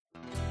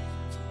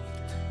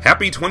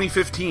Happy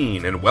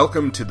 2015, and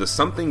welcome to the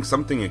Something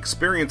Something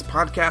Experience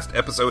Podcast,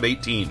 Episode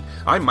 18.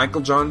 I'm Michael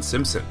John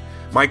Simpson.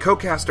 My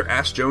co-caster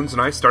Ash Jones and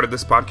I started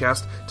this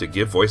podcast to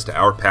give voice to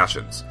our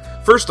passions.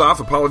 First off,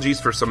 apologies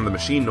for some of the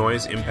machine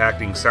noise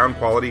impacting sound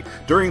quality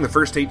during the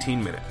first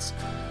 18 minutes.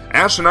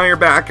 Ash and I are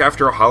back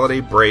after a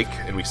holiday break,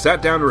 and we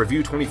sat down to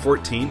review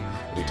 2014,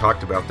 and we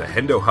talked about the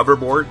Hendo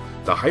Hoverboard,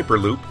 the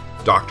Hyperloop,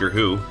 Doctor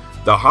Who,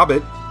 The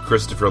Hobbit,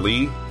 Christopher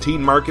Lee,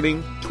 teen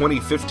marketing,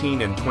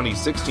 2015 and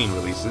 2016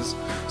 releases,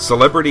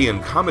 celebrity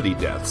and comedy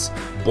deaths,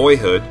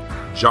 Boyhood,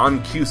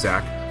 John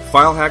Cusack,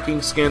 file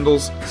hacking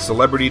scandals,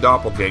 celebrity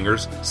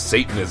doppelgangers,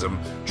 Satanism,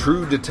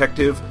 true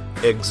detective,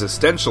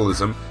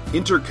 existentialism,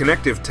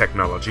 interconnective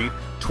technology,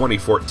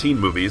 2014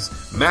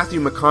 movies, Matthew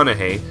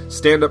Mcconaughey,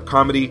 stand-up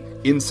comedy,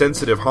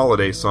 insensitive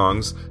holiday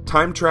songs,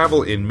 time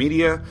travel in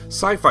media,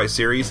 sci-fi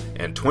series,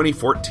 and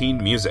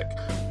 2014 music.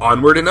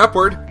 Onward and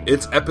upward,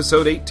 it's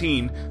episode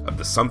 18 of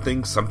the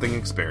Something Something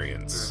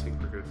Experience. I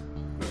think we're good.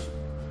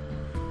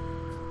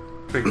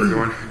 I think we're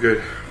going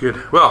good.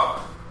 Good.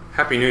 Well,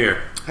 Happy New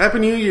Year. Happy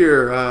New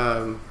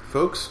Year,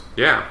 folks.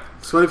 Yeah.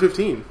 It's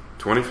 2015.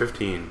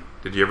 2015.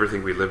 Did you ever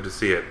think we'd live to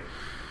see it?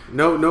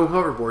 No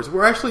hoverboards.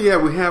 We're actually,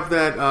 we have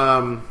that,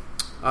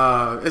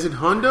 is it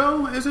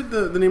Hendo? Is it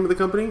the name of the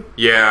company?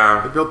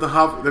 Yeah. They built the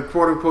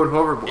quote-unquote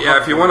hoverboard. Yeah,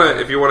 if you want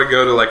to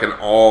go to like an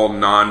all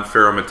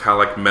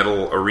non-ferrometallic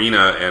metal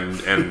arena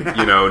and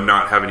you know,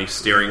 not have any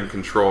steering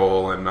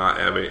control and not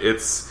have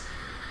it's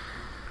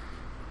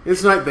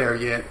not there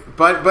yet.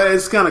 But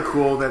it's kind of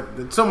cool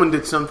that someone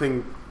did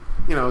something,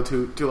 you know,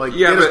 to get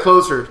us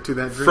closer to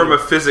that dream. From a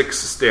physics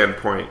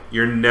standpoint,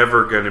 you're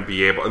never going to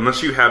be able,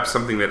 unless you have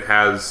something that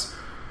has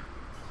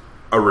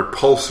a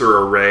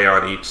repulsor array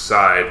on each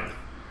side,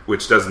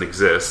 which doesn't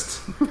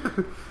exist,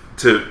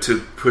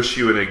 to push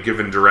you in a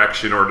given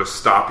direction or to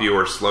stop you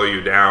or slow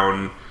you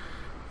down.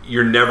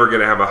 You're never going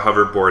to have a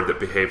hoverboard that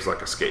behaves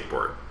like a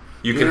skateboard.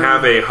 You can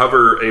have a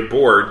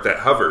board that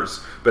hovers,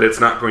 but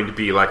it's not going to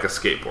be like a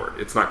skateboard.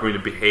 It's not going to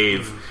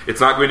behave. Mm-hmm. It's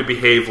not going to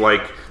behave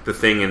like the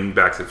thing in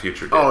Back to the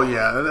Future did. Oh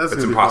yeah,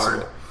 that's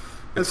impossible.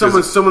 And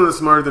someone that's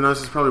smarter than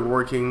us is probably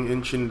working,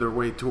 inching their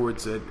way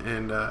towards it,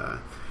 and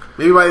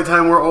maybe by the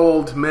time we're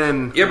old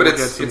men, but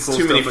it's cool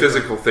too many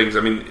physical things.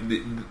 I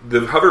mean, the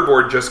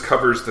hoverboard just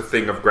covers the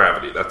thing of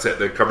gravity. That's it.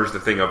 That covers the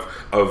thing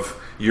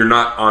of you're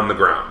not on the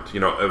ground. You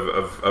know,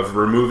 of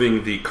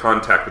removing the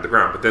contact with the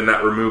ground. But then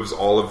that removes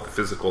all of the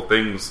physical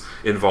things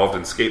involved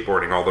in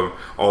skateboarding.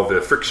 All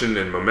the friction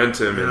and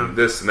momentum and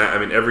this and that. I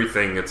mean,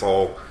 everything.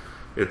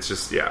 It's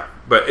just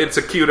But it's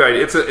a cute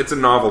idea. It's a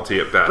novelty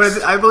at best.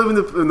 But I believe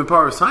in the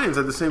power of science.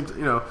 At the same,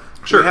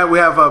 Sure. We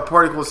have a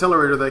particle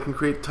accelerator that can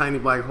create tiny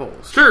black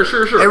holes. Sure.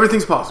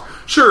 Everything's possible.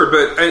 Sure,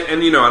 but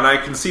and I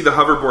can see the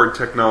hoverboard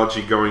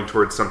technology going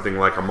towards something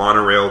like a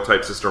monorail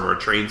type system or a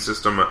train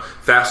system, a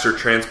faster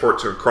transport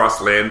to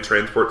overland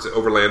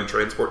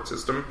transport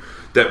system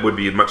that would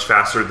be much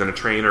faster than a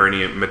train or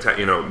any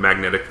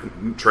magnetic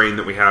train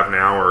that we have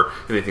now or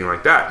anything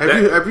like that.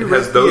 It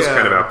has those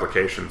kind of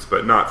applications,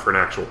 but not for an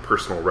actual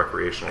personal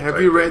recreational. Have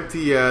you read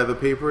the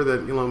paper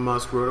that Elon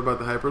Musk wrote about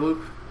the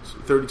Hyperloop?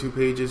 32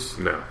 pages.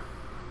 No.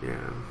 Yeah,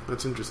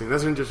 that's interesting.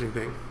 That's an interesting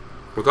thing.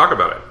 We'll talk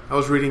about it. I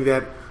was reading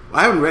that.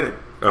 I haven't read it.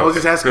 Oh. I was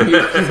just asking you.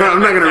 I'm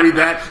not going to read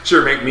that.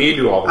 Sure, make me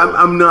do all the work.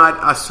 I'm not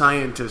a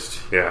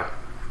scientist. Yeah.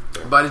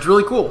 But it's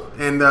really cool.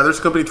 And there's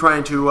a company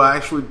trying to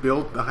actually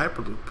build a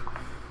Hyperloop.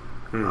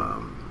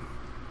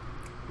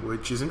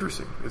 Which is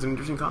interesting. It's an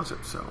interesting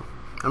concept. So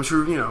I'm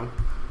sure,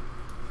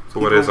 So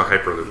what is a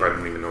Hyperloop? I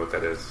don't even know what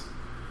that is.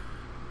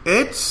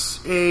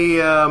 It's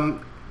a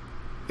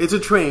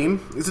train.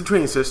 It's a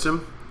train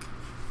system.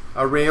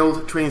 A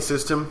railed train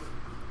system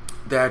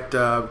that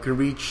can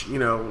reach,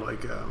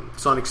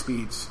 sonic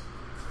speeds.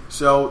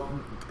 So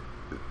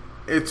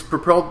it's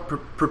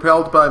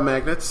propelled by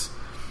magnets,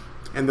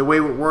 and the way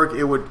it would work,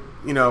 it would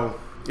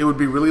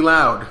be really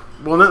loud.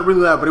 Well, not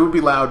really loud, but it would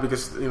be loud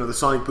because the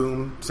sonic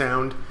boom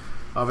sound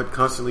of it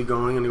constantly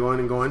going and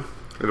going and going.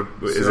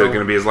 Is it going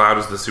to be as loud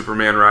as the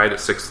Superman ride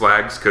at Six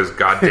Flags? Because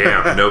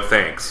goddamn, no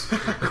thanks.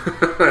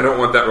 I don't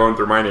want that rolling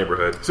through my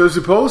neighborhood. So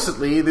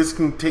supposedly, this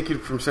can take you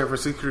from San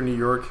Francisco to New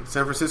York,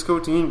 San Francisco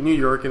to New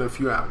York in a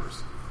few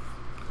hours.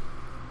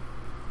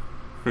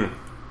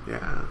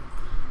 Yeah.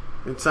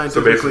 It's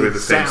scientifically so basically the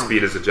same sound.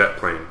 speed as a jet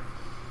plane.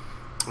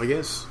 I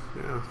guess,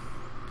 yeah.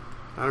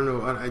 I don't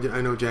know.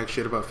 I know jack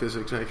shit about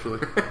physics,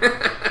 actually.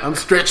 I'm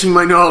stretching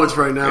my knowledge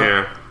right now.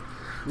 Yeah.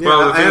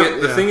 Well,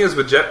 the thing is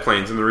with jet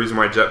planes, and the reason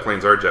why jet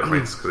planes are jet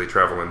planes is because they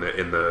travel in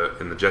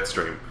the jet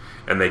stream,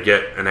 and they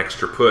get an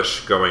extra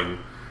push going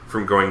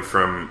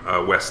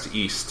from west to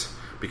east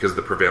because of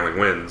the prevailing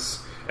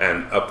winds.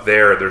 And up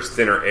there's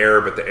thinner air,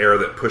 but the air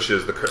that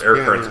pushes the air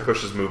currents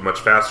pushes move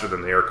much faster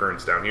than the air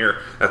currents down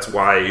here. That's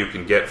why you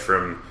can get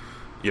from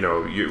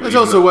That's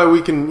also why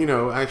we can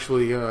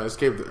actually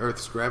escape the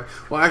Earth's gravity.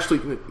 Well,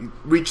 actually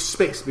reach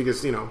space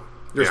because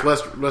there's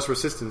less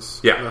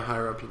resistance the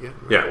higher up you get.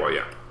 Right? Yeah. Well,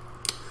 yeah.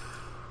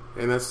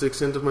 And that's the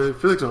extent of my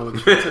physics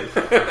knowledge.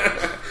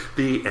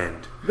 The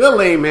end. The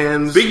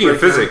layman's. Speaking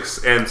of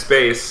physics and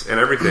space and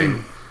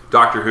everything,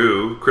 Doctor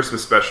Who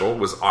Christmas special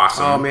was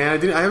awesome. Oh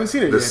man, I haven't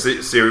seen it yet.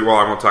 Series. Well,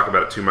 I won't talk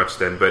about it too much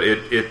then, but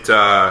it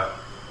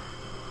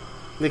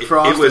Nick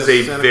Frost. It was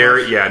a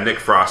very Nick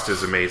Frost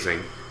is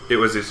amazing. It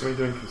was is somebody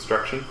doing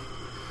construction?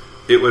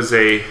 It was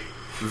a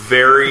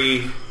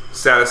very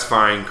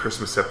satisfying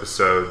Christmas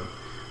episode.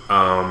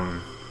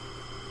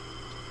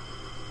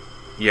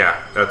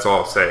 Yeah, that's all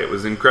I'll say. It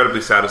was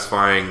incredibly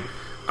satisfying.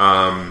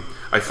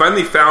 I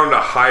finally found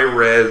a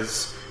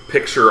high-res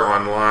picture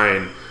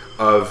online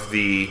of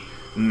the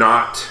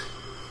not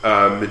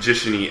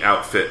magician-y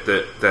outfit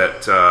that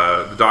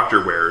the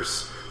Doctor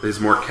wears. His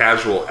more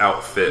casual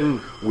outfit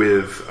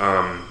with...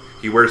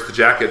 he wears the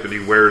jacket, but he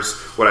wears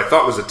what I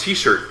thought was a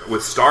t-shirt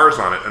with stars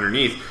on it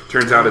underneath.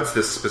 Turns out it's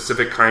this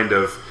specific kind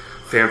of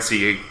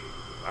fancy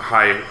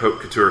high haute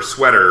couture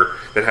sweater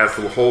that has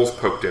little holes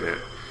poked in it.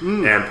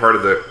 And part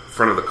of the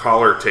front of the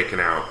collar taken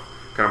out.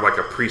 Kind of like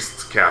a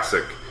priest's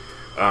cassock.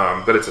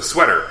 But it's a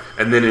sweater.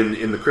 And then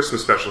in the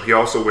Christmas special, he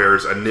also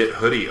wears a knit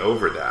hoodie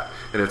over that.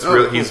 And it's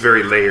really, he's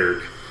very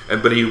layered.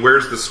 But he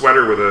wears the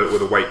sweater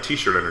with a white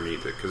t-shirt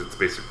underneath it, because it's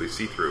basically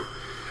see-through.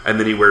 And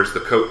then he wears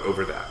the coat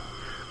over that.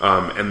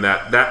 And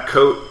that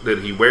coat that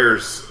he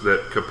wears,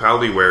 that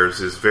Capaldi wears,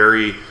 is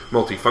very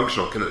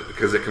multifunctional,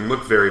 because it can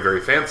look very,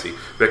 very fancy,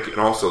 but it can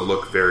also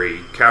look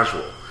very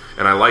casual.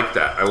 And I like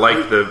that. I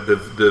like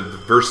the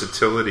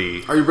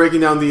versatility. Are you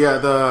breaking down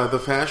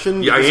the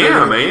fashion? Yeah, I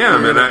am.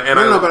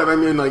 But I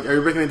mean, like, are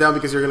you breaking it down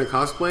because you're going to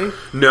cosplay?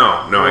 No,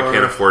 I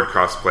can't afford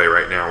cosplay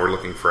right now. We're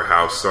looking for a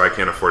house, so I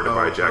can't afford to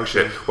buy jack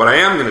shit. What I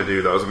am going to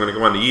do, though, is I'm going to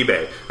go onto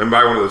eBay and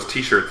buy one of those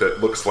T-shirts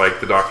that looks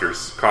like the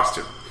Doctor's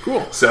costume.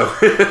 Cool. So,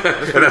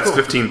 and that's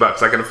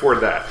 $15. I can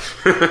afford that.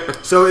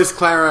 So is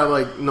Clara,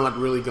 like, not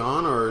really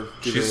gone, or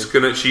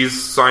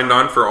she's signed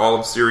on for all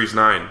of Series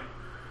 9.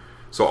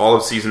 So all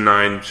of Season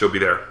 9, she'll be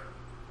there.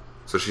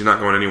 So she's not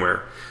going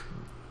anywhere.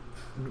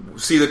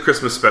 See the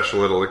Christmas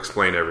special; it'll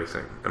explain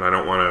everything. And I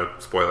don't want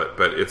to spoil it,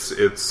 but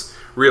it's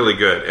really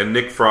good. And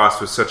Nick Frost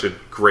was such a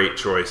great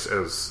choice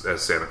as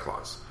Santa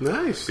Claus.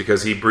 Nice,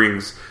 because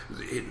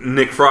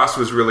Nick Frost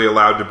was really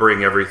allowed to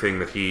bring everything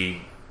that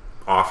he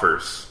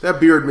offers.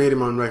 That beard made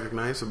him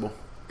unrecognizable.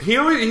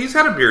 He's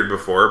had a beard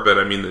before, but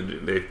I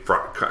mean they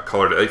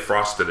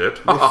frosted it.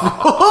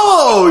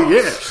 Oh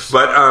yes,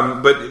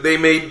 but they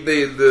made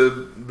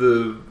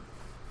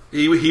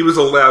he was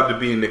allowed to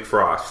be Nick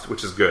Frost,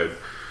 which is good,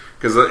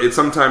 because it's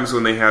sometimes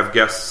when they have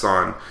guests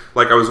on,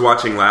 like I was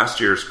watching last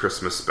year's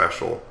Christmas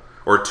special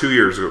or 2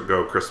 years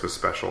ago Christmas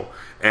special,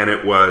 and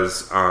it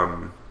was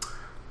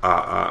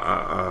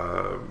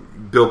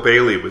Bill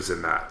Bailey was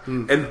in that,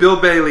 and Bill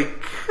Bailey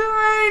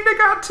kind of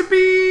got to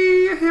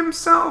be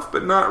himself,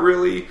 but not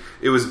really.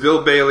 It was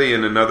Bill Bailey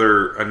and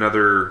another.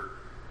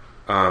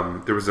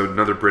 There was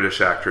another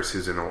British actress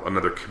who's in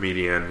another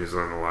comedian who's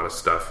on a lot of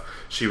stuff.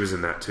 She was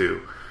in that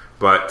too,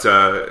 but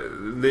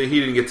he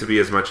didn't get to be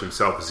as much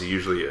himself as he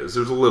usually is.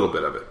 There's a little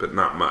bit of it, but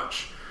not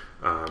much.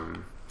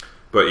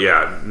 But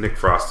yeah, Nick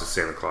Frost as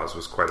Santa Claus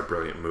was quite a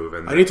brilliant move.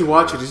 And I need to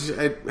watch it.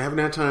 I haven't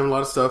had time. A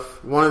lot of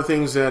stuff. One of the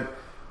things that.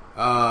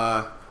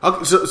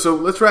 So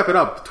let's wrap it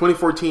up.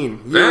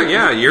 2014.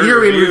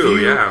 Year in review.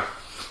 Yeah.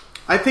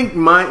 I think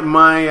my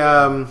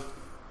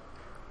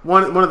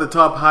one of the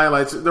top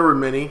highlights. There were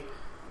many.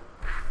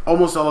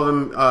 Almost all of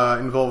them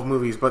involve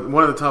movies, but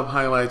one of the top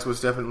highlights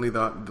was definitely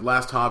the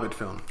last Hobbit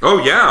film.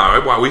 Oh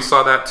yeah, we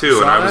saw that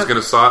too, I was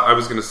going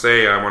to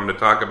say I wanted to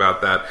talk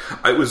about that.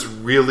 It was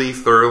really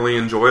thoroughly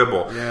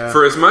enjoyable. Yeah.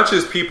 For as much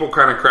as people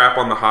kind of crap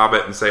on the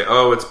Hobbit and say,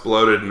 "Oh, it's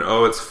bloated," and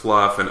 "Oh, it's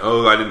fluff," and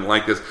 "Oh, I didn't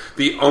like this,"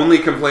 the only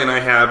complaint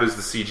I have is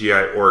the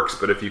CGI orcs.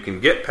 But if you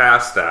can get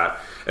past that,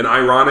 and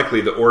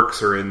ironically, the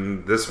orcs are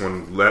in this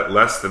one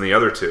less than the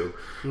other two.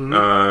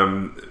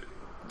 Mm-hmm.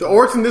 The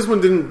orcs in this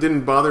one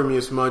didn't bother me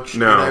as much.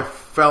 No. And I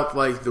felt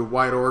like the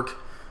white orc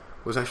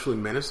was actually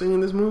menacing in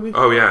this movie.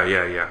 Oh yeah.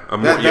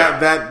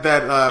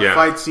 That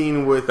fight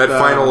scene with that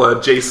final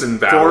Jason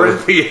battle Thorin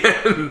at the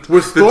end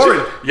with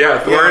Thorin.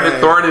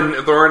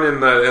 Thorin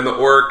and the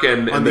orc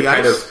and the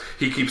kind of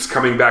he keeps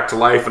coming back to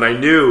life. And I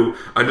knew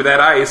under that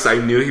ice, I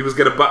knew he was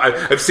going to.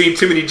 I've seen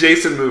too many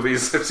Jason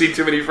movies. I've seen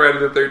too many Friday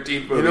the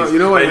 13th movies. You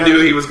know what? I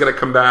knew he was going to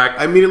come back.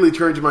 I immediately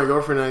turned to my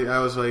girlfriend. And I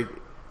was like,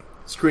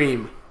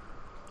 "Scream."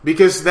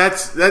 Because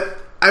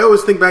I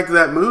always think back to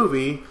that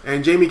movie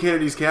and Jamie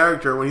Kennedy's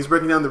character when he's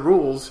breaking down the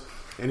rules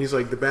and he's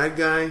like, the bad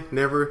guy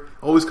never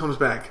always comes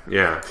back.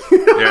 Yeah.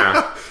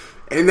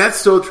 And that's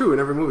so true in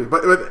every movie.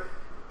 But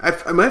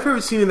my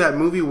favorite scene in that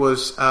movie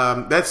was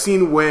that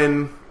scene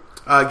when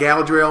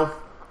Galadriel,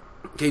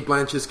 Cate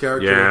Blanchett's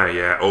character,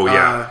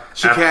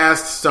 she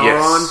casts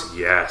Sauron.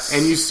 Yes.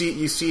 And you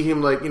see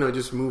him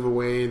just move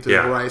away into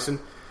the horizon.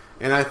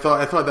 And I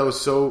thought that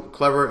was so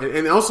clever,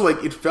 and also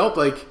it felt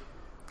like.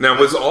 Now,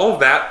 was all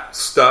that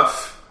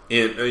stuff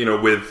in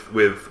with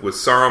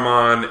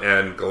Saruman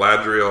and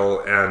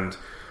Galadriel and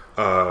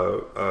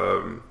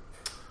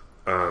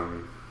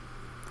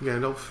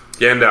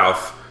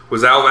Gandalf?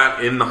 Was all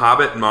that in the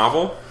Hobbit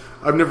novel?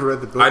 I've never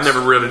read the books. I've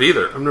never read it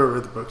either. I've never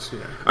read the books.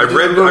 Yeah, I've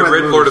read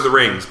Lord of the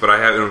Rings, but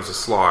it was a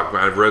slog.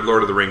 I've read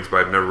Lord of the Rings,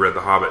 but I've never read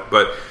The Hobbit.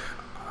 But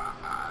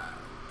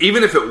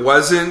even if it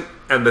wasn't,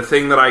 and the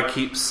thing that I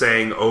keep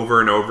saying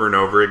over and over and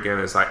over again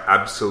is I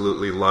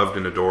absolutely loved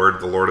and adored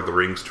the Lord of the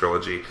Rings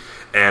trilogy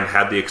and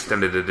had the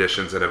extended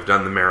editions and have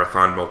done the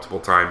marathon multiple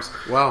times.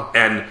 Wow.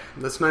 And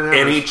that's 9 hours.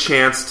 Any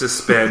chance to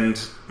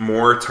spend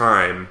more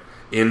time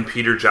in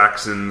Peter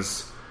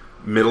Jackson's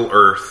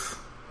Middle-earth,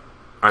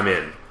 I'm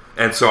in.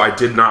 And so I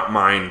did not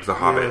mind The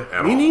Hobbit at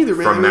all. Me neither,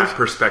 man. From that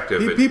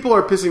perspective. People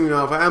are pissing me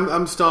off.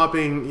 I'm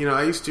stopping.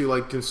 I used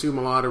to consume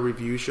a lot of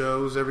review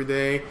shows every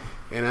day,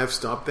 and I've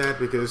stopped that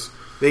because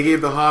they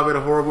gave The Hobbit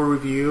a horrible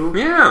review.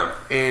 Yeah.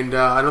 And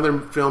another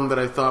film that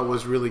I thought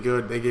was really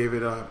good, they gave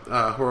it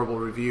a horrible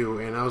review.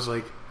 And I was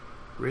like,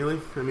 really?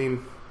 I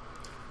mean,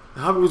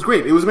 The Hobbit was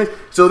great. It was amazing.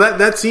 So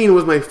that scene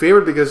was my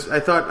favorite because I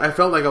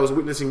felt like I was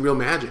witnessing real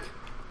magic.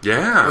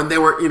 Yeah. When they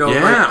were,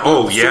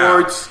 swords.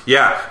 Yeah.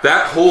 Yeah.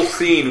 That whole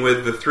scene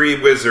with the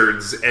three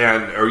wizards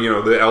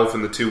the elf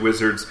and the two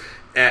wizards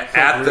at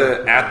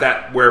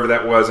that wherever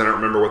that was, I don't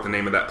remember what the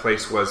name of that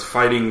place was,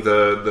 fighting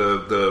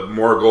the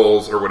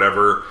Morghuls or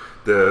whatever,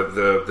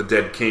 the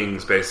dead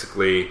kings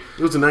basically.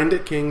 It was the 9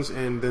 dead kings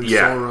and then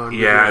Sauron.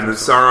 Yeah, and then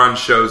Sauron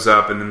shows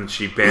up and then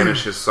she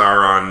banishes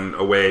Sauron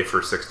away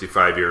for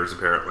 65 years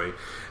apparently.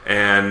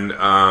 And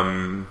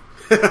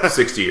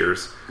 60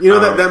 years.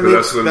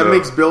 That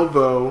makes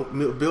Bilbo.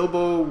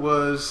 Bilbo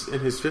was in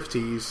his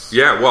 50s.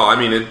 Yeah, well, I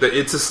mean,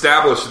 it's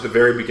established at the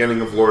very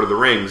beginning of Lord of the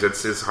Rings.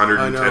 It's his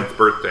 110th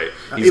birthday.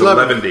 He's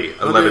 11.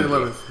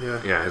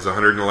 Yeah, his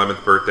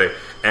 111th birthday,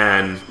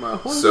 and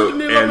but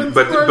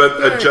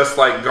just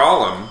like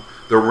Gollum,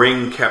 the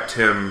ring kept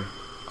him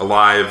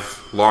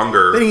alive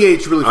longer. Then he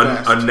aged really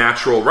fast.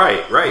 Unnatural,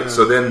 right? Yeah.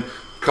 So then,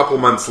 a couple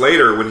months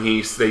later, when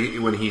he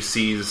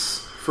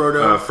sees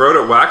Frodo,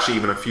 well, actually,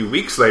 even a few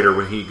weeks later,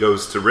 when he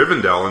goes to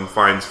Rivendell and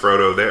finds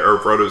Frodo there, or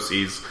Frodo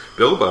sees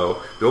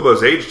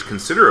Bilbo's aged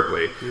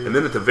considerably, and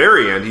then at the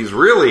very end, he's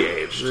really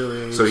aged.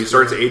 So he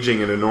starts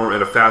aging at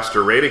a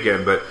faster rate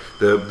again. But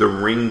the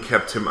ring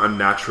kept him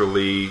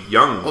unnaturally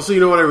young. Also,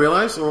 you know what I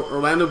realized?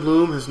 Orlando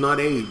Bloom has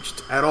not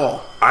aged at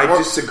all. I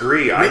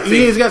disagree.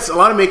 He's got a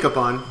lot of makeup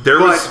on.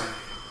 Because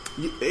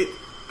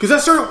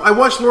I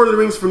watched Lord of the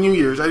Rings for New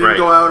Year's. I didn't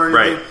go out or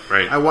anything.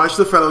 Right. I watched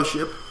the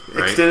Fellowship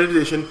extended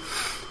edition.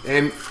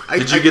 And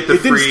did you get the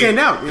free? It didn't stand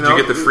out. Did you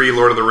get the free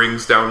Lord of the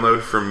Rings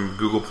download from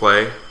Google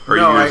Play? Or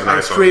no, you use an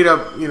iPhone? Straight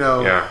up,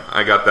 Yeah,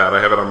 I got that. I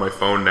have it on my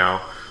phone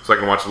now, so I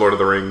can watch Lord of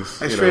the Rings.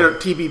 I straight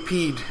up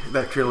TBP'd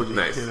that trilogy.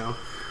 Nice.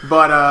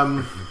 But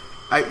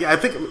I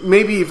think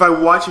maybe if I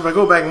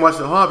go back and watch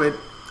The Hobbit,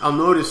 I'll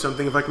notice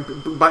something if I can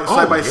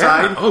side by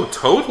side. Oh,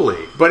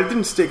 totally. But it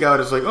didn't stick out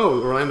as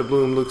Orlando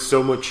Bloom looks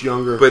so much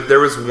younger. But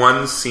there was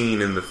one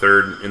scene in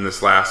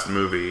this last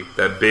movie,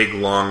 that big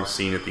long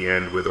scene at the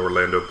end with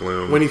Orlando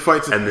Bloom when he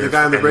fights the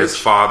guy on the bridge, his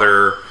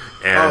father,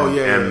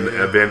 and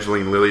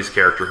Evangeline Lilly's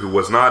character, who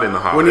was not in The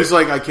Hobbit. When he's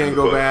like, I can't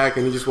go back,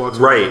 and he just walks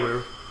away.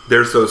 Right.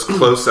 There's those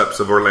close-ups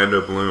of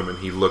Orlando Bloom, and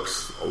he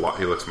looks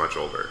much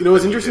older. You know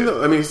what's interesting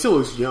though? I mean, he still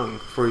looks young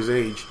for his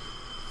age.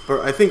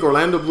 But I think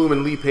Orlando Bloom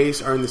and Lee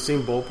Pace are in the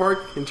same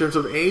ballpark in terms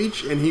of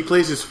age, and he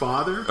plays his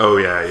father. Oh,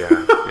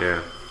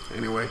 yeah.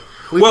 Anyway.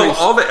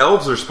 All the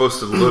elves are supposed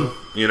to look,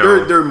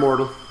 They're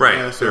immortal. Right,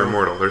 yeah, they're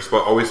immortal. They're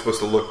always supposed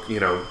to look,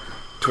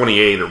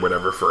 28 or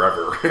whatever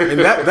forever. And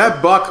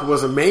that buck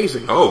was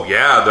amazing. Oh,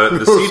 yeah. The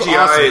CGI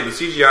awesome. The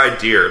CGI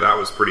deer, that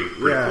was pretty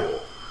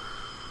cool.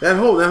 That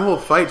whole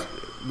fight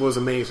was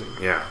amazing.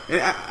 Yeah. And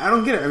I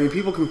don't get it. I mean,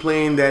 people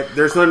complain that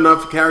there's not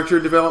enough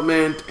character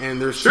development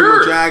and there's too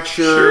much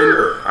action.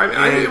 Sure.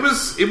 It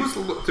was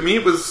to me,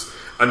 it was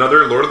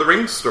another Lord of the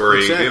Rings story.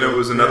 Exactly. It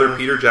was another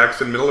Peter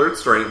Jackson Middle-earth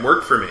story, and it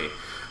worked for me.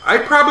 You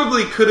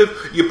probably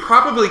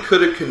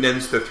could have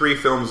condensed the 3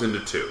 films into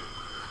 2.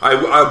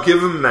 I'll give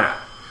them that.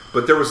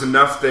 But there was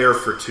enough there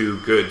for 2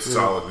 good,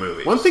 solid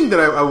movies. One thing that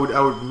I would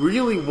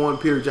really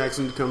want Peter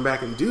Jackson to come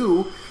back and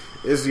do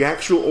is the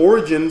actual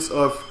origins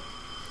of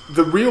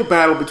the real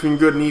battle between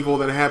good and evil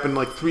that happened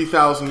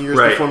 3,000 years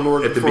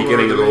before at the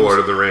beginning of the Lord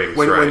of the Rings,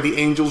 when the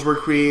angels were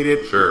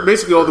created. Sure,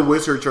 basically all the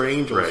wizards are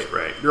angels.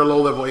 Right. They're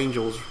low-level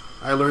angels.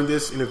 I learned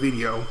this in a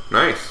video.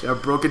 Nice. I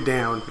broke it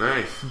down.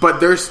 Nice. But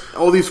there's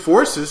all these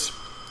forces.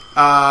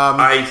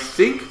 I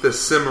think the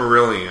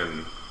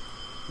Silmarillion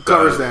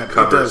covers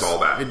all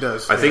that. It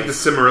does. I think the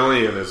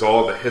Silmarillion is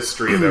all the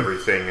history of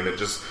everything, and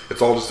it's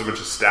all just a bunch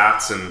of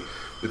stats, and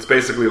it's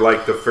basically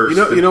like the first,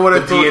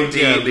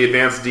 the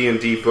advanced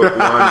D&D book 1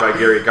 by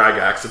Gary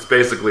Gygax. It's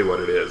basically what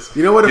it is.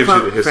 You know what I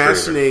found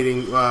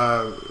fascinating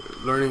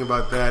learning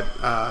about that,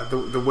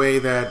 the way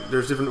that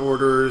there's different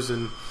orders,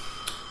 and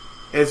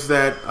is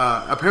that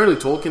apparently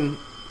Tolkien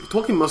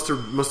must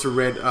have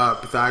read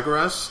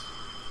Pythagoras,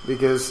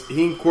 because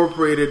he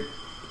incorporated,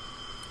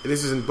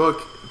 this is in the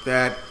book,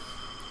 that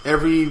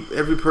every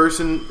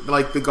person,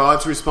 the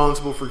gods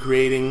responsible for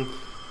creating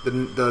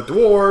the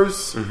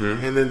dwarves,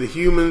 and then the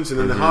humans, and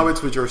then the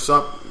hobbits, which are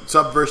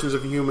sub versions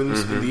of humans,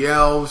 and the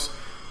elves,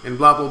 and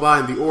blah blah blah,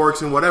 and the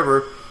orcs and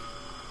whatever,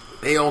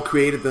 they all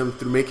created them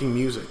through making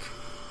music.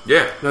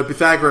 Yeah. Now,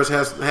 Pythagoras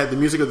had the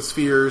music of the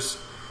spheres.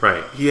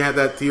 Right. He had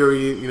that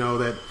theory,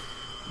 that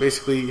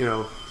basically,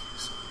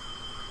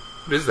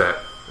 What is that?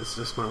 It's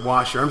just my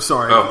washer. I'm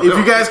sorry. Oh, if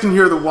you guys can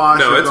hear the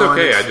washer, no, it's going,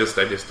 okay. I just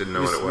didn't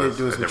know what it was.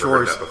 Doing I've some never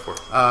chores. heard that before.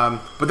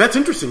 But that's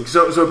interesting.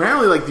 So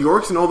apparently, like the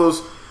orcs and all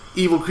those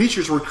evil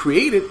creatures were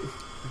created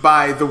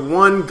by the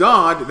one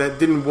god that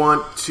didn't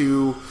want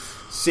to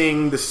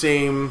sing in the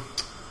same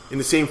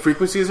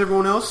frequency as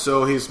everyone else.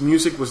 So his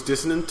music was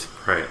dissonant,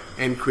 right?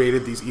 And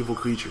created these evil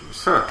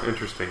creatures. Huh?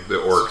 Interesting. The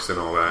orcs and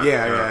all that.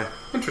 Yeah.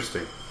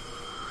 Interesting.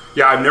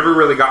 Yeah, I've never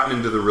really gotten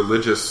into the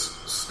religious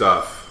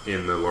stuff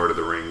in the Lord of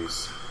the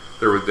Rings.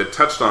 They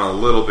touched on a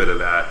little bit of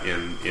that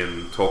in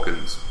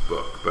Tolkien's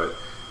book, but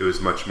it was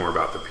much more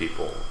about the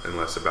people and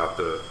less about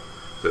the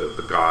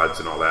gods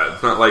and all that.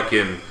 It's not like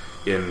in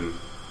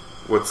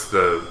what's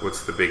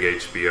the big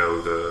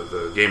HBO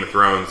the Game of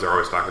Thrones. They're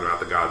always talking about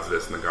the gods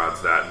this and the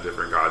gods that and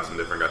different gods. And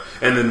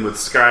then with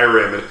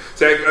Skyrim, and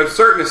so I'm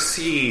starting to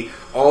see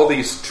all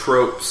these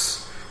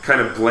tropes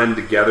kind of blend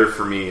together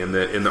for me in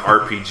the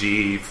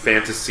RPG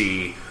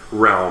fantasy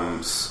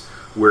realms,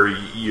 where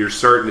you're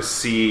starting to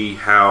see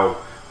how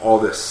all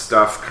this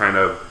stuff kind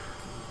of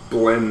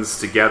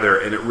blends together,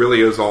 and it really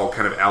is all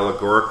kind of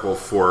allegorical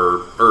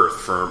for Earth,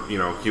 for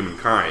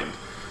humankind.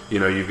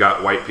 You've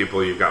got white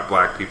people, you've got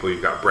black people,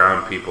 you've got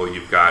brown people,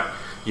 you've got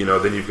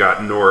then you've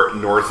got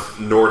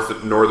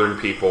northern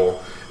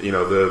people,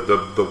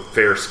 the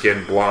fair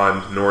skinned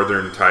blonde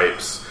northern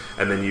types,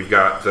 and then you've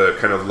got the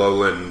kind of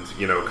lowland,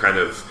 kind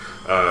of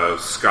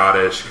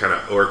Scottish, kind of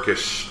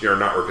orcish, or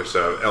not orcish,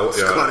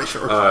 Scottish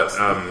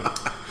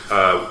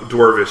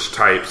dwarvish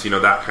types,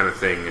 that kind of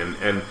thing,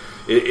 and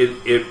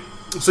it.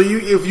 So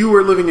if you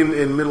were living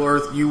in Middle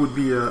Earth, you would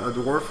be a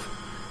dwarf.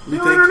 I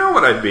don't know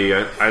what I'd be.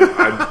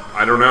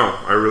 I don't know.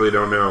 I really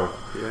don't know.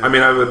 Yeah. I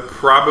mean, I would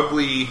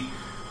probably,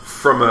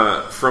 from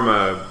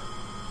a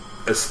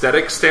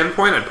aesthetic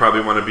standpoint, I'd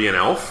probably want to be an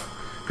elf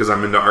because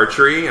I'm into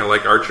archery. I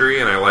like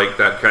archery, and I like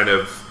that kind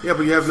of but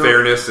you have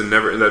fairness and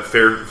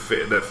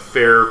that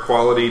fair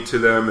quality to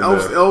them. And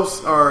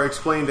elves are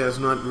explained as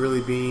not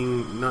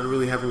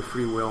really having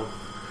free will.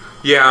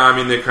 Yeah, I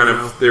mean they're kind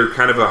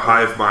of a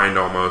hive mind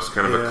almost,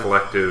 kind of a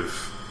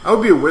collective. I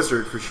would be a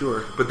wizard for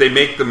sure. But they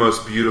make the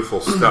most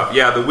beautiful stuff.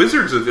 Yeah, the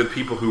wizards are the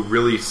people who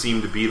really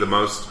seem to be the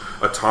most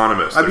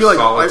autonomous. I'd be like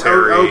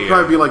solitary. I would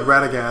probably be like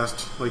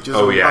Radagast, like just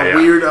a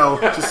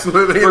weirdo, just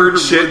living bird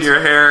shit in your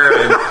hair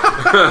and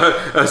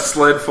a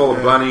sled full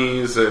of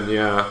bunnies, and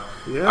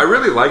I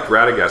really like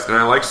Radagast, and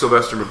I like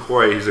Sylvester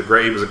McCoy. He was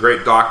a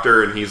great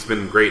doctor, and he's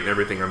been great in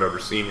everything I've ever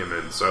seen him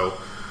in. So.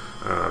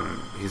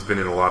 He's been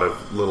in a lot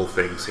of little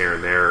things here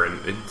and there, and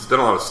he's done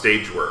a lot of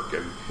stage work.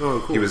 And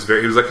cool. he was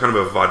like kind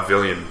of a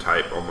vaudevillian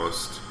type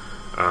almost.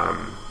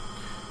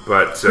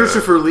 But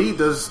Christopher Lee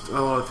does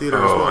a lot of theater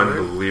as well.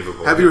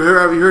 Unbelievable! Right? Have you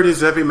heard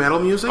his heavy metal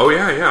music? Oh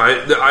yeah.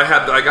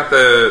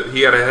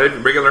 He had a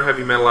regular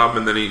heavy metal album,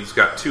 and then he's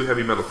got 2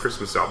 heavy metal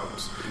Christmas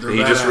albums. And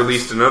he just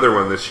released another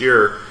one this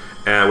year,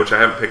 which I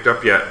haven't picked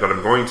up yet, but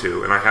I'm going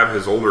to. And I have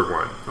his older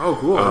one. Oh,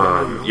 cool!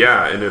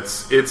 And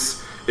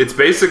it's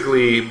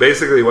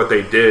basically what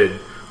they did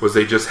was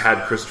they just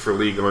had Christopher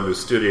Lee go into a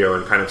studio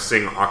and kind of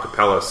sing a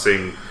cappella,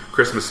 sing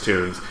Christmas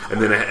tunes,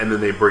 and then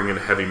they bring in a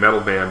heavy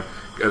metal band.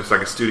 It's like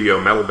a studio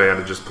metal band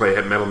to just play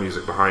metal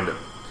music behind him,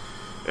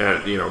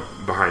 and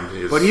behind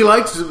his. But he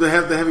likes to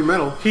have the heavy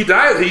metal. He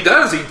does.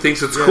 He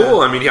thinks it's cool.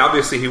 I mean,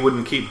 he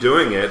wouldn't keep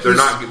doing it. They're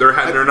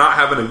not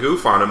having a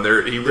goof on him.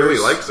 He really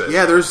likes it.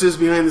 Yeah, there's this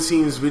behind the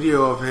scenes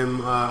video of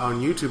him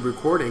on YouTube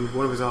recording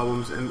one of his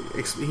albums, and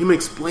him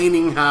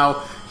explaining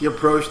how he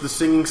approached the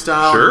singing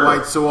style, why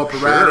it's so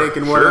operatic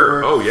and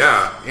whatever. Oh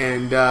yeah,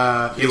 and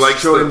he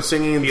likes him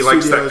singing. In he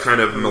likes that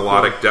kind of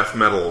melodic death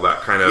metal.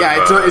 That kind of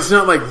it's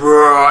not like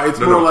raw. It's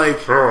more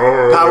like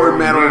power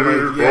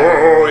metal.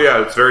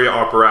 It's very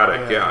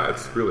operatic. Yeah,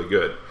 it's really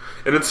good,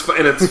 and it's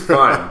fun.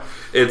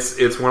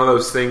 It's one of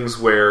those things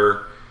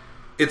where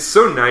it's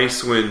so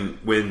nice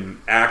when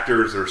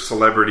actors or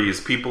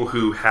celebrities, people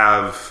who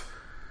have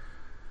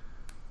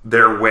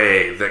their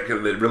way, that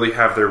really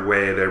have their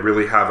way, they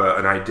really have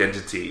an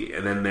identity,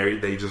 and then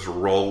they just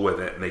roll with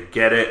it, and they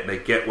get it, they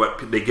get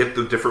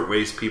the different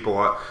ways people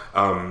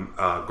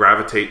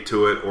gravitate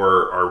to it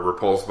or are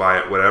repulsed by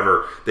it,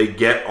 whatever. They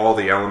get all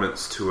the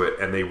elements to it,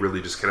 and they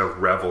really just kind of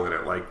revel in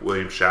it, like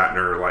William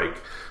Shatner,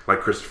 like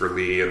Christopher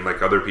Lee, and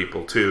like other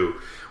people too.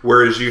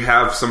 Whereas you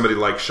have somebody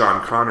like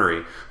Sean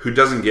Connery who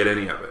doesn't get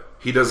any of it.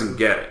 He doesn't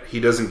get it. He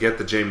doesn't get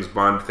the James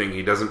Bond thing.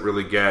 He doesn't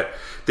really get.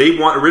 They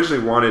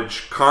originally wanted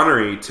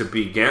Connery to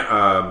be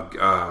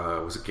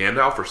was it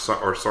Gandalf or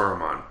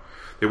Saruman?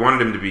 They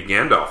wanted him to be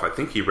Gandalf. I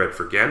think he read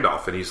for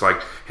Gandalf, and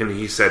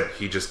he said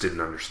he just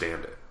didn't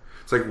understand it.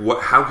 It's like,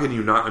 what? How can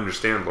you not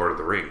understand Lord of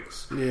the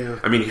Rings? Yeah.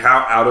 I mean,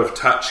 how out of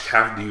touch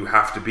do you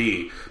have to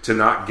be to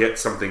not get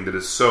something that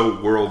is so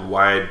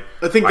worldwide?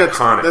 I think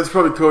iconic? That's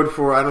probably code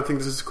for I don't think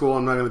this is cool.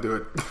 I'm not going to do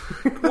it.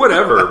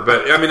 Whatever,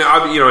 but I mean,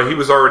 he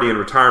was already in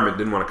retirement.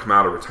 Didn't want to come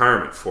out of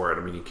retirement for it.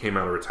 I mean, he came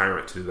out of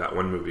retirement to do that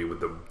one movie with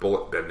the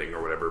bullet bending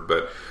or whatever.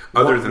 But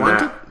other than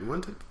that,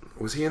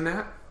 was he in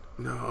that?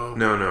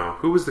 No.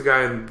 Who was the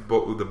guy in the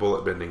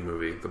bullet bending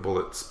movie, the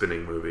bullet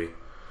spinning movie?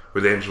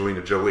 with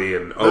Angelina Jolie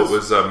and it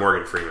was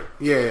Morgan Freeman.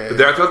 Yeah.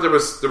 But I thought there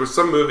was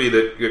some movie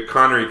that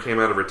Connery came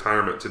out of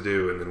retirement to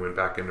do, and then went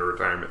back into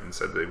retirement and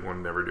said they would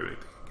never do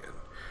anything again.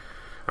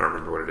 I don't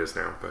remember what it is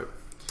now, but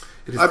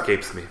it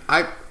escapes me.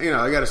 I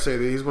got to say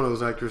that he's one of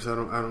those actors I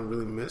don't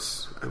really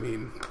miss. I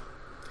mean,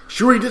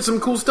 sure, he did some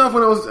cool stuff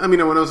when I was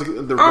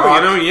The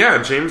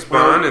Rock. James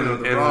Bond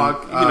and The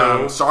Rock,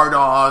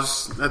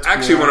 Zardoz. That's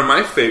actually cool. one of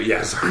my favorite.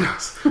 Yes,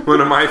 Zardoz. One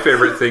of my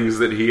favorite things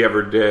that he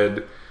ever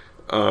did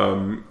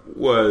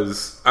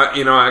was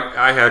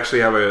I actually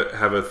have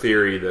a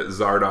theory that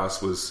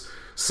Zardoz was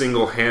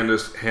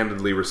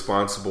single-handedly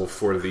responsible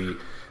for the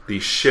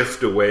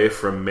shift away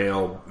from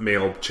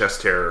male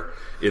chest hair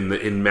in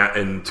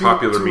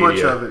popular media.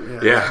 Much of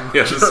it, yeah. The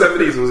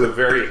 70s was a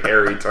very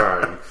hairy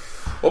time.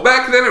 Well,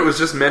 back then it was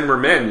just men were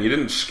men. You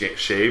didn't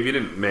shave, you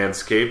didn't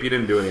manscape, you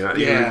didn't do any of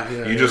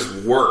that. You just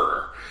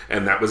were,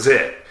 and that was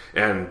it.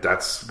 And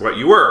that's what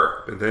you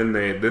were. And then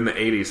the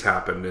 80s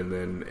happened, and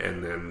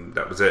then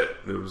that was it.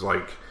 It was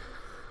like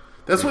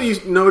that's what you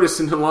notice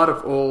in a lot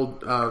of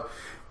old.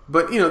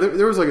 But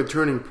there was like a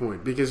turning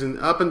point because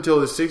up until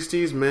the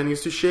 60s, men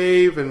used to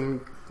shave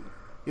and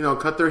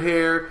cut their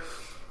hair.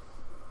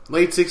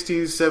 Late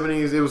 60s,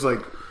 70s, it was like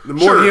the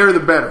more hair, the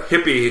better.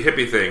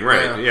 Hippie thing,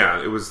 right?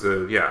 Yeah, it was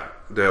the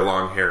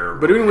long hair.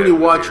 But even when you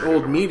watch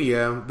old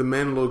media, the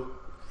men look,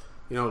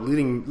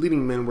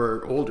 leading men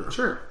were older.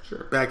 Sure.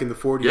 Back in the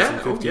 40s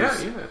and 50s.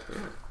 Yeah.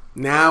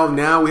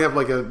 Now we have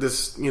like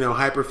this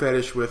hyper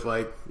fetish with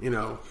like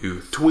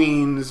youth,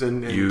 tweens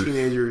and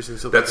teenagers and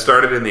stuff. That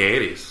started in the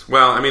 80s.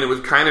 Well, I mean, it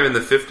was kind of in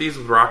the 50s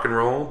with rock and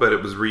roll, but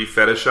it was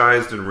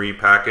re-fetishized and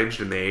repackaged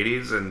in the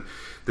 80s, and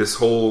this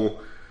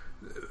whole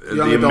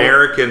the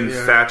American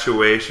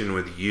infatuation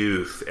with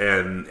youth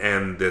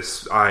and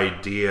this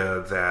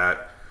idea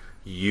that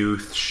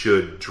youth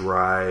should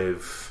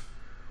drive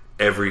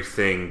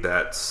everything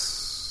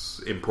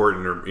that's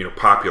important or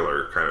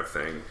popular kind of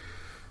thing.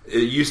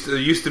 It used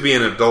to be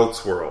an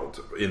adult's world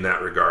in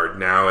that regard.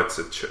 Now it's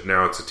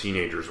a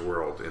teenager's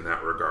world in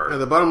that regard.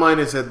 The bottom line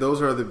is that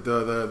those are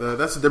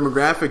that's the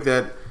demographic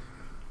that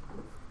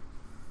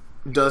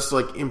does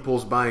like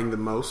impulse buying the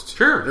most.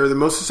 Sure, they're the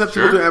most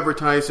susceptible to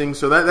advertising,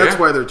 so that's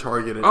why they're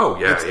targeted. Oh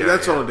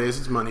that's all it is.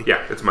 It's money.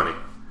 Yeah, it's money.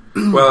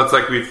 Well, it's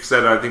like we've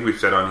said. I think we've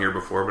said on here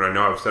before, but I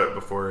know I've said it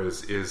before.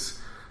 Is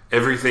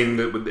everything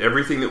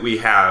that we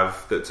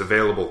have that's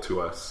available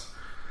to us,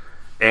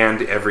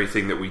 and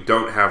everything that we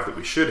don't have that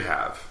we should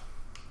have,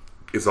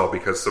 is all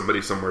because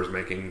somebody somewhere is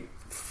making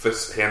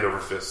hand over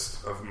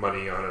fist of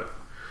money on it.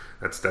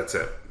 That's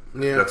it.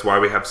 Yeah. That's why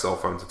we have cell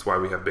phones. That's why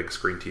we have big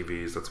screen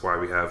TVs. That's why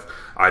we have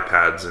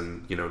iPads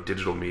and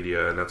digital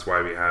media. And that's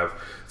why we have.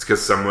 It's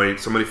because somebody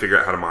figured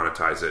out how to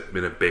monetize it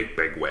in a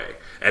big way.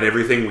 And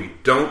everything we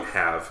don't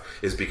have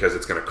is because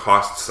it's going to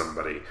cost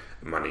somebody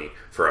money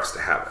for us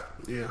to have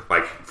it. Yeah,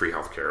 like free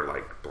healthcare,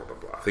 like blah blah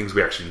blah, things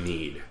we actually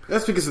need.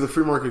 That's because of the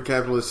free market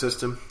capitalist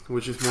system,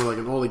 which is more like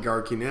an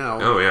oligarchy now.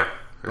 Oh yeah.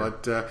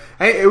 But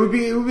hey, it would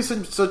be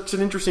such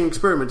an interesting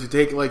experiment to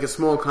take like a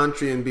small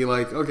country and be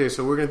like, okay,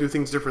 so we're going to do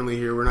things differently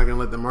here. We're not going to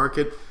let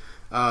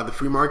the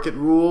free market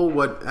rule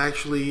what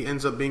actually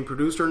ends up being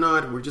produced or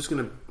not. We're just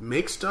going to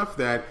make stuff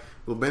that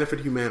will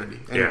benefit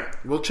humanity. And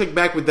we'll check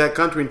back with that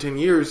country in 10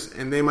 years,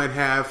 and they might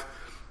have,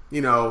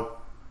 they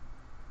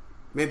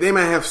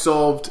might have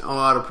solved a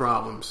lot of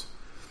problems.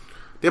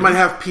 They might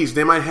have peace.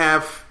 They might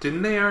have.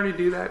 Didn't they already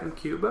do that in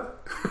Cuba?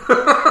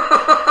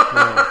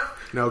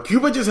 No,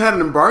 Cuba just had an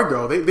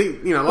embargo. They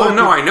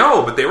I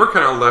know, but they were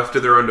kind of left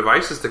to their own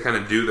devices to kind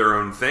of do their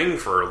own thing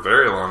for a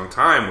very long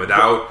time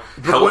without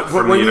help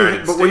from the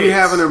United States. But when you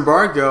have an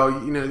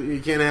embargo, you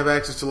can't have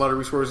access to a lot of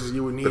resources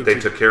you would need. But they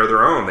took care of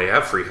their own. They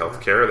have free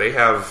health care. They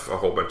have a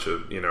whole bunch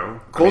of,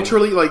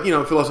 culturally,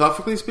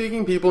 philosophically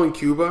speaking, people in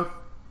Cuba,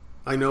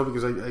 I know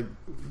because I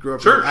grew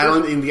up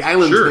in the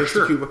islands next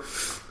to Cuba.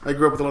 I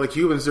grew up with a lot of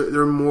Cubans.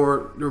 They're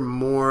more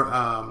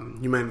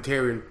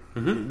humanitarian.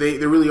 Mm-hmm. They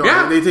really are.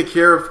 Yeah. They take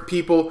care of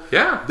people.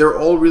 Yeah, they're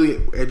all really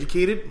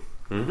educated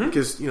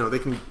because they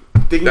can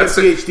get a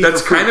PhD.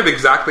 That's kind of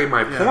exactly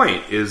my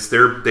point. Is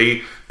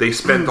they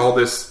spent all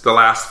the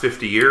last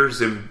 50 years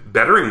in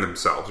bettering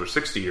themselves, or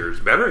 60 years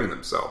bettering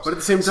themselves. But at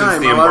the same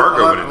time, a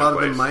lot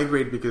of them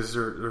migrate because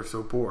they're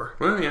so poor.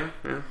 Well, yeah.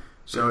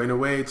 So in a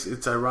way,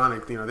 it's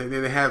ironic. They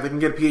can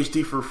get a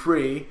PhD for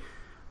free,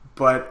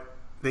 but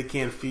they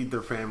can't feed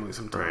their family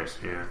sometimes.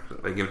 Right. Yeah.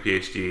 They get a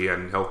PhD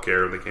and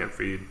healthcare. They can't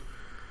feed.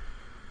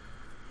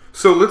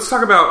 So let's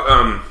talk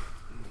about.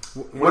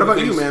 What about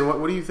you, man?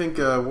 What do you think?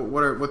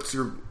 What's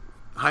your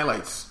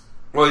highlights?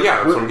 Well, yeah,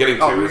 that's what I'm getting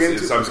to.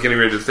 I was getting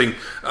ready to think.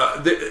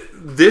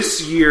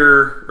 This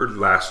year or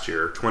last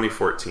year,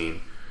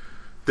 2014,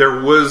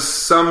 there was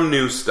some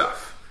new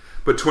stuff,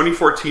 but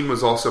 2014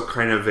 was also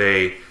kind of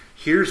a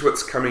here's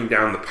what's coming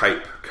down the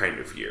pipe kind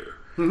of year.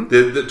 Mm-hmm.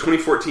 The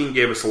 2014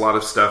 gave us a lot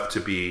of stuff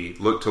to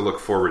look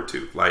forward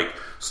to, like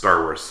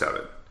Star Wars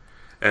 7.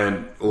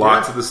 And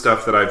lots of the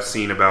stuff that I've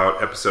seen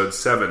about episode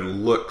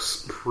 7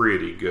 looks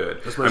pretty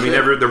good. I mean,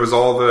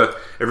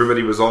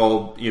 everybody was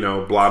all,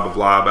 blah blah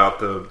blah about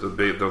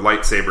the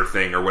lightsaber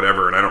thing or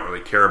whatever, and I don't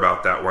really care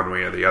about that one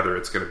way or the other.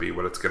 It's going to be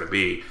what it's going to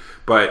be.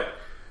 But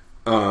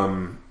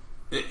the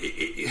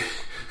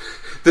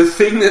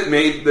thing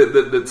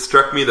that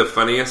struck me the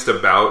funniest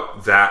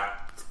about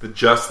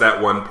just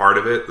that one part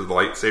of it, the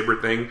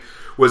lightsaber thing,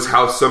 was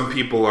how some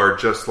people are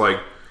just like,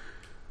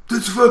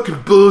 that's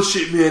fucking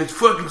bullshit, man. It's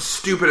fucking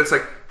stupid. It's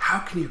like, how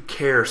can you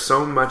care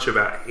so much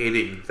about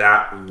hating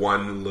that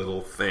one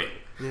little thing?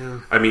 Yeah.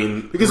 I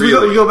mean, because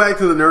really, we go back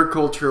to the nerd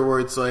culture where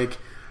it's like,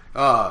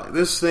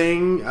 this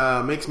thing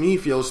makes me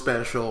feel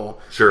special.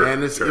 Sure.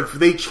 And if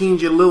they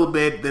change it a little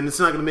bit, then it's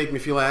not going to make me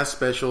feel as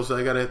special. So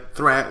I got to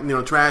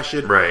trash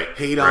it,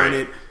 hate on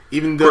it,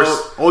 even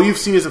though all you've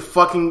seen is a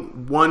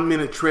fucking 1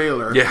 minute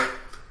trailer. Yeah.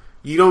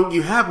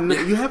 You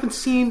haven't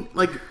seen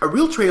like a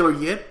real trailer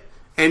yet.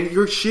 And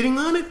you're shitting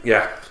on it?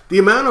 Yeah. The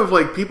amount of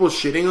like people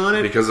shitting on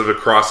it because of a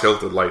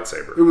cross-hilted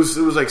lightsaber. It was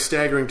like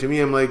staggering to me.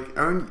 I'm like,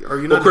 are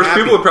you not? Well, of course,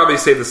 happy? people would probably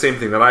say the same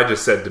thing that I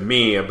just said to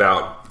me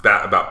about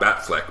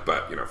Batfleck,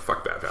 but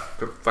fuck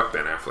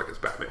Ben Affleck as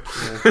Batman.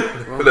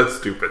 Yeah, well, that's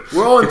stupid.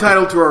 We're all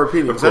entitled to our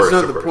opinions. Course,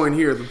 that's not the point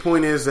here. The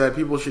point is that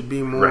people should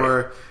be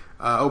more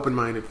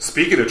open-minded.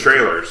 Speaking of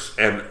trailers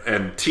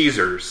and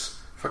teasers,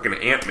 fucking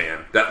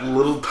Ant-Man, that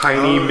little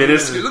tiny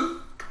minuscule,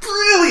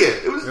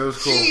 brilliant. It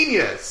was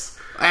genius. Cool.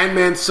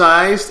 Ant-Man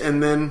sized,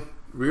 and then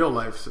real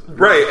life.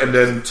 Right, and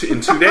then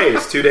in 2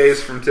 days, 2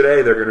 days from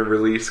today, they're going to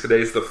release.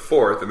 Today's the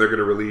 4th, and they're going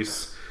to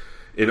release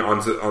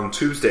on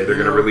Tuesday. They're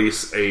going to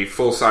release a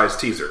full size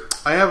teaser.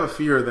 I have a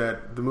fear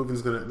that the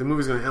movie's going to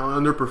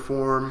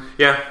underperform.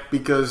 Yeah,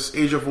 because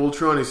Age of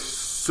Ultron is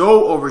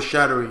so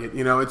overshadowing it.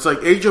 It's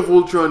like Age of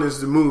Ultron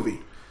is the movie.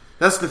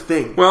 That's the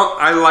thing. Well,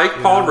 I like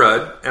Paul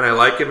Rudd, and I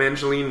like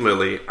Evangeline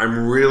Lilly.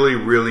 I'm really,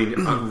 really,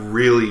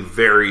 really,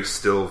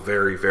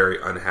 very, very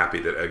unhappy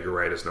that Edgar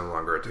Wright is no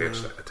longer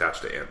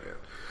attached to Ant-Man.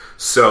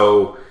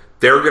 So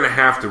they're going to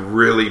have to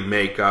really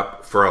make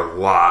up for a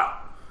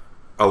lot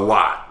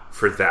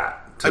for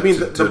that. To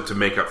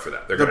make up for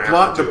that. They're going to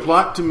have to do the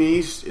plot to me,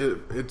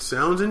 it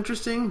sounds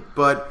interesting,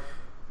 but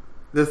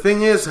the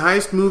thing is,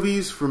 heist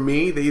movies for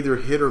me, they either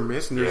hit or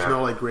miss, and there's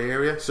no like gray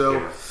area. So.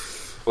 Yeah.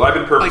 Well, I've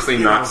been purposely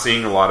not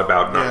seeing a lot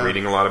about,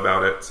 reading a lot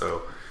about it.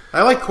 So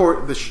I like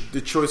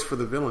the choice for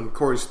the villain,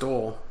 Corey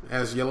Stoll,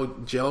 as Yellow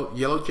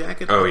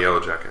Jacket. Oh, Yellow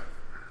Jacket.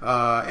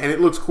 And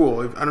it looks cool.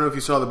 I don't know if you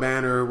saw the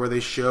banner where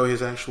they show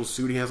his actual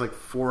suit. He has like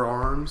 4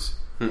 arms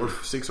or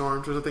 6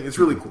 arms or something. It's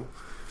really cool.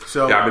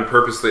 So yeah, I've been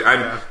purposely.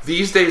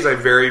 These days, I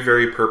very,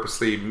 very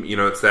purposely.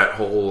 It's that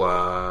whole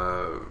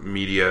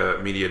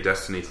media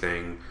destiny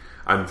thing.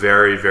 I'm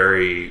very,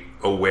 very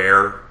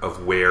aware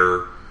of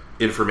where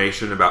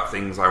information about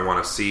things I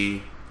want to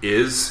see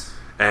is,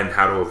 and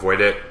how to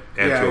avoid it,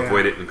 and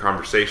avoid it in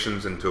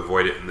conversations, and to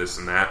avoid it in this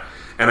and that.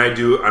 And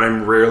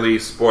I'm rarely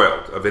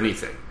spoiled of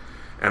anything.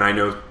 And I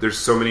know there's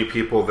so many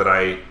people that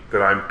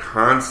I'm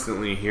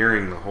constantly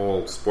hearing the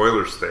whole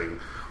spoilers thing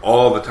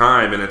all the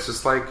time, and it's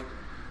just like,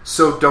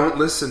 so don't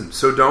listen,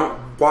 so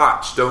don't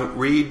watch, don't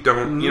read,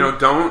 don't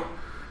don't.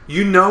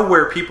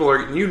 Where people are.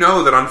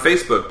 That on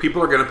Facebook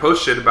people are going to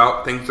post shit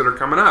about things that are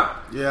coming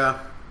up. Yeah,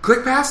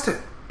 click past it.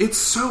 It's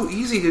so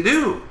easy to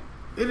do.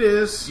 It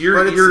is,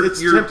 but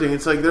it's tempting.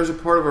 It's like there's a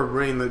part of our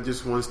brain that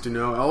just wants to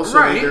know. Also,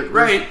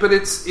 right. But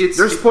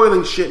they're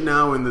spoiling shit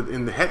now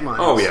in the headlines.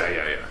 Oh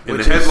yeah. In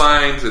the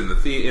headlines,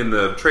 in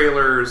the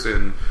trailers,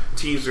 and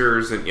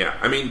teasers, and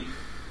I mean,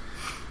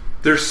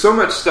 there's so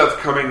much stuff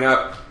coming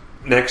up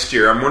next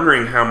year. I'm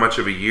wondering how much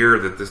of a year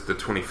that the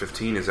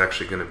 2015 is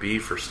actually going to be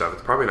for stuff.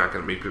 It's probably not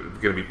going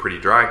to be pretty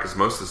dry because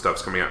most of the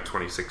stuff's coming out in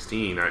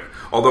 2016.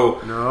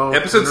 Although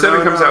episode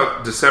 7 comes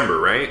out December,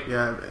 right?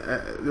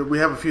 Yeah, we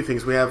have a few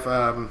things. We have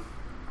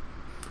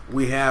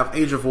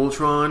Age of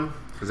Ultron.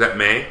 Is that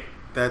May?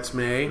 That's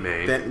May.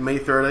 May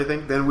 3rd, I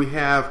think. Then we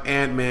have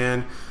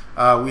Ant-Man.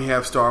 We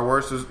have Star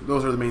Wars.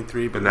 Those are the main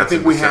 3. But I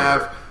think we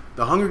have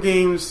the Hunger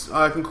Games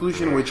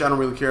conclusion, which I don't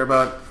really care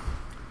about.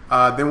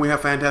 Then we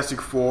have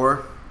Fantastic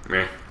Four,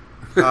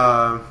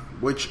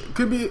 which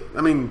could be.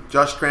 I mean,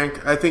 Josh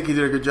Trank. I think he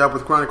did a good job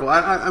with Chronicle.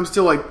 I'm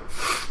still like,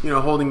 I'm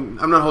not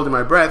holding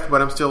my breath,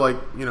 but I'm still like,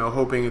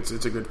 hoping it's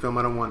a good film.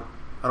 I don't want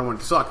it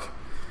to suck.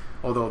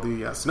 Although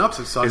the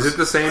synopsis sucks. Is it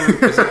the same?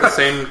 Is it the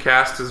same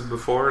cast as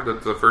before?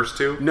 The first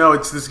 2? No,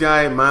 it's this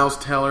guy Miles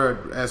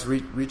Teller as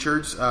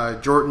Richards,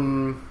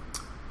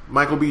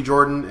 Michael B.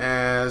 Jordan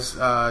as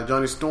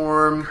Johnny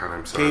Storm. God,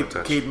 I'm so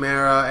Kate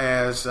Mara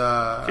as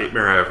Kate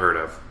Mara I've heard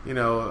of.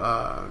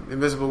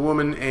 Invisible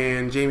Woman,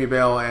 and Jamie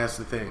Bell as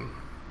the Thing.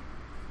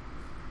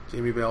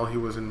 Jamie Bell, he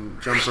was in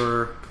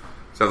Jumper.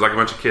 Sounds like a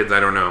bunch of kids I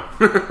don't know.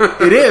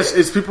 It is.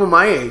 It's people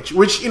my age.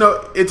 Which,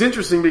 it's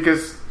interesting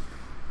because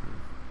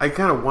I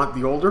kind of want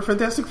the older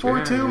Fantastic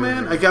Four too,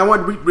 man. Like, I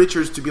want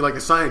Richards to be like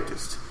a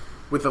scientist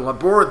with a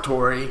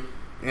laboratory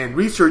and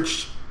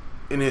research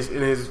in his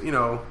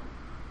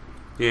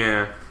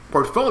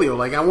portfolio.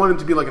 Like, I want him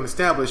to be like an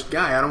established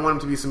guy. I don't want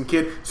him to be some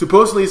kid.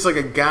 Supposedly, it's like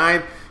a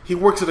guide. he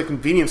works at a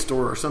convenience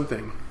store or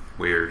something.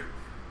 Weird.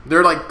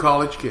 They're like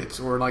college kids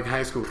or like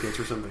high school kids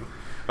or something.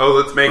 Oh,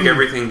 let's make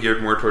everything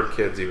geared more toward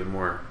kids even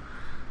more.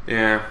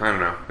 Yeah, I don't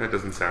know. That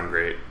doesn't sound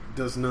great.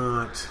 Does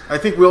not. I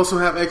think we also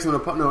have X-Men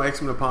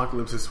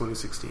Apocalypse is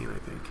 2016, I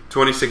think.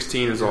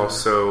 2016 is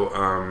also...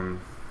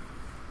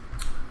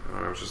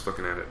 I was just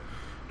looking at it.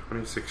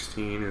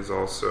 2016 is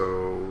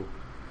also...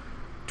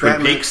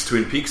 Twin Peaks.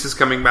 Twin Peaks is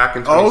coming back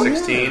in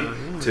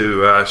 2016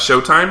 to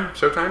Showtime.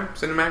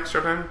 Cinemax?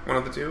 Showtime? One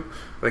of the two?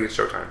 I think it's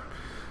Showtime.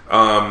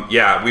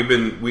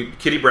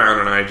 Kitty Brown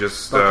and I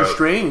just... Doctor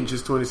Strange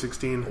is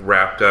 2016.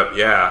 Wrapped up,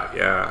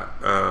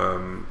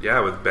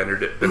 with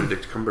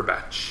Benedict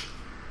Cumberbatch.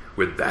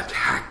 With that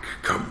hack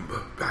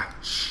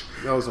Cumberbatch.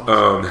 That was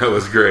awesome. That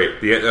was great.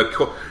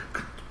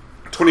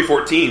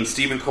 2014,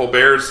 Stephen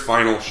Colbert's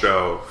final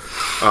show.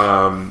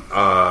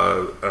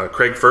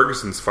 Craig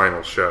Ferguson's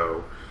final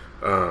show.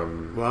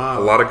 Wow.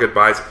 A lot of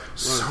goodbyes.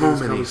 So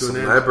many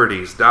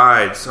celebrities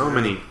died. So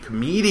many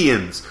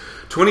comedians.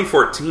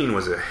 2014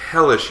 was a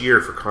hellish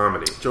year for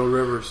comedy. Joan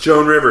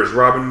Rivers,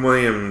 Robin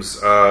Williams,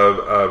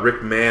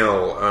 Rick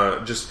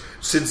Mail, just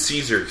Sid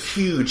Caesar,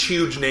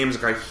 huge names,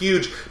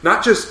 huge,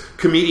 not just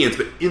comedians,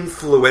 but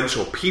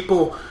influential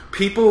people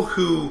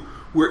who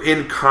were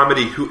in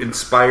comedy who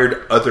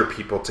inspired other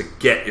people to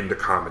get into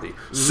comedy.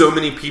 Mm-hmm. So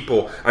many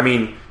people. I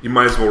mean, you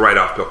might as well write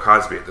off Bill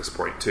Cosby at this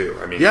point too.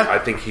 I mean, I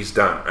think he's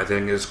done. I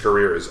think his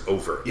career is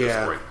over at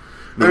this point.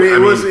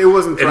 It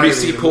wasn't.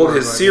 NBC pulled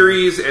his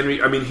series, and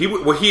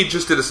he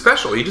just did a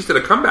special. He just did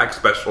a comeback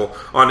special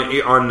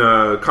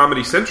on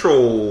Comedy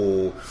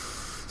Central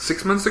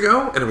 6 months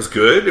ago, and it was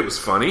good. It was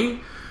funny,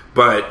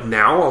 but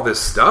now all this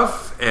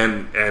stuff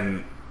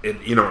and it,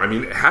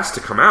 it has to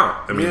come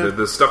out. I mean,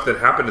 the stuff that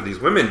happened to these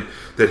women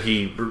that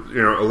he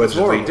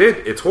allegedly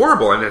did, it's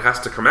horrible, and it has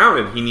to come out,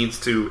 and he needs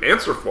to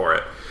answer for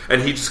it.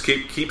 And he just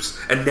keeps,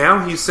 and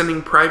now he's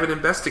sending private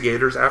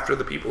investigators after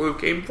the people who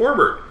came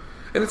forward.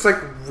 And it's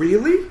like,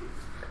 really?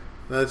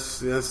 That's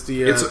the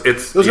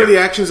those are the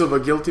actions of a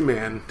guilty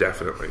man.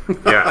 Definitely.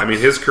 Yeah, I mean,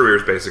 his career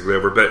is basically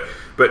over. But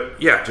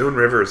yeah, Joan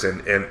Rivers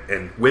and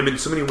women,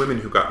 so many women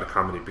who got into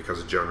comedy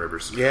because of Joan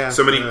Rivers. Yeah.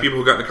 So many people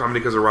who got into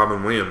comedy because of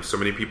Robin Williams. So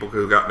many people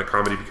who got into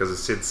comedy because of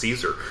Sid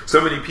Caesar. So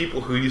many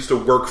people who used to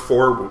work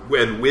for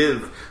and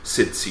with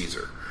Sid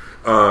Caesar.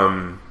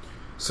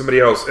 Somebody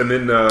else, and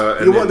then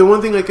the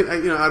one thing I could,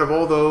 out of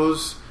all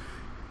those.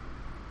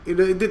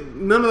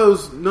 None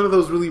of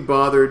those really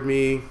bothered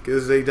me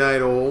because they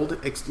died old.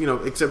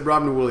 Except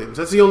Robin Williams.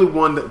 That's the only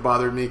one that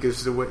bothered me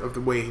because of the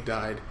way he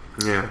died.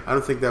 Yeah, I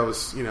don't think that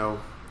was Yeah,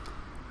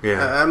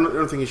 I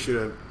don't think he should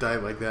have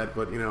died like that.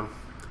 But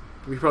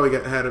we probably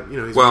had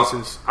his well,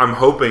 reasons. I'm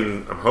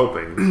hoping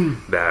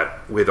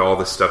that with all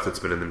the stuff that's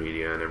been in the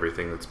media and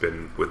everything that's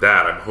been with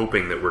that, I'm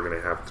hoping that we're going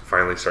to have to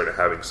finally start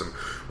having some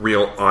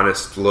real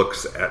honest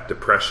looks at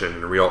depression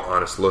and real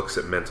honest looks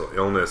at mental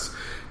illness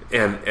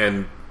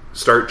and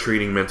start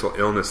treating mental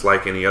illness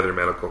like any other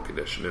medical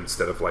condition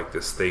instead of like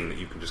this thing that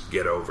you can just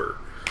get over,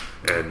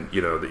 and that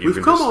you we've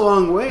can come just a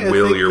long way.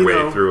 Will your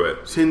way through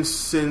it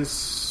since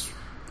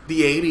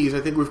the 80s.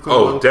 I think we've come.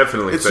 Oh,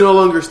 definitely. It's no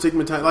longer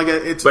stigmatized. Like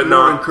it's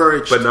more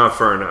encouraged, but not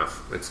far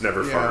enough. It's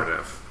never far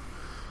enough.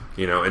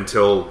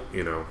 Until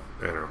I don't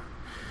know.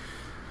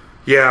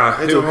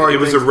 Yeah, it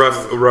was a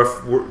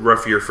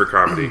rough year for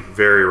comedy.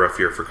 Very rough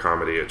year for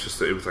comedy. It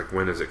was like,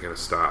 when is it going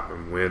to stop?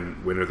 And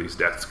when are these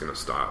deaths going to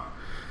stop?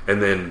 And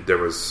then there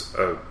was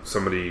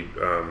somebody,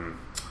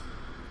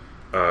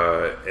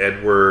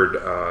 Edward,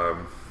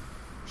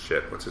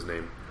 what's his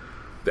name?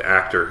 The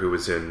actor who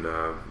was in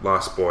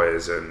Lost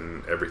Boys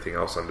and everything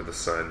else under the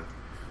sun,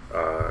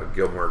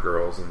 Gilmore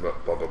Girls and blah,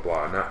 blah,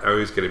 blah. I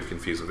always get him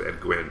confused with Ed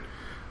Gwynn.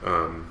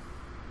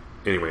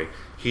 Anyway,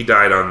 he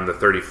died on the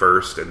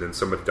 31st, and then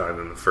somebody died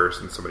on the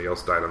 1st, and somebody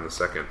else died on the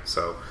 2nd.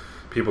 So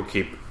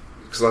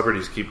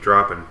celebrities keep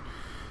dropping.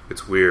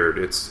 It's weird.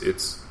 It's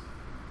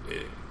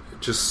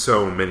just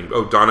so many.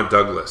 Oh, Donna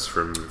Douglas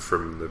from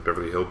the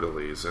Beverly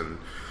Hillbillies and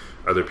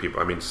other people.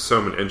 I mean,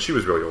 so many. And she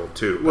was really old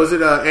too. Was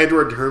it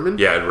Edward Herman?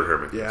 Yeah, Edward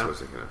Herman. Yeah, that's what I was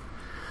thinking of.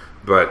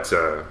 But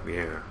it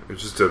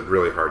was just a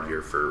really hard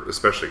year for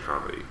especially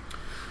comedy.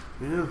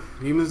 Yeah,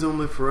 humans don't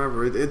live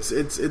forever. It's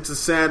a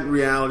sad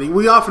reality.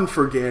 We often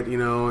forget,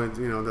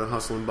 the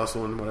hustle and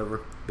bustle and whatever.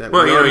 That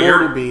we are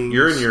mortal beings.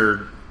 You're in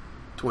your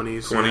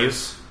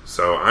 20s.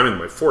 So I'm in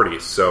my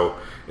 40s. So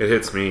it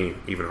hits me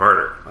even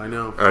harder. I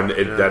know. And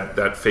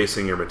that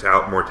facing your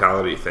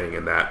mortality thing,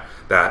 and that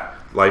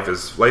life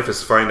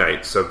is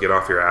finite. So get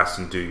off your ass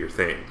and do your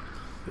thing.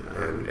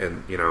 Yeah.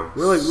 And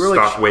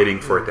stop waiting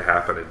for it to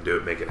happen and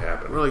make it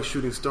happen. We're like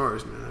shooting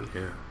stars, man.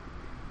 Yeah.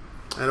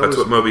 That's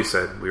what Moby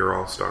said. We are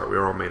all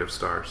made of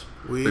stars.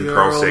 We are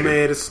all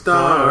made of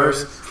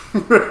stars.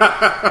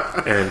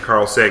 And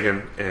Carl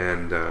Sagan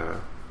and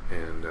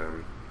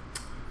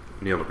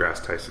Neil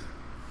deGrasse Tyson.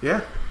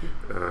 Yeah.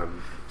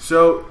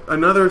 So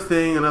another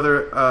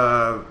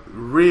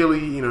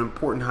really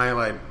important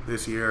highlight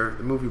this year,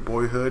 the movie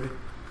Boyhood.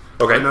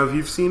 Okay. I don't know if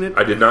you've seen it.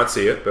 I did not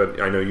see it,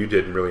 but I know you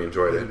did and really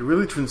enjoyed it. It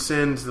really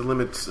transcends the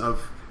limits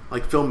of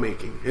like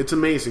filmmaking. It's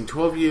amazing.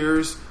 12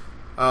 years.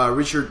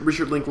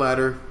 Richard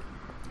Linklater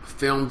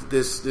filmed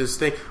this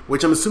thing,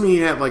 which I'm assuming he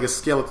had like a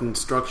skeleton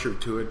structure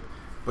to it,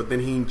 but then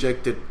he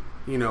injected,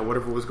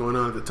 whatever was going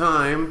on at the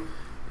time,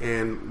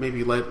 and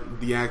maybe let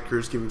the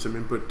actors give him some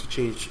input to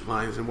change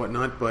lines and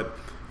whatnot. But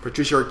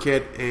Patricia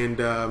Arquette and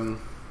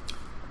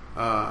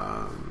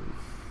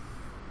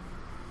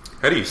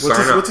how do you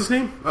sign on? What's his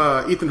name?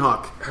 Ethan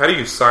Hawke. How do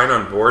you sign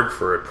on board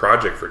for a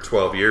project for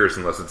 12 years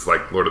unless it's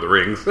like Lord of the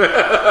Rings?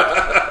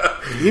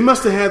 He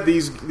must have had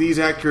these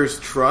actors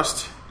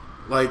trust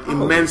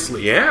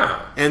immensely.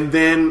 Yeah. And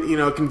then,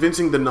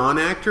 convincing the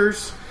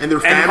non-actors and their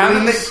families. And how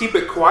did they keep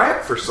it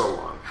quiet for so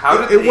long?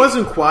 It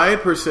wasn't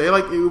quiet per se,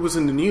 like it was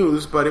in the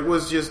news, but it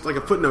was just like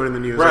a footnote in the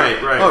news.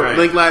 Right.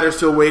 Linklater's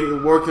still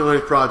working on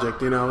his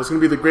project, it's going to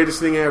be the greatest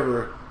thing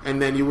ever,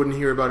 and then you wouldn't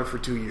hear about it for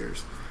 2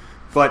 years.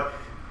 But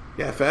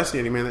yeah,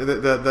 fascinating, man.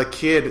 The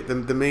kid,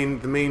 the main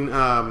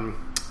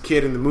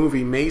kid in the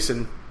movie,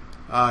 Mason,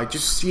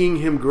 just seeing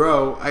him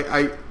grow,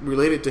 I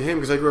related to him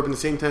because I grew up in the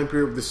same time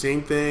period with the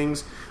same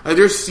things.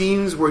 There's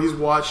scenes where he's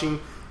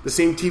watching the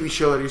same TV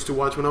show that I used to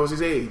watch when I was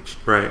his age.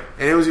 Right.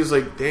 And it was just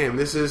like, damn,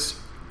 this is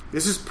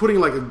putting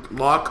like a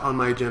lock on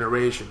my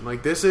generation.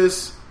 Like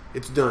it's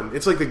done.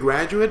 It's like The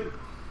Graduate.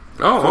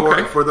 Oh,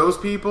 okay. For those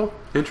people.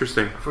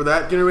 Interesting. For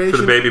that generation.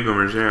 For the baby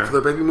boomers, yeah. For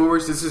the baby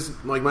boomers, this is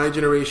like my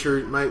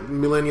generation, my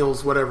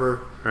millennials,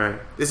 whatever. Right.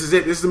 This is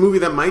it. This is the movie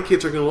that my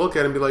kids are going to look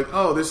at and be like,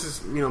 oh, this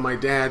is, my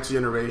dad's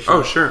generation.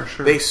 Oh, sure.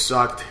 They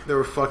sucked. They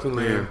were fucking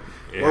lame.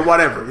 Yeah. Or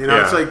whatever.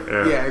 It's like,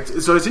 yeah.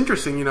 So it's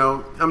interesting,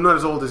 I'm not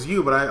as old as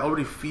you, but I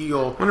already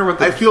feel,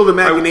 I feel the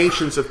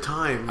machinations of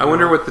time. I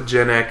wonder what the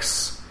Gen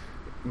X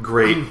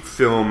great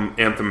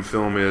anthem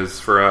film is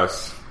for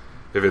us.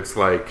 If it's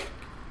like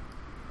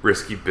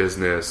Risky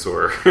Business,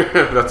 or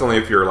that's only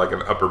if you're like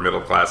an upper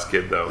middle class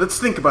kid, though. Let's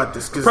think about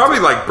this. Probably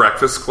like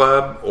Breakfast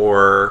Club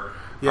or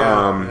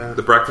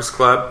The Breakfast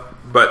Club,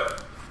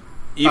 but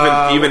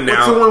even now,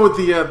 what's the one with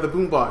the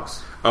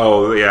boombox?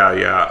 Oh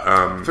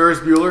yeah. Ferris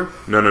Bueller?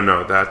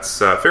 No. That's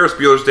Ferris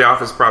Bueller's Day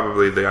Off is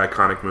probably the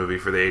iconic movie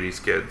for the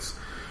 '80s kids,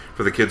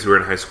 for the kids who were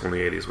in high school in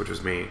the '80s, which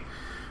was me.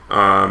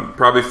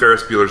 Probably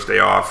Ferris Bueller's Day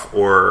Off,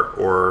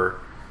 or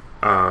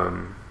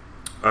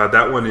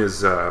that one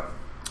is.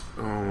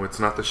 It's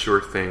not The Sure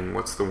Thing.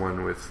 What's the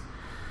one with?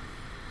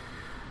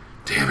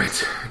 Damn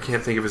it, I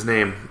can't think of his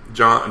name.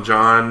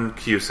 John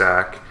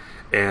Cusack,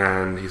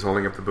 and he's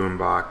holding up the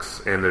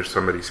boombox, and there's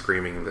somebody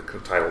screaming the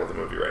title of the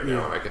movie right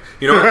now.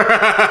 You know what?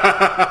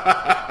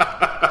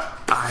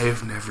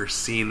 I've never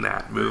seen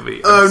that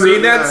movie. I've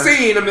seen that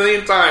scene a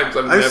million times.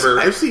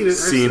 I've seen it.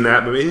 Seen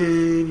that movie.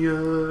 In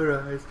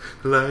your eyes,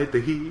 light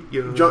the heat.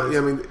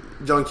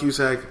 John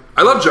Cusack.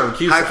 I love John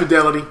Cusack. High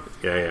Fidelity.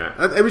 Yeah.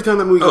 Every time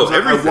that movie comes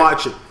out, I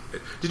watch it.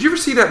 Did you ever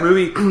see that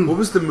movie? What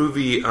was the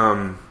movie?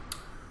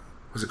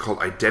 Was it called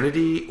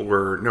Identity?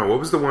 Or no, what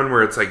was the one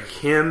where it's like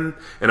him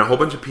and a whole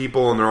bunch of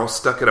people and they're all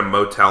stuck at a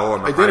motel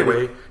on the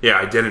highway? Yeah,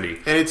 Identity.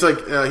 And it's like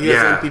he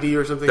has NPD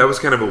or something. That was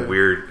kind of a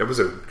weird. That was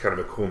a kind of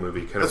a cool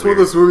movie. That's one of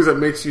those movies that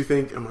makes you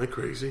think, "Am I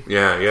crazy?"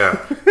 Yeah.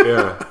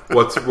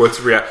 What's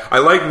real? I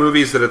like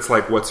movies that it's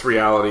like what's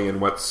reality and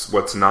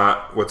what's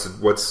not.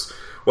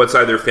 What's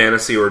either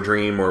fantasy or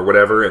dream or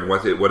whatever, and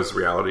what is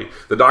reality.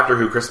 The Doctor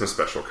Who Christmas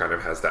special kind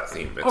of has that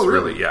theme. It's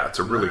really it's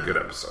a really good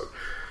episode.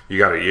 You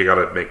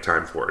gotta make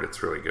time for it.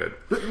 It's really good.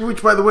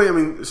 Which, by the way,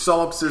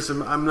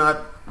 solipsism, I'm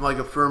not like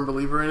a firm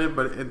believer in it,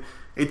 but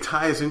it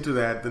ties into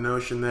that, the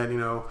notion that,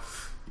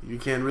 you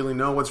can't really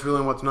know what's real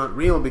and what's not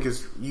real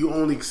because you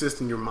only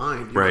exist in your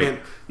mind.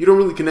 You don't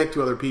really connect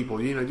to other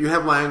people. You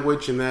have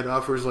language, and that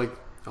offers like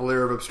a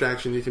layer of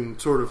abstraction. You can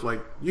sort of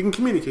you can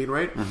communicate,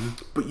 right? Mm-hmm.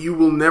 But you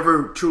will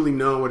never truly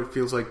know what it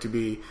feels like to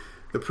be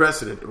the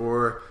president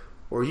or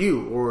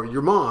you or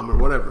your mom or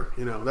whatever.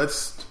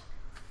 That's...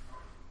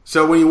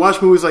 So when you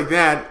watch movies like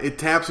that, it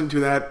taps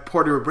into that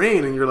part of your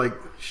brain, and you're like,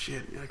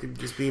 "Shit, I could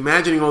just be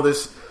imagining all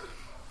this."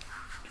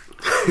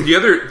 One of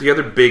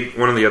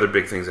the other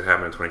big things that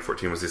happened in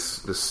 2014 was this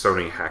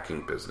Sony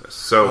hacking business.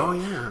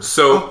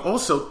 So,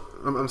 also,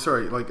 I'm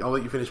sorry, I'll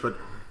let you finish, but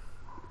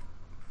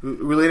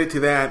related to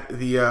that,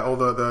 all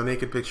the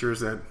naked pictures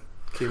that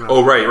came out.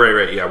 Oh,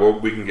 right. Yeah, well,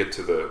 we can get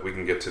to the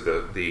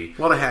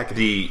a lot of hacking.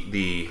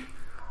 The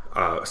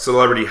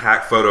celebrity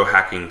photo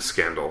hacking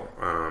scandal.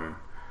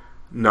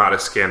 Not a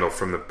scandal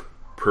from the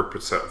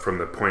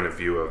point of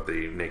view of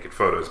the naked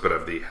photos, but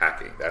of the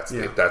hacking. That's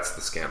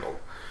the scandal.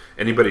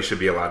 Anybody should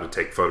be allowed to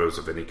take photos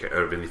of anything they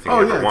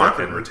ever want,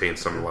 definitely, and retain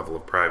some level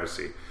of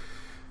privacy.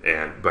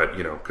 But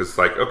because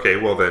okay,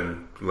 well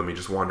then let me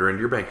just wander into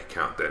your bank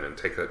account then and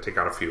take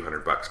out a few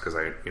 $100 because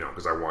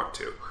I want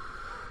to.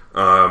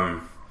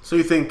 So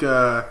you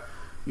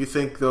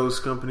think those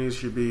companies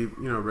should be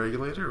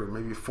regulated or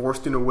maybe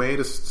forced in a way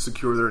to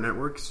secure their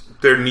networks?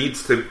 There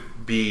needs to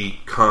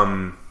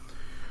become.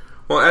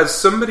 Well, as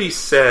somebody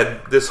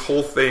said, this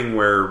whole thing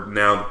where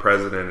now the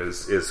president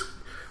is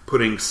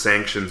putting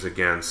sanctions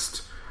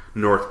against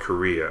North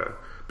Korea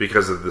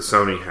because of the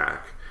Sony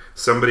hack.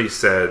 Somebody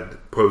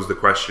posed the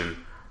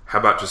question, how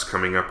about just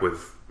coming up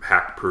with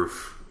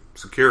hack-proof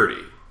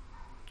security?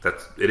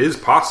 It is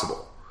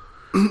possible.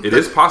 It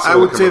is possible. I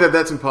would say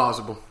that's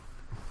impossible.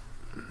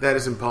 That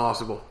is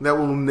impossible. That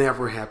will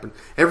never happen.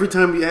 Every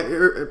time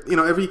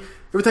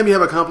every time you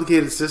have a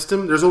complicated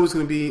system, there's always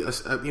going to be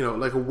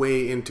a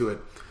way into it.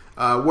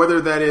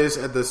 Whether that is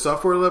at the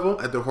software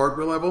level, at the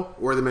hardware level,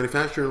 or the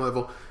manufacturing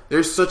level,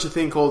 there's such a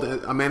thing called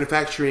a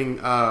manufacturing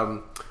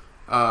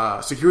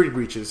security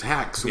breaches,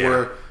 hacks,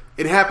 where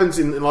it happens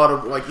in a lot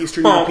of like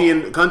Eastern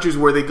European countries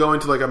where they go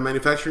into like a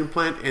manufacturing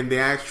plant and they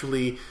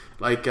actually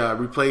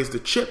replace the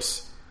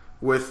chips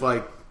with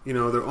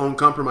their own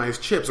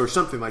compromised chips or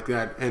something like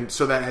that, and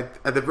so that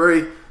at the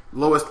very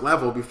lowest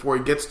level before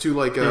it gets to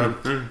like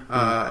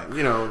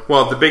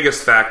Well, the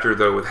biggest factor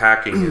though with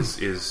hacking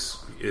is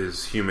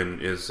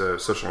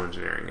social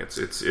engineering. It's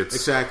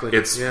exactly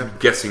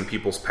guessing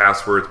people's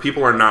passwords.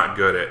 People are not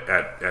good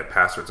at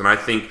passwords, and I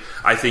think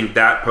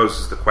that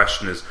poses the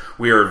question: is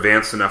we are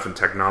advanced enough in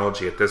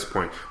technology at this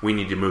point? We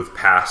need to move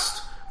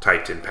past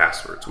typed in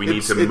passwords. We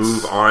need to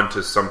move on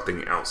to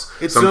something else,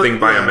 something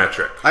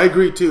biometric. I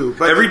agree too.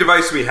 But every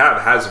device we have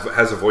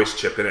has a voice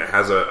chip in it,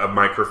 has a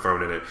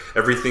microphone in it.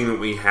 Everything that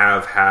we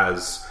have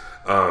has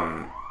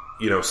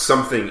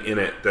something in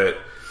it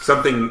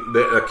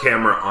a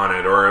camera on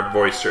it, or a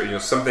voice, or a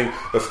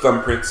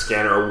thumbprint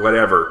scanner, or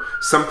whatever,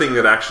 something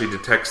that actually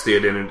detects the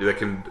identity, that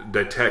can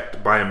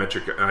detect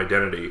biometric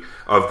identity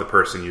of the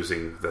person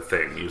using the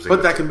thing.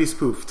 But that can be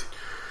spoofed.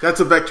 That's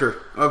a vector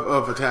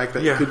of attack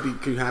that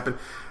could happen.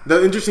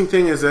 The interesting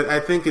thing is that I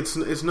think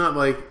it's not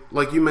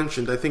like you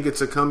mentioned. I think it's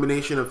a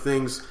combination of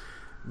things.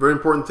 Very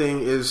important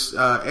thing is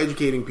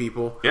educating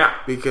people. Yeah.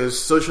 Because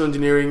social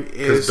engineering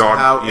is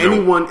how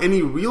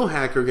any real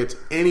hacker gets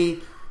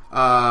any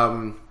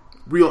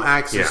real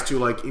access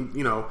to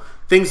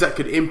things that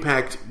could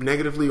impact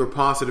negatively or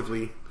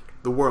positively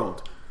the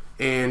world.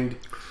 And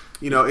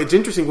it's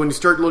interesting when you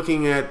start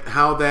looking at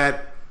how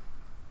that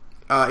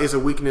is a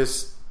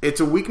weakness. It's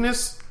a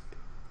weakness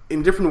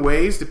in different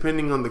ways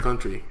depending on the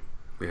country.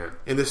 Yeah.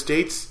 In the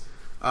States,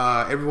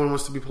 everyone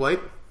wants to be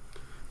polite.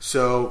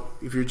 So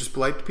if you're just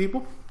polite to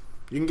people,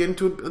 you can get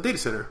into a data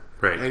center,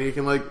 right? And you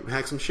can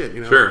hack some shit.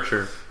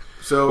 Sure.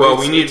 So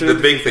the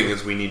big thing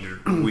is we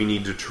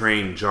need to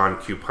train John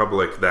Q.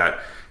 Public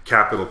that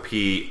capital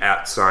P @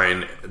 $S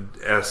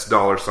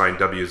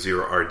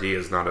 $W0RD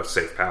is not a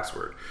safe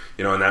password.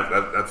 And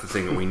that's the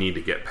thing that we need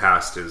to get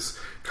past, is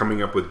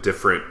coming up with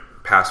different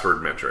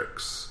password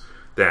metrics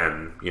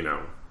than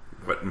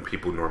what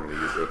people normally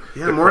use.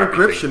 More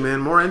encryption, man.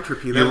 More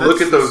entropy. You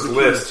look at those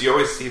lists. You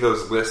always see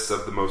those lists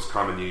of the most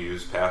commonly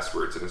used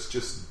passwords, and it's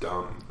just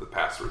dumb, the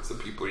passwords that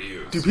people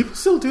use. Do people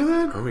still do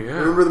that? Oh, yeah.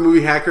 Remember the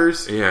movie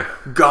Hackers? Yeah.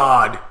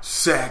 God,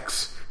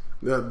 sex.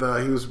 He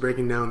was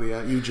breaking down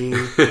the Eugene.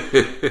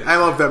 I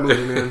love that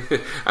movie, man.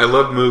 I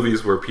love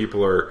movies where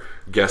people are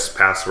guess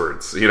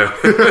passwords, I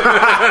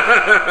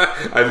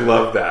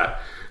love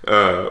that.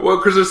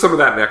 Because there's some of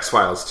that in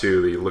X-Files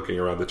too. The looking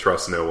around the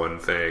trust no one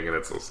thing, and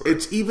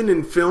it's even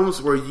in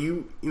films where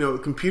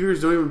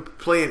computers don't even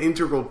play an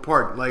integral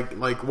part,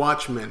 like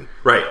Watchmen,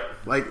 right?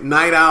 Like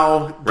Night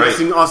Owl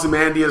guessing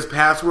Ozymandias'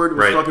 password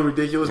was fucking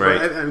ridiculous,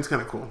 right. But it's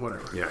kind of cool.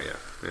 Whatever. Yeah.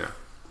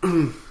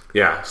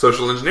 Yeah.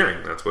 Social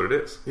engineering. That's what it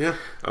is. Yeah.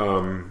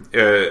 But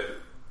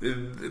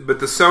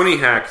the Sony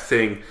hack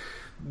thing.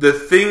 The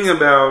thing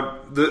about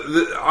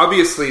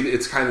obviously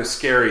it's kind of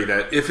scary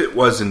that if it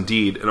was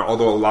indeed, and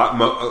although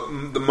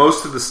the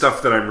most of the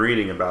stuff that I'm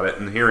reading about it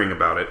and hearing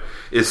about it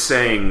is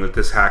saying that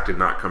this hack did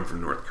not come from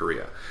North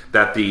Korea,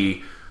 that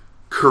the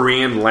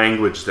Korean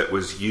language that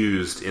was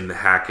used in the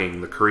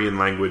hacking, the Korean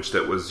language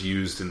that was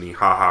used in the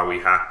 "haha we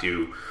hacked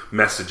you"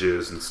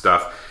 messages and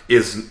stuff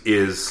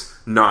is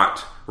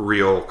not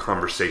real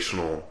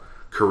conversational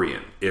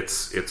Korean.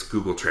 It's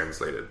Google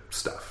translated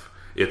stuff.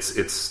 It's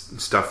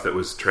stuff that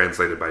was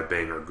translated by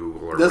Bing or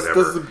Google or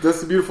whatever.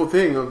 That's the beautiful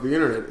thing of the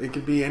internet. It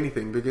could be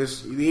anything,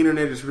 because the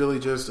internet is really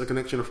just a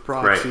connection of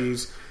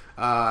proxies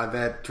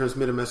that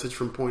transmit a message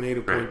from point A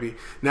to point B.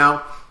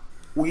 Now,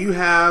 you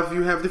have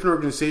different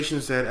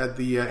organizations that at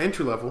the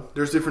entry level,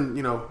 there's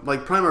different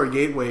like primary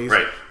gateways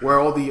where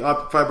all the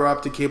fiber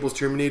optic cables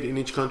terminate in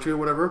each country or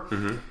whatever.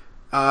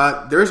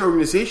 Mm-hmm. There's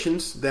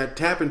organizations that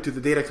tap into the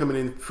data coming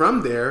in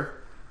from there.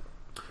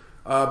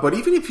 But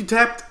even if you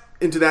tapped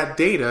into that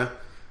data,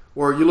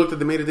 or you looked at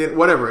the metadata,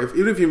 whatever,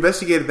 even if you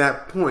investigated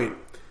that point,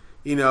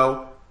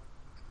 the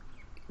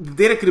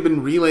data could have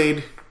been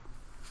relayed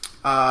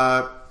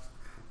outside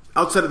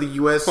of the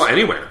U.S. Well,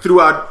 anywhere.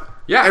 Throughout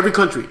every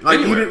country.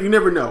 You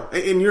never know.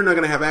 And you're not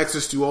going to have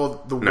access to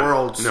all the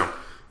world's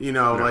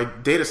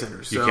like data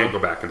centers. You can't go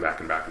back and back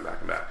and back and back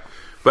and back.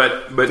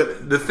 But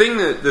the thing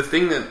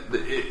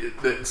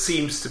that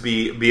seems to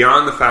be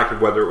beyond the fact of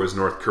whether it was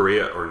North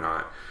Korea or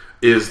not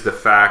is the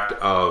fact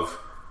of,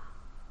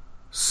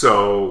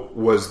 so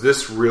was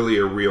this really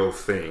a real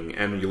thing?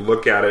 And you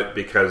look at it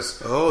because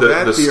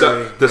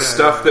the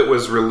stuff that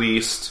was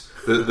released,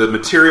 the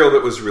material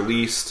that was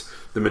released,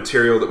 the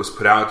material that was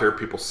put out there,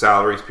 people's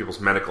salaries, people's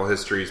medical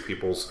histories,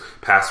 people's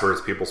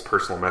passwords, people's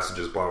personal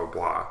messages, blah, blah,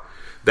 blah.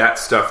 that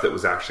stuff that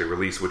was actually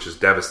released, which is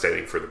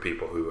devastating for the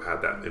people who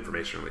had that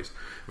information released,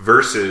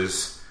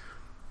 versus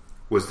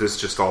was this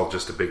just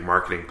a big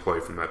marketing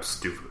ploy from that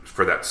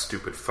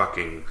stupid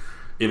fucking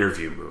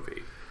interview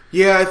movie?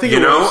 Yeah, I think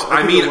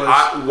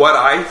what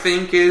I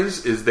think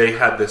is they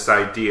had this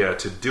idea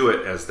to do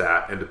it as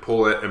that and to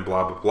pull it and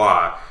blah blah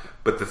blah,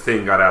 but the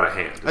thing got out of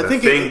hand. The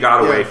thing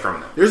got away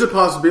from them. There's a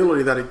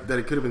possibility that it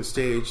could have been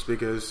staged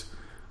because,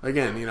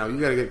 again, you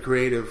got to get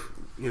creative.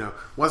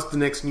 What's the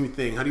next new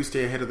thing? How do you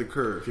stay ahead of the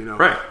curve?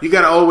 Right. You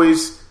got to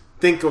always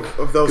think of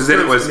those. Because then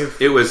it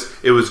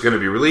was going to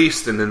be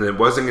released, and then it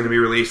wasn't going to be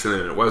released, and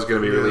then it was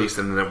going to be released,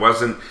 and then it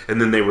wasn't,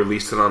 and then they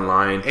released it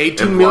online.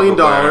 $18 million,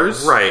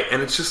 right?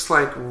 And it's just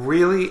like,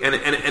 really,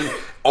 and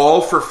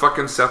all for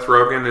fucking Seth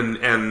Rogen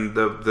and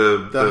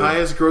the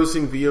highest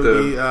grossing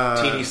VOD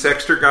the teeny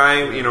sexter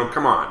guy.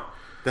 Come on,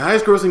 the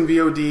highest grossing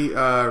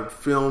VOD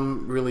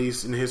film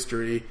release in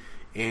history,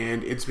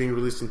 and it's being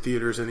released in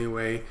theaters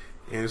anyway.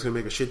 And it's going to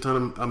make a shit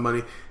ton of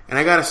money. And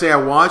I got to say, I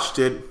watched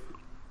it,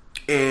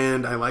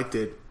 and I liked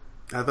it.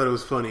 I thought it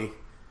was funny.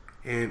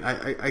 And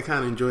I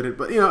kind of enjoyed it.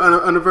 But,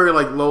 on a very,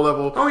 low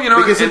level. Oh,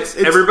 because it's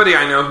everybody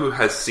I know who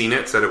has seen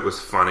it said it was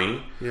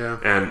funny. Yeah.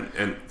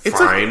 And it's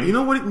fine. You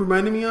know what it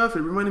reminded me of? It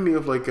reminded me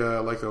of, Marx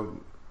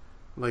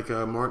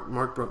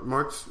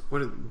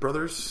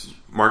Brothers?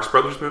 Marx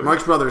Brothers movie?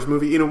 Marx Brothers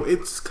movie.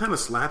 It's kind of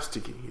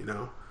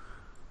slapsticky,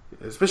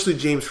 Especially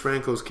James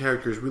Franco's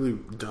character is really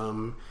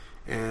dumb.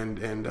 And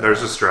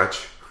there's a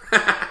stretch.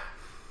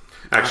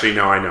 Actually,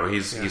 no, I know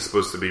he's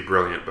supposed to be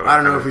brilliant, but I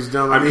don't know if he's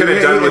dumb. I'm kind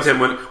of done with him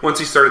once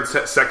he started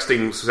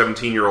sexting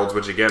 17-year-olds,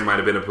 which again might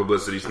have been a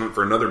publicity stunt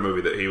for another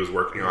movie that he was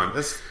working on,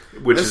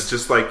 which is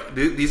just like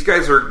these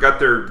guys got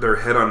their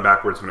head on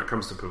backwards when it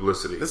comes to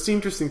publicity. That's the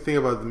interesting thing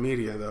about the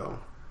media, though.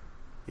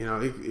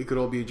 It could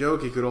all be a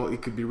joke. It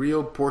could be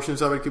real.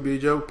 Portions of it could be a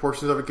joke.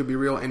 Portions of it could be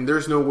real. And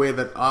there's no way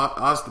that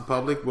us, the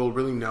public, will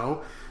really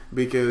know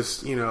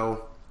because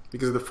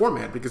of the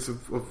format, because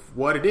of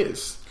what it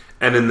is.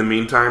 And in the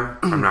meantime,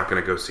 I'm not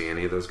going to go see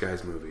any of those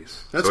guys'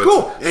 movies. That's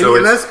cool.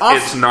 And that's awesome.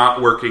 It's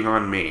not working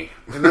on me.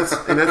 And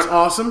that's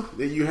awesome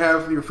that you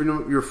have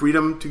your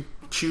freedom to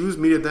choose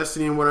media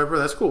destiny and whatever.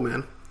 That's cool,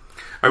 man.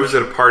 I was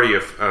at a party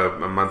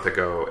a month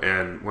ago,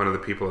 and one of the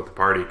people at the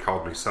party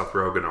called me Seth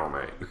Rogen all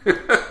night.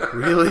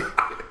 Really?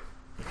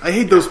 I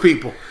hate those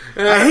people.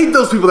 I hate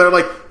those people that are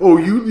like, "Oh,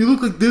 you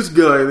look like this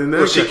guy." And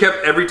then she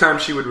kept every time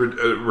she would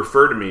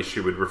refer to me, she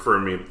would refer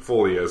to me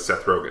fully as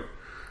Seth Rogen.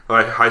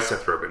 Hi,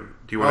 Seth Rogen.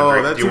 Do you want to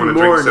drink? That's do you even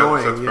want more to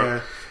drink annoying.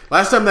 Yeah.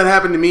 Last time that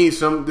happened to me,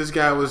 this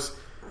guy was,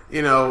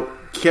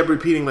 kept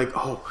repeating like,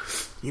 "Oh,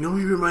 he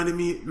reminded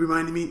me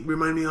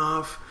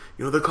of,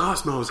 the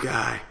Cosmos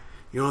guy."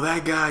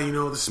 That guy,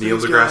 the space Neil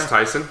deGrasse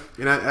Tyson?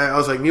 And I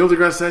was like, Neil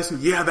deGrasse Tyson?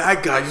 Yeah,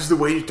 that guy, just the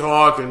way you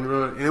talk.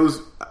 And it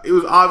was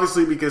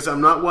obviously because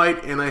I'm not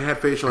white and I had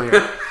facial hair. You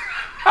know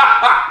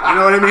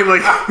what I mean?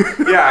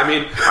 Yeah,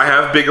 I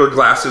have bigger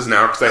glasses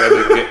now because I had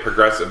to get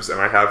progressives, and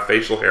I have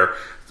facial hair.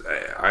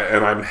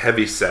 And I'm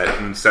heavy set,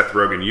 and Seth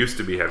Rogen used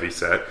to be heavy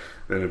set.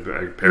 And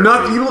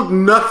apparently, you look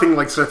nothing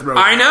like Seth Rogen.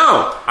 I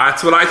know.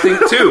 That's what I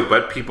think too,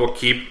 but people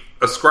keep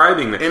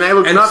ascribing that.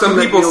 And some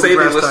people say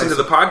they listen Tyson. to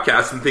the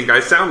podcast and think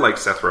I sound like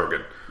Seth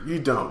Rogen. You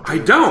don't. I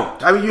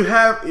don't. You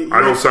have...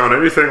 I don't sound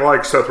anything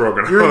like Seth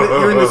Rogen.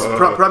 You're in this,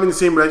 probably in the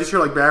same register,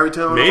 like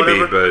baritone maybe,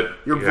 or whatever.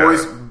 But... Your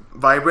voice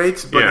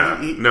vibrates,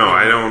 but... No,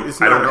 I don't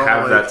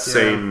have that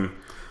same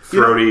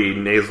throaty,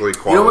 nasally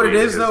quality. You know what it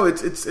is, though?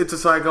 It's a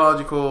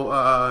psychological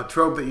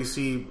trope that you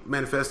see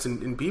manifest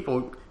in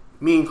people,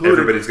 me included.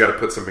 Everybody's got to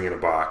put something in a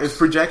box. It's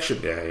projection.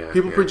 Yeah.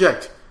 People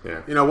project.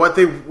 Yeah. What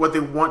they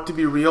want to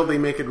be real, they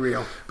make it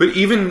real. But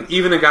even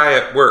a guy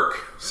at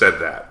work said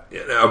that.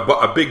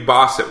 A big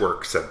boss at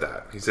work said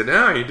that. He said,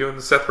 you're doing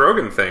the Seth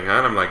Rogen thing, huh?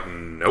 And I'm like,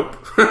 nope.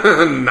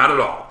 Not at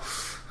all.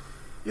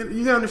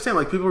 You gotta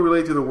understand, people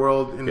relate to the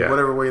world in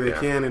whatever way they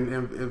can,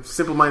 and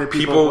simple-minded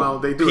people,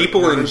 they do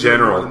people it. In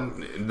general,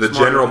 the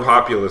general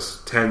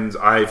populace tends,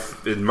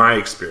 in my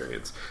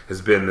experience,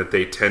 has been that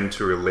they tend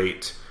to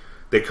relate,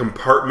 they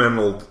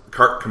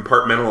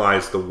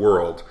compartmentalize the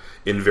world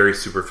in very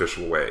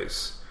superficial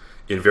ways,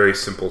 in very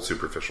simple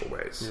superficial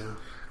ways. Yeah.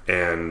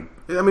 And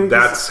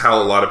that's how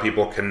a lot of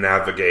people can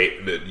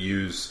navigate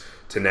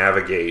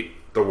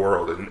the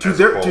world. To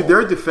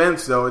their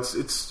defense, though,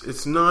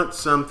 it's not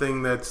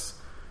something that's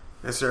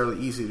necessarily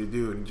easy to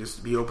do, and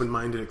just be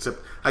open-minded,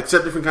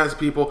 accept different kinds of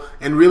people,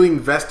 and really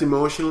invest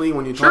emotionally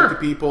when you talk to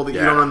people that you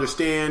don't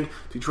understand,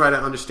 to try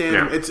to understand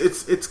them.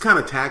 It's kind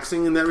of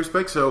taxing in that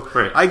respect. So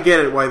I get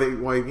it why they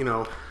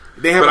have.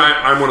 But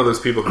I'm one of those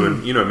people who,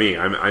 me,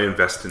 I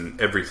invest in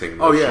everything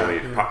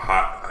emotionally,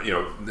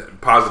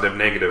 positive,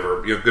 negative,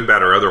 or good,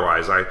 bad, or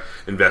otherwise. I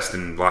invest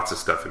in lots of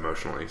stuff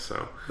emotionally.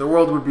 So the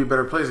world would be a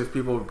better place if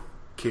people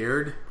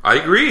cared. I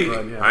agree.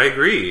 I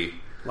agree.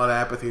 A lot of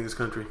apathy in this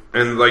country.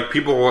 And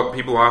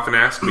people often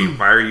ask me,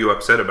 why are you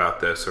upset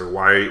about this? Or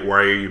why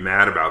are you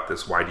mad about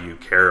this? Why do you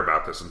care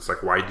about this? And it's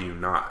like, why do you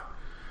not?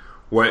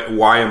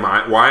 Why am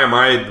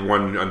I the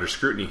one under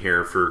scrutiny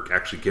here for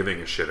actually giving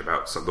a shit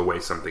about the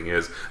way something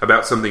is,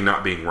 about something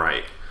not being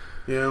right?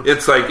 Yeah.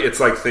 It's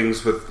like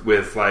things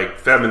with like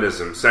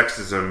feminism,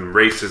 sexism,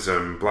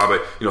 racism, blah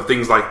blah,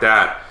 things like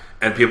that,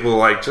 and people are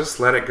like, just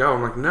let it go.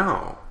 I'm like,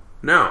 no.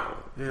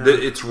 Yeah.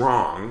 It's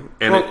wrong,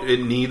 and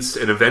it needs,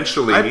 and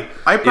eventually,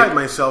 I pride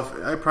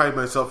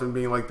myself in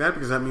being like that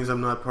because that means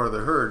I'm not part of the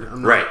herd.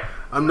 I'm not, right.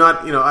 I'm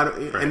not,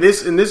 and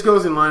this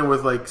goes in line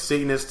with like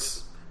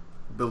Satanists'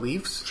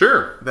 beliefs.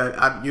 Sure,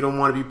 that you don't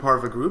want to be part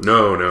of a group.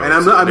 No, and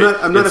I'm not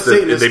a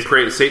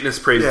Satanist. Satanists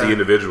praise the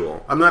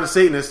individual. I'm not a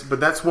Satanist, but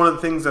that's one of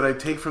the things that I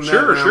take from that.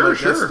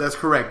 Sure. That's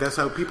correct. That's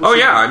how people. Oh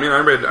yeah, I mean, I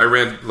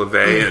read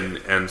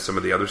LaVey and some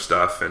of the other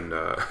stuff, and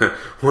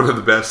one of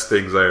the best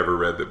things I ever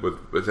read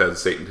that had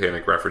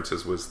satanic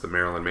references was the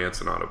Marilyn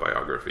Manson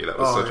autobiography. That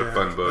was such a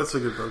fun book. That's a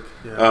good book.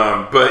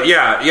 Yeah. But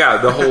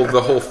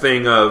the whole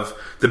thing of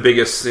the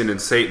biggest sin in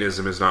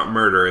Satanism is not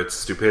murder; it's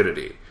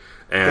stupidity.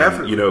 And,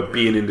 definitely.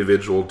 Be an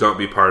individual. Don't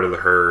be part of the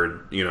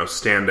herd.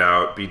 Stand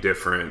out. Be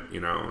different.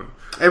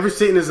 Every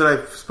Satanist that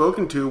I've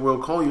spoken to will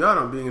call you out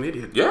on being an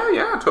idiot.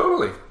 Yeah,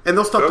 totally. And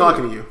they'll stop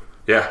talking to you.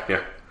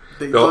 Yeah.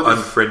 They'll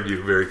unfriend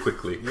you very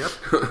quickly. Yep.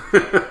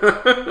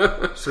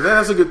 So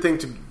that's a good thing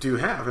to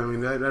have. I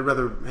mean, I'd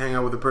rather hang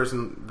out with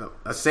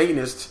a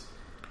Satanist,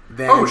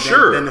 than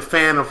a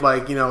fan of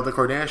the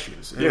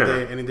Kardashians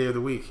any day of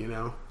the week.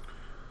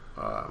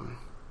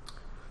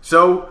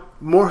 So.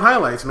 More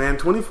highlights, man.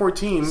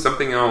 2014.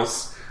 Something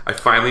else. I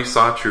finally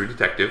saw True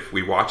Detective.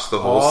 We watched the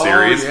whole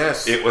series.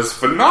 Yes. It was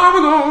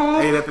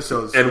phenomenal. 8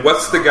 episodes. And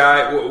what's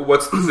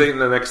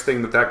the next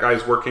thing that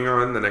guy's working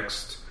on? The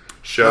next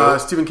show?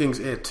 Stephen King's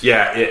It.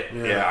 Yeah, It.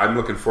 Yeah, I'm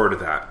looking forward to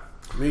that.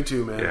 Me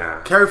too, man.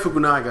 Yeah. Cary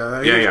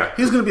Fukunaga.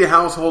 He's going to be a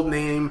household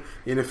name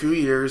in a few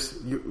years.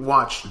 You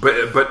watch.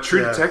 But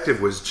True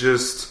Detective was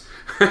just...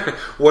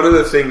 one of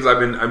the things I've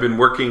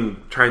been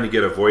trying to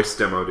get a voice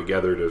demo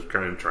together to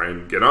try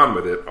and get on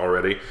with it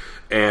already.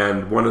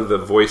 And one of the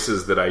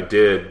voices that I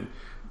did,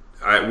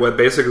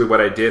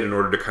 what I did in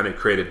order to kind of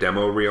create a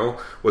demo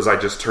reel was I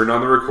just turned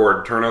on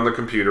the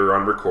computer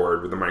on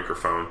record with a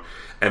microphone,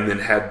 and then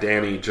had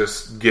Danny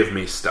just give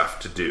me stuff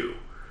to do,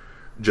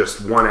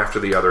 just one after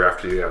the other,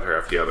 after the other,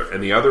 after the other.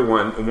 And the other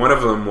one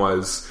of them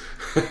was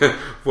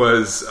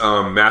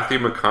Matthew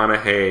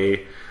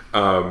McConaughey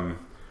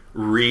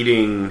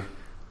reading.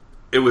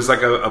 It was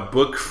like a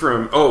book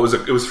from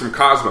it was from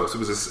Cosmos. It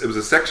was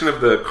a section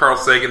of the Carl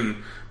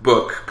Sagan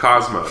book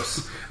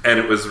Cosmos, and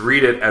it was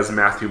read it as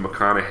Matthew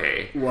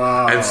McConaughey.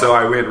 Wow! And so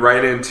I went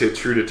right into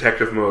True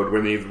Detective mode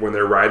when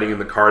they're riding in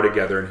the car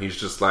together, and he's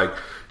just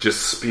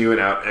spewing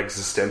out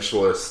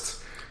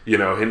existentialist,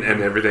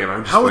 and everything.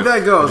 And how would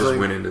that go? I just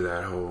went into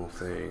that whole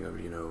thing of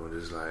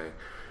just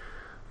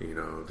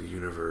the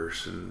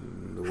universe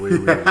and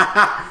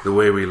the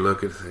way we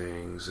look at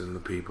things and the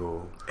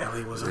people.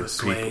 Ellie was on a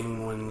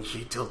swing when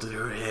she tilted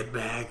her head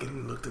back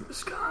and looked at the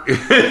sky.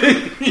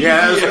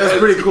 That's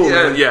pretty cool.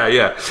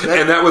 Yeah.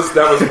 And that was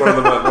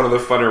one of the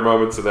funner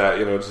moments of that.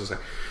 It's just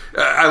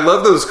I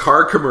love those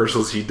car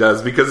commercials he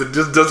does because it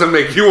just doesn't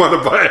make you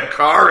want to buy a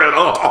car at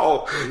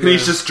all. And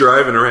he's just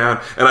driving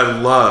around, and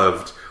I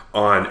loved.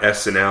 On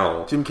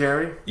SNL, Jim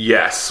Carrey.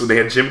 Yes, when they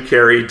had Jim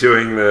Carrey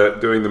doing the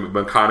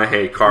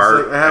McConaughey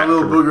car. I have a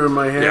little booger in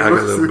my hand. Yeah, I got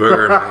a little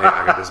booger in my hand.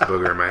 I got this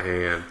booger in my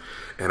hand,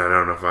 and I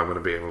don't know if I'm going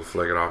to be able to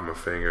flick it off my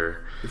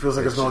finger. It feels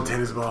like a small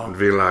tennis ball. It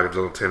feels like a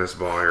little tennis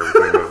ball here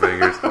between my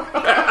fingers.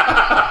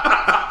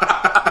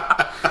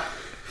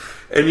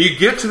 And you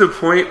get to the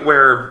point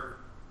where,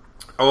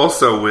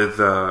 also with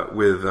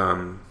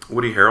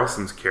Woody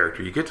Harrelson's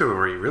character, you get to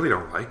where you really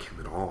don't like him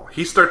at all.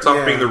 He starts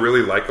off being the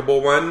really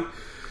likable one.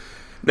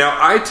 Now,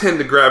 I tend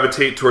to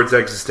gravitate towards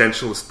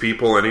existentialist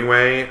people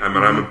anyway. I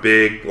mean, I'm a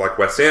big,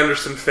 Wes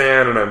Anderson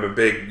fan, and I'm a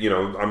big,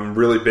 I'm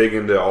really big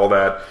into all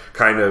that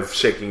kind of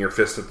shaking your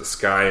fist at the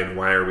sky and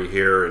why are we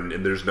here,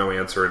 and there's no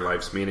answer, and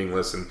life's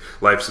meaningless, and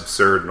life's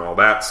absurd, and all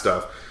that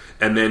stuff.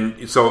 And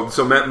then, so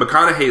Matt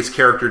McConaughey's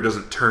character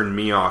doesn't turn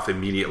me off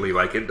immediately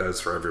like it does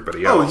for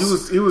everybody else.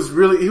 Oh, he was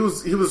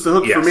the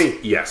hook for me.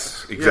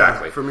 Yes,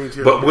 exactly. Yeah, for me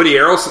too. But Woody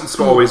Harrelson's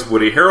always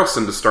Woody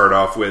Harrelson to start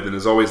off with, and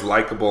is always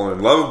likable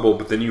and lovable.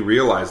 But then you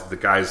realize that the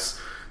guy's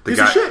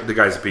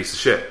a piece of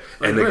shit,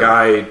 and the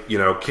guy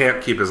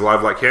can't keep his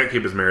life, can't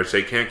keep his marriage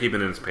safe, can't keep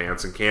it in his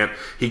pants, and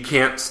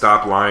can't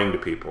stop lying to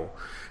people,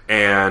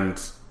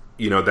 and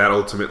that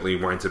ultimately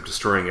winds up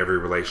destroying every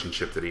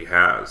relationship that he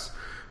has.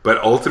 But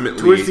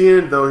ultimately, towards the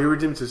end, though, he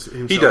redeems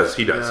himself.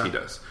 He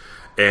does.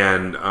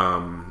 And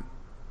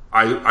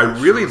I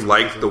really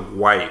liked the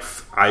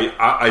wife.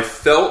 I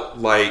felt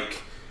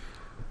like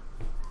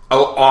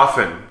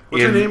often.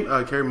 What's her name?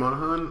 Carrie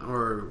Monahan,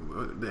 or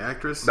the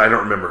actress? I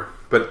don't remember.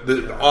 But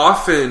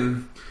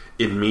often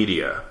in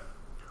media,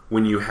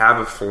 when you have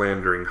a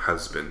philandering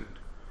husband,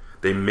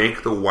 they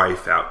make the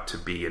wife out to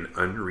be an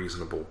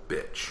unreasonable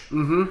bitch.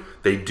 Mm-hmm.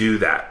 They do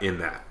that in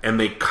that, and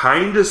they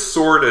kind of,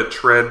 sort of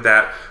tread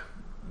that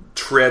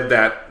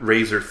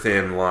razor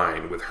thin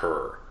line with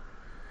her.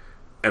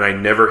 And I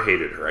never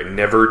hated her. I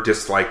never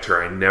disliked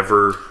her.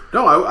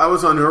 No, I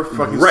was on her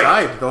fucking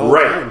side the whole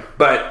time.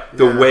 But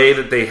the way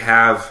that they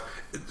have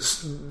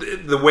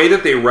the way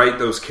that they write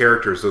those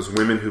characters, those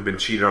women who've been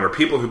cheated on, or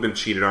people who've been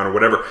cheated on, or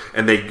whatever,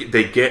 and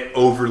they get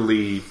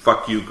overly,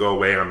 fuck you, go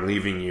away, I'm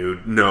leaving you,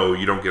 no,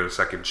 you don't get a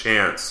second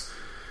chance.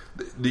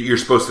 You're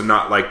supposed to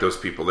not like those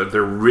people. That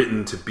they're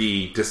written to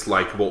be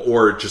dislikable,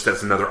 or just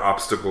as another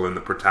obstacle in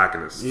the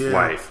protagonist's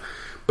life.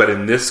 But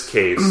in this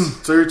case,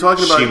 so you're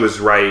talking about, she was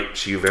right.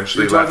 She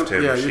eventually left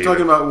him. Yeah, you're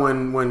talking about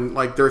when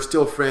like they're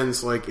still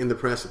friends, like in the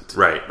present.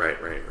 Right.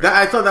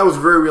 I thought that was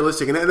very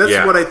realistic, and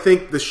that's what I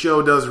think the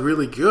show does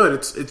really good.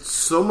 It's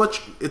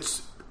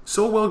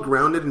so well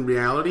grounded in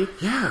reality.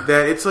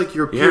 That it's like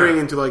you're peering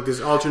into like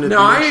this alternate.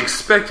 Now, dimension. I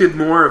expected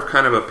more of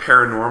kind of a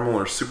paranormal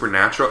or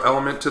supernatural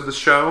element to the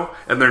show,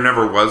 and there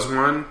never was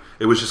one.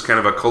 It was just kind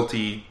of a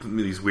culty,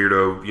 these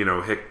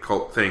weirdo, hick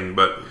cult thing,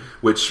 but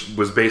which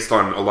was based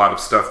on a lot of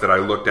stuff that I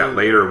looked at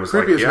later and was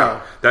creepy like, as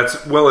hell.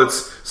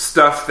 It's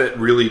stuff that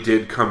really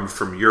did come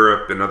from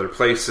Europe and other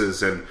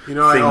places, and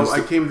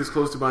I came this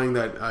close to buying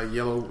that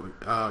Yellow King.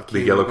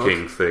 The Yellow book.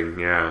 King thing,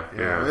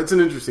 yeah. It's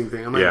an interesting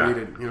thing. I might read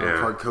it.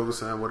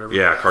 Carcosa, whatever.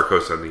 Yeah,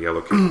 Carcosa and the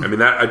Yellow King. I mean,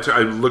 that I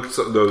looked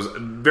at those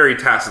very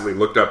tacitly.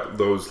 Looked up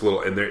those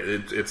little, and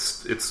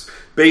it's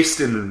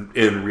based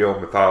in real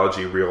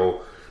mythology,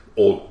 real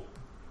old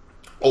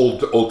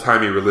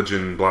timey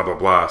religion, blah blah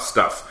blah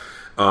stuff.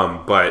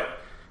 But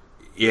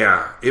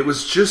yeah, it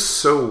was just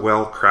so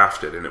well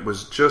crafted, and it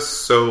was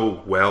just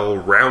so well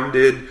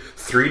rounded,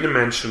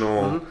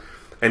 3-dimensional,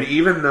 and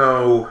even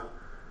though,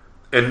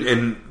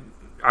 and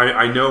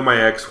I know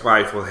my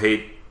ex-wife will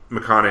hate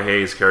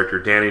McConaughey's character.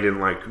 Danny didn't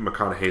like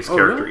McConaughey's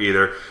character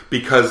either,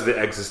 because of the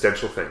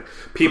existential thing.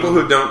 People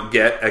who don't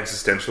get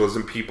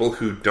existentialism, people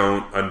who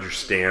don't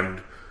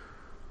understand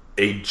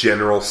a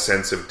general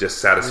sense of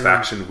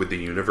dissatisfaction with the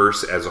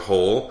universe as a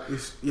whole,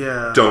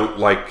 don't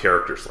like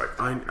characters like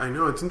that. I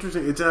know, it's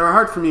interesting. It's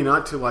hard for me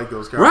not to like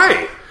those characters.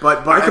 Right.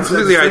 But I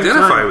completely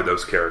identify with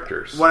those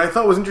characters. What I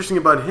thought was interesting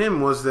about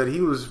him was that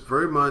he was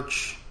very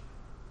much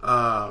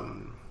not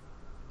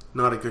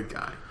a good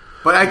guy.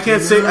 But I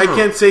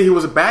can't say he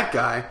was a bad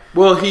guy.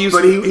 Well, he's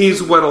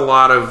what a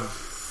lot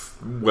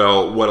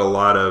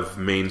of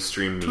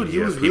mainstream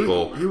media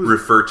people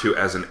refer to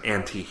as an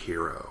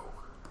anti-hero.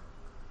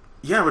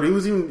 Yeah, but he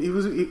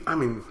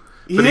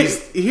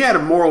had a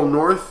moral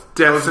north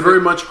that was very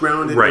much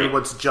grounded in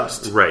what's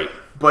just. Right.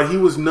 But he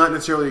was not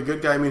necessarily a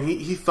good guy. I mean,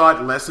 he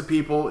thought less of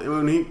people.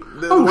 I mean,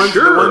 the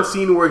one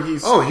scene where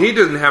he's... Oh, he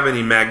doesn't have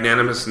any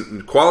magnanimous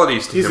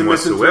qualities to him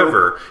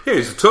whatsoever. Yeah,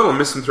 he's a total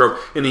misanthrope.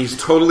 And he's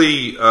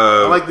totally...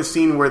 I like the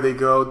scene where they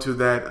go to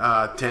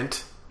that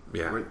tent.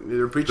 Yeah.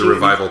 They're preaching. The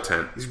revival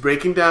tent. He's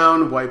breaking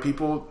down why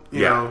people,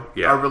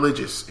 are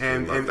religious.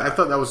 And I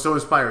thought that was so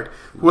inspired.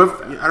 I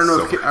don't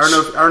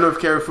know if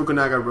Cary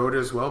Fukunaga wrote it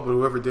as well, but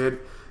whoever did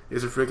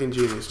is a freaking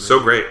genius, man. So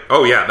great.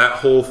 Oh yeah, that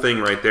whole thing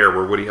right there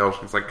where Woody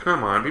Harrelson's like,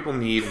 come on, people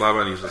need blah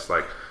blah, and he's just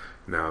like,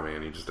 no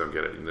man, you just don't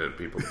get it. And then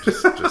people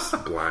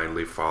just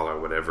blindly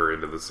follow whatever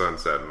into the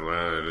sunset,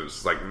 and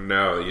it's like,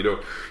 no, you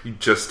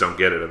just don't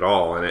get it at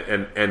all.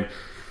 And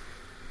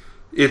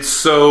it's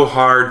so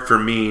hard for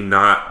me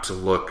not to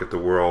look at the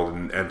world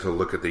and to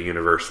look at the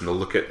universe and to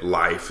look at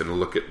life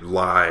and look at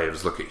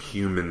lives, look at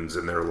humans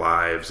and their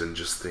lives, and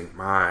just think,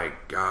 my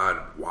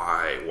God,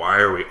 why? Why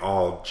are we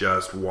all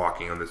just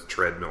walking on this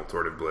treadmill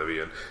toward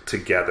oblivion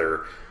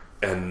together?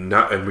 And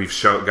we've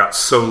got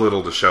so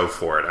little to show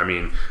for it. I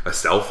mean, a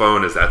cell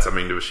phone, is that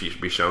something to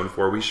be shown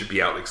for? We should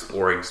be out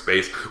exploring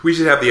space. We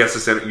should have the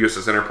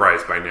USS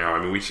Enterprise by now.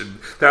 I mean,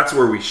 that's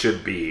where we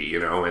should be,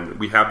 and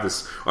we have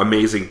this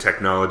amazing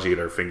technology at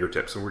our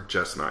fingertips, and we're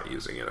just not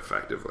using it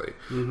effectively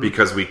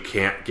because we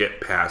can't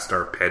get past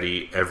our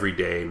petty,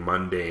 everyday,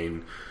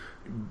 mundane,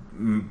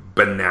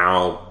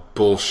 banal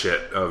bullshit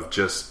of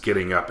just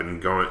getting up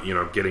and going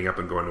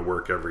to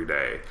work every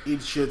day.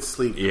 Eat shit,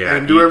 sleep,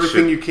 and do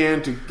everything you can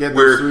to get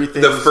those three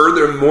things.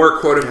 The more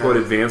quote unquote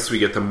advanced we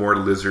get, the more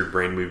lizard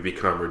brain we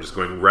become. We're just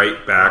going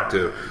right back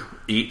to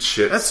eat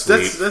shit,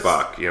 sleep,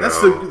 fuck.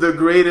 That's the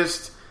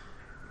greatest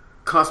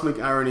cosmic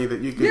irony that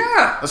you can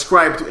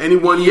ascribe to any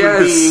one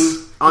human being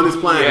on this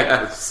planet.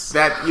 Yes.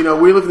 That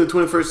we live in the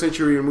 21st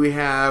century and we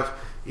have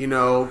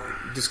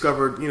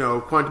discovered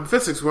quantum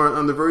physics. We're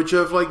on the verge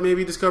of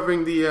maybe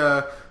discovering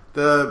the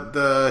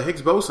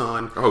Higgs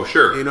boson. Oh,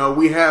 sure.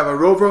 We have a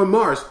rover on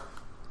Mars.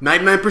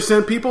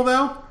 99% people,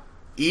 though,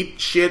 eat,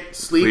 shit,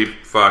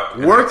 sleep, fuck,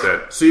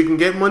 work, so you can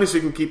get money, so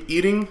you can keep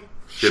eating,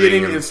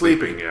 shitting and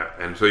sleeping. Yeah,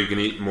 and so you can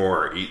eat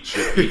more, eat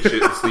shit,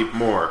 and sleep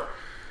more.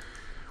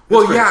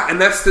 Well, and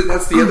that's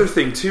the other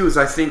thing too. Is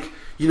I think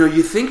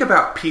you think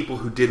about people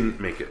who didn't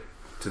make it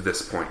to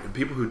this point, and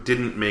people who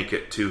didn't make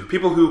it to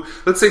people who,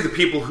 let's say, the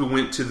people who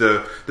went to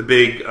the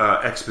big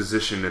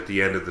exposition at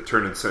the end of the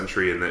turn of the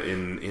century in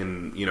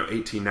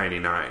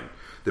 1899.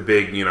 the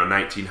big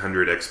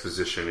 1900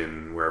 exposition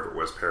in wherever it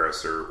was,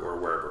 Paris or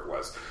wherever it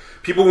was.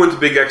 People went to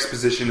big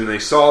exposition and they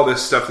saw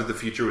this stuff that the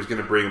future was going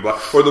to bring, blah.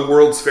 Or the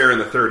World's Fair in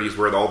the 30s,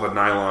 where all the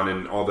nylon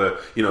and all the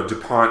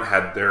DuPont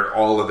had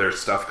all of their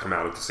stuff come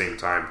out at the same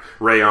time,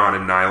 rayon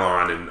and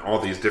nylon and all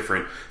these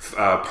different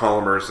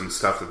polymers and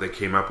stuff that they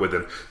came up with,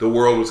 and the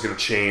world was going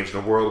to change,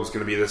 and the world was going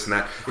to be this and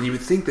that. And you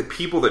would think that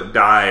people that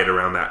died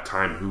around that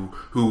time,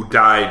 who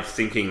died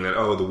thinking that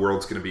the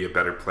world's going to be a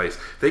better place,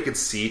 they could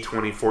see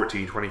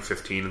 2014,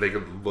 2015, and they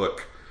could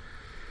look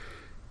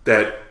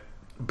that.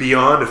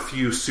 Beyond a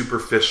few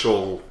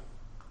superficial,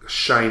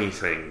 shiny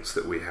things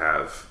that we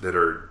have that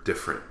are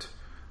different,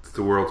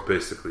 the world's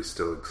basically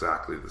still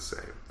exactly the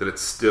same. That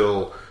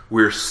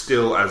we're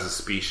still as a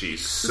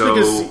species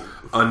so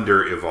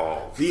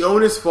under-evolved. The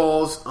onus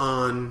falls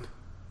on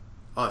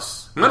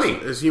us, money,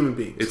 as human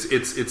beings.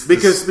 It's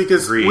because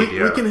greed,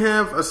 we can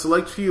have a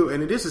select few,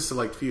 and it is a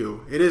select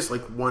few. It is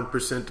like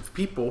 1% of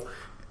people,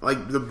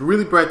 like the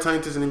really bright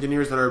scientists and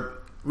engineers that are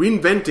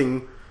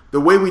reinventing the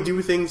way we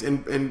do things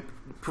and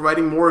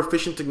providing more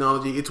efficient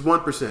technology. It's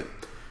 1%.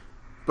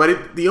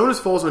 But the onus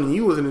falls on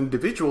you as an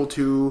individual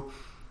to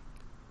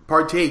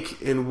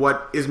partake in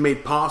what is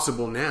made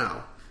possible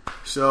now.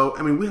 So,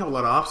 I mean, we have a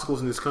lot of obstacles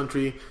in this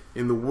country,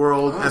 in the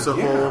world as a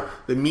whole.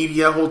 The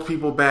media holds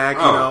people back.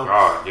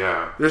 God,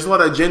 yeah. There's a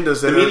lot of agendas.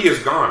 The media's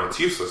gone. It's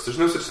useless. There's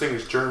no such thing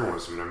as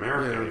journalism in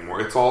America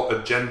anymore. It's all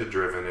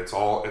agenda-driven. It's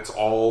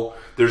all.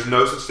 There's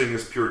no such thing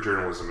as pure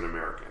journalism in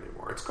America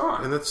anymore. It's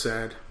gone. And that's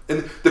sad.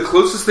 And the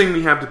closest thing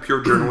we have to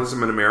pure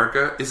journalism in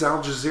America is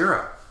Al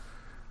Jazeera,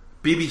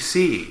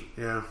 BBC,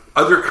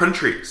 other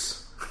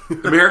countries.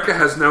 America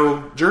has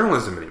no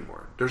journalism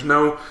anymore. There's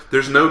no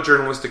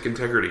journalistic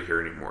integrity here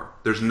anymore.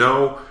 There's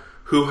no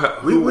who,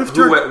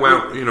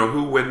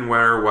 when,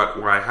 where, what,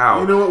 why,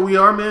 how. You know what we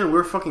are, man?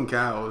 We're fucking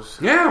cows.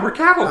 Yeah, we're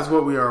cattle. That's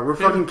what we are. We're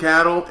fucking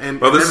cattle.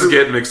 And this is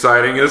getting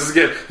exciting. This is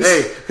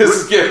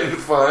getting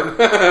fun.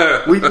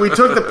 we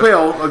took the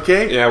pill,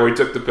 okay? Yeah, we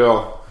took the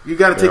pill. You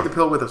got to take the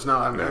pill with us.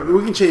 No,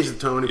 we can change the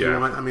tone if you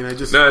want. I mean,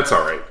 no, it's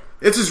all right.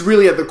 It's just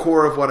really at the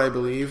core of what I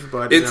believe.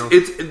 But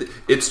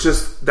it's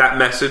just that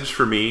message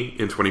for me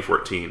in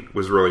 2014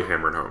 was really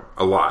hammered home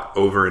a lot,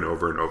 over and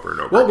over and over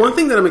and over. Well, one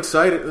thing that I'm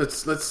excited.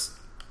 Let's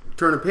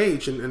turn a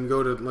page and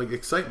go to like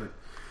excitement.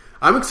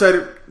 I'm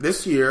excited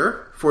this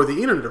year for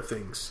the Internet of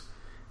Things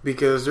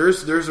because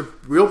there's a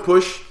real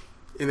push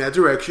in that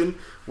direction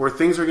where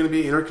things are going to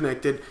be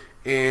interconnected,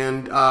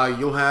 and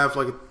you'll have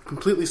like a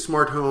completely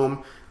smart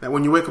home. That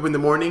when you wake up in the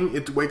morning,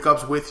 it wakes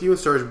up with you and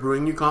starts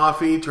brewing you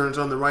coffee, turns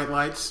on the right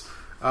lights,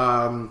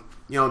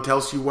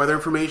 tells you weather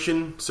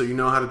information so you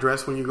know how to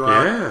dress when you go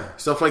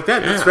out, stuff like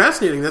that. That's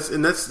fascinating.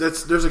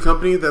 There's a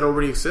company that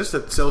already exists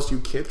that sells you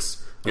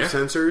kits of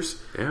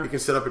sensors. You can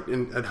set up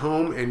at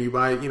home, and you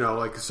buy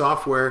like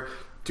software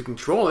to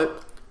control it.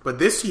 But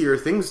this year,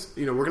 things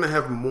we're going to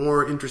have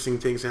more interesting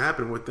things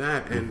happen with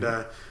that. Mm-hmm.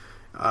 And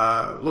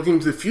looking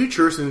to the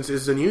future, since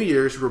it's the New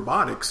Year's,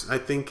 robotics. I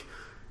think.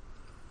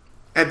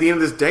 At the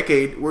end of this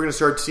decade, we're going to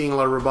start seeing a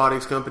lot of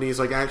robotics companies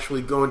like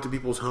actually go into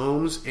people's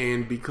homes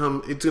and it's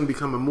going to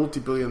become a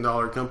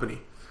multi-billion-dollar company.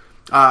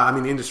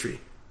 Industry.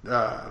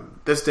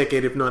 This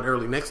decade, if not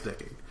early next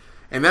decade.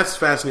 And that's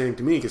fascinating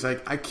to me because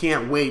I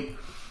can't wait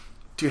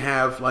to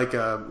have like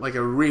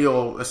a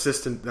real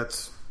assistant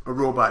that's a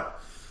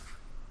robot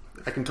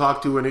I can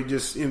talk to, and it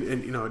just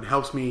it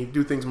helps me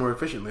do things more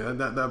efficiently.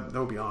 That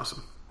would be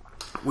awesome.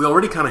 We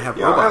already kind of have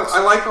robots.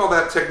 I like all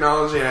that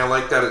technology, and I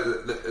like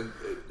that.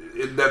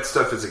 That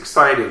stuff is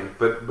exciting,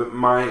 but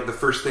the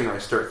first thing I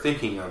start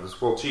thinking of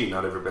is, well, gee,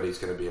 not everybody's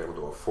going to be able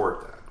to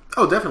afford that.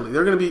 Oh, definitely.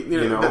 They're going to be,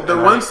 the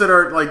ones that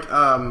are like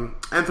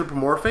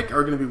anthropomorphic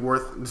are going to be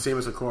worth the same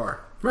as a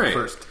car, right?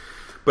 First,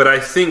 but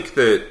I think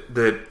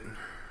that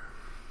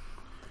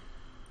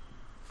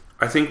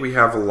I think we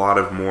have a lot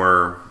of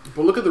more.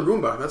 Well, look at the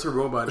Roomba. That's a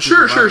robot.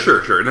 Sure, and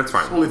that's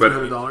fine. It's only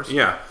 $300.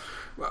 Yeah,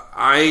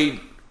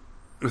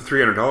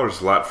 $300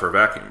 is a lot for a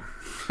vacuum.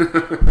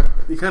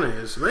 It kind of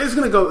is. It's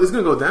going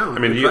to go down. I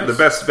mean, the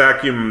best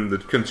vacuum the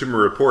Consumer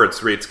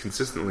Reports rates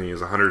consistently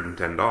is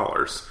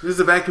 $110. This is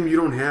a vacuum you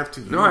don't have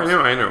to use. No,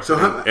 I know. So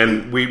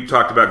and we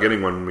talked about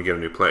getting one when we get a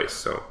new place.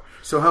 So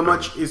how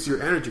much is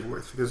your energy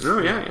worth? Because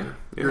your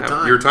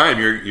time.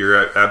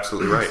 You're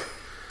absolutely right.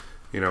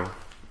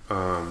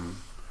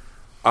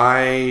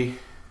 I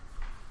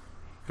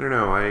don't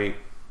know.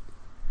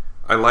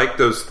 I like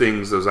those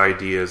things, those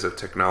ideas of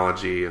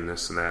technology and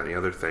this and that and the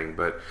other thing.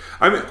 But,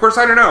 of course,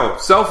 I don't know.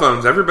 Cell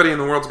phones. Everybody in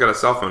the world's got a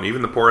cell phone.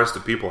 Even the poorest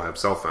of people have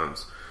cell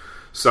phones.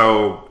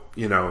 So,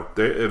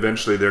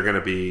 eventually they're going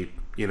to be,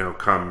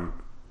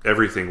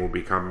 everything will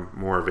become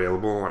more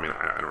available. I mean,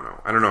 I don't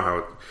know. I don't know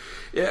how.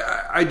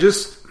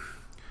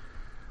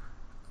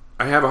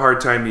 I have a hard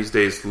time these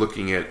days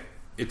looking at.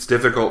 It's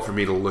difficult for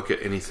me to look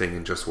at anything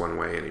in just one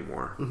way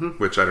anymore,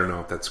 which I don't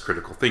know if that's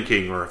critical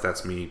thinking or if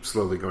that's me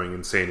slowly going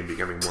insane and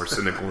becoming more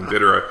cynical and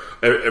bitter at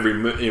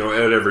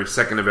every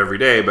second of every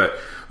day,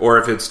 or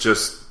if it's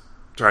just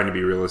trying to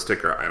be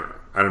realistic, or I don't know.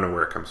 I don't know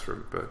where it comes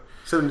from, but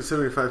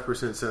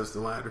 75% says the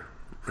latter.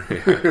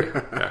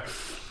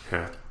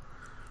 Yeah.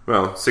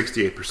 Well,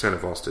 68%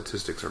 of all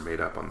statistics are made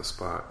up on the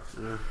spot.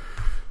 Yeah.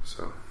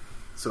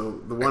 So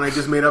the one I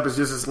just made up is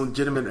just as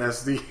legitimate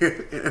as the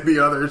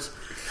others.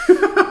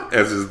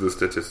 As is the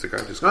statistic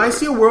I just. I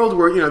see a world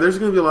where there's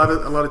going to be a lot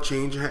of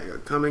change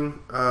coming,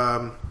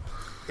 and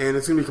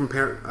it's going to be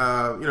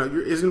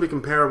it's going to be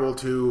comparable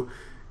to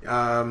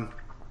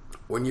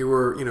when you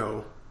were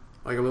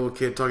like a little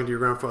kid talking to your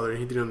grandfather and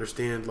he didn't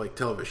understand like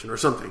television or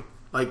something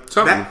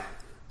that.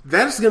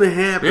 That's going to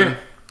happen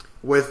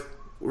with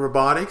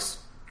robotics,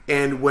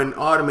 and when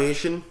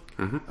automation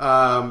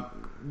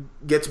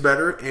gets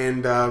better,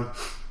 and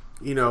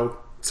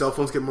cell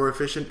phones get more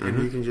efficient,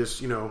 and you can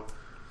just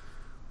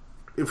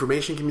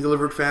information can be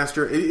delivered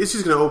faster. It's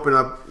just going to open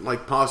up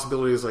like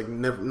possibilities like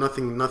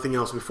nothing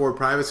else before.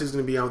 Privacy is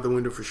going to be out the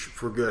window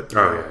for good.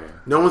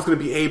 No one's going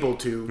to be able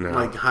to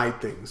like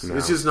hide things. No.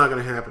 It's just not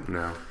going to happen.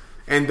 No,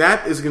 and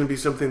that is going to be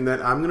something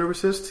that I'm going to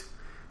resist.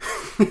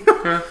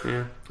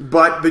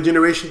 But the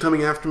generation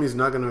coming after me is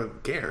not going to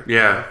care.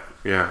 Yeah.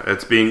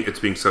 It's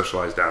being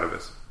socialized out of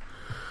us.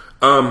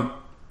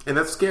 And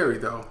that's scary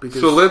though.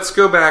 Because so let's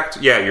go back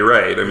to you're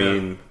right. I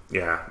mean,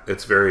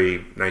 it's very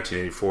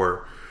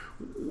 1984.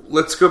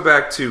 Let's go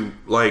back to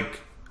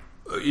like.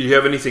 You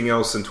have anything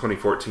else in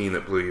 2014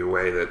 that blew you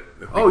away?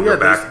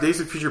 Days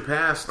of Future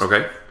Past.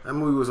 Okay, that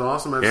movie was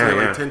awesome. I've seen it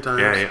like 10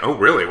 times. Yeah. Oh,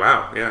 really?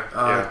 Wow.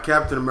 Yeah.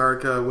 Captain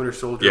America, Winter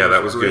Soldier. Yeah,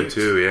 that was good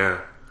too.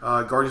 Yeah.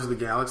 Guardians of the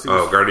Galaxy.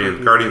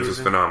 Guardians was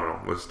phenomenal.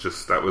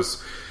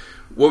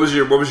 What was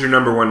your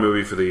number one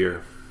movie for the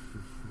year?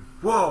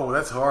 Whoa,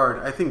 that's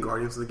hard. I think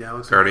Guardians of the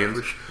Galaxy. Guardians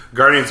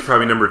is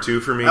probably number 2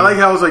 for me. I like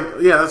how I was like,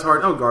 that's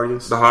hard. Oh,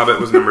 Guardians. The Hobbit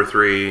was number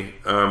 3.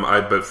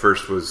 But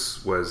first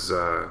was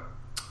the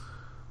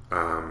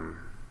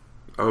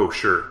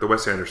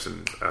Wes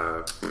Anderson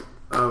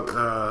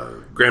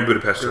Grand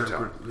Budapest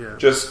Hotel. Yeah.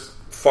 Just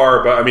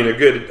far above. I mean, a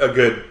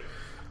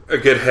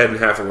good head and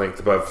half a length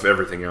above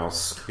everything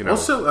else.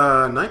 Also,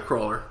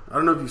 Nightcrawler. I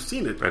don't know if you've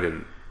seen it. I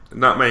didn't.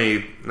 Not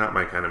my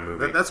kind of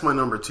movie. That's my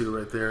number 2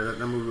 right there.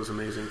 That movie was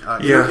amazing.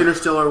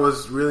 Interstellar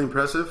was really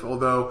impressive,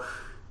 although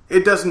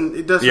it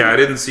doesn't. Yeah, I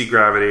didn't see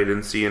Gravity. I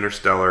didn't see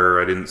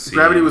Interstellar. I didn't see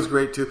Gravity was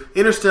great too.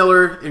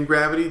 Interstellar and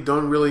Gravity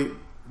didn't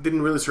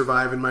really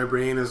survive in my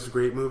brain as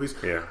great movies.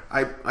 Yeah,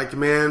 I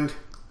commend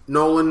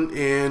Nolan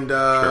and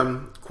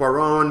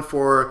Cuarón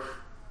for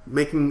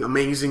making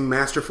amazing,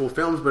 masterful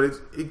films, but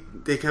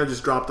they kind of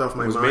just dropped off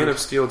my mind. Was Man of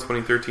Steel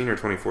 2013 or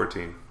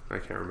 2014? I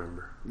can't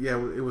remember. Yeah,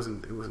 it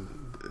wasn't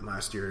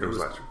last year. It was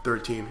last year.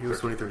 13. It was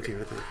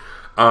 2013, I think.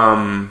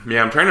 I'm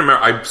trying to remember.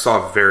 I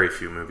saw very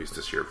few movies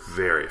this year.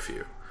 Very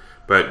few.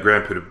 But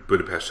Grand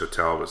Budapest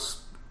Hotel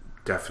was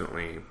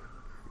definitely,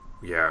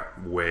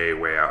 way,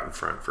 way out in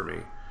front for me.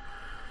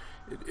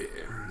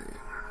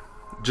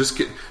 Just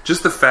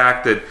the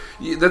fact that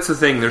that's the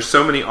thing. There's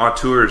so many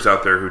auteurs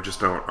out there who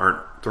just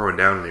aren't throwing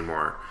down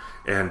anymore,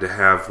 and to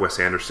have Wes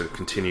Anderson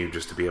continue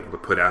just to be able to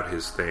put out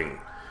his thing,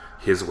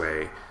 his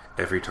way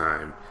every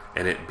time,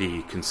 and it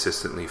be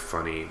consistently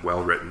funny,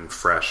 well written,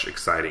 fresh,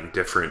 exciting,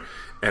 different,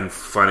 and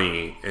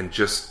funny, and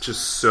just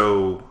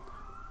so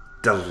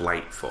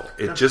delightful.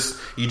 You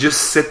just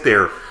sit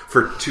there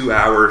for 2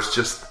 hours,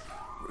 just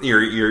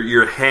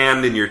your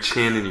hand in your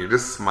chin, and you're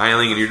just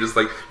smiling, and you're just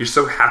like, you're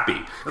so happy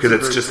because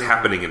it's just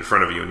happening in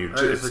front of you, and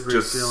it's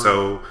just feeling.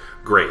 So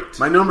great.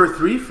 My number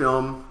 3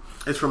 film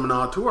is from an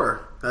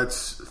auteur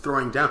that's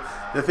throwing down.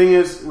 The thing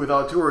is with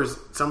auteurs,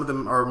 some of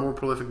them are more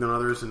prolific than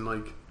others, and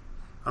like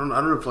I don't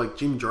know if like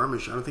Jim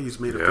Jarmusch. I don't think he's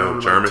made a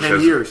film in like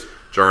 10 years.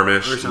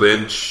 Jarmusch,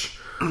 Lynch.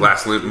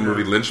 Last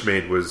movie Lynch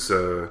made was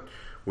Inland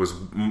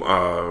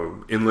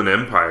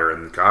Empire,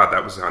 and God,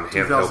 that was on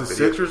handheld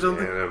 2006 or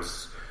something. Yeah,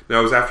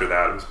 it was after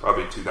that. It was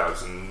probably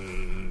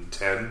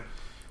 2010,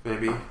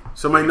 maybe.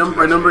 So my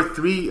number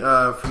 3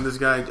 from this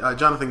guy,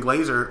 Jonathan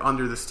Glazer,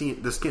 Under the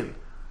Skin.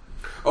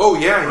 Oh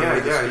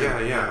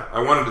yeah. I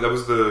wanted that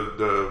was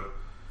the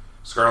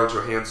Scarlett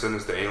Johansson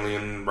as the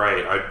alien,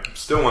 right? I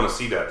still want to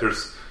see that.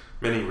 There's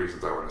many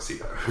reasons I want to see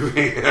that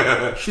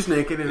movie. She's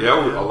naked.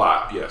 A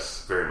lot.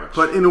 Yes, very much.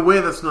 But in a way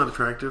that's not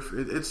attractive.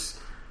 It's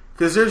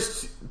because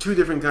there's 2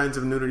 different kinds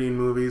of nudity in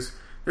movies.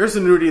 There's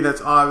the nudity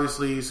that's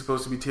obviously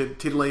supposed to be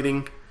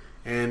titillating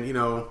and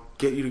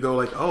get you to go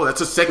like, oh,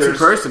 that's a sexy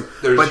person.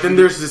 But then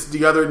there's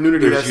the other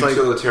nudity that's like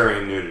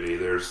utilitarian nudity.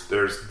 There's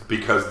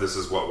because this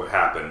is what would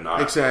happen.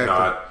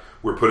 Not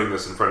we're putting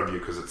this in front of you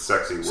because it's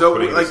sexy. We're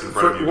putting this in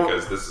front of you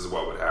because this is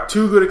what would happen.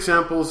 2 good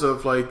examples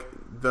of like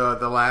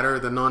the latter,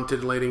 the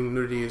non-titillating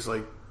nudity, is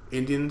like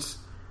Indians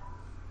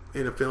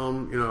in a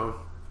film.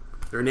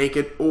 They're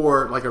naked,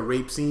 or like a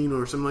rape scene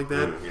or something like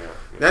that.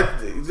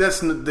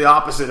 That's the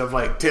opposite of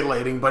like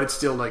titillating, but it's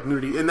still like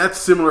nudity, and that's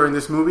similar in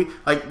this movie.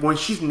 Like when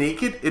she's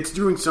naked, it's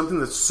doing something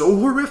that's so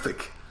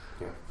horrific.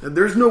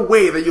 There's no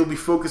way that you'll be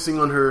focusing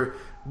on her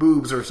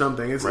boobs or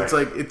something. It's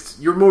like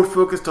you're more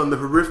focused on the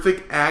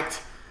horrific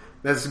act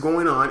that's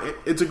going on.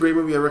 It's a great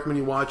movie. I recommend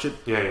you watch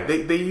it.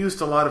 They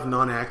used a lot of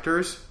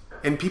non-actors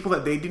and people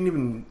that they didn't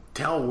even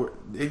tell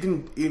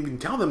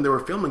them they were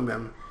filming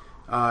them.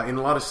 in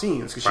a lot of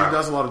scenes because Wow. she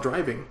does a lot of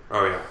driving.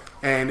 Oh yeah.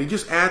 And it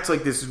just adds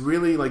like this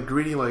really like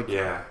gritty like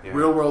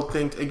real world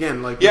thing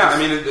again like I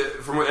mean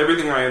from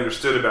everything I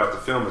understood about the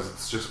film is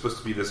it's just supposed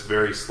to be this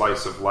very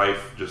slice of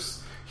life.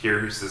 Just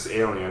here's this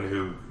alien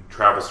who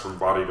travels from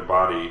body to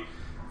body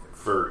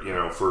for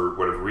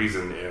whatever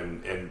reason,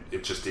 and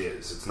it just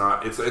is. It's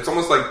not. It's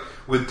almost like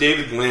with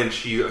David Lynch.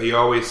 He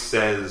always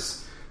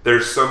says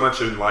there's so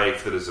much in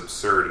life that is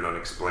absurd and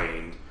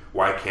unexplained.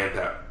 Why can't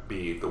that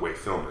be the way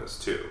film is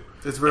too?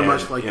 It's very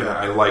much like that.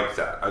 I like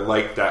that. I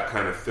like that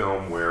kind of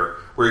film where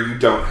you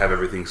don't have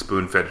everything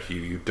spoon fed to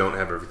you. You don't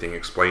have everything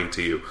explained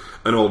to you.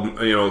 An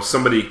old,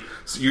 somebody.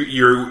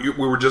 We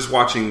were just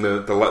watching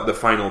the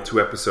final 2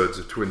 episodes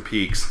of Twin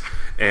Peaks,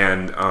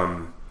 and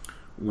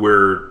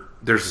where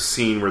there's a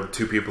scene where the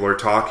 2 people are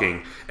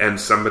talking, and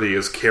somebody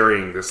is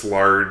carrying this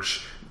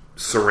large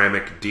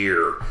ceramic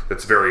deer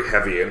that's very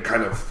heavy and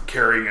kind of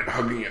carrying it,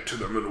 hugging it to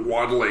them, and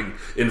waddling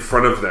in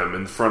front of them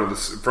on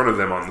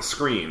the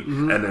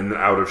screen, and then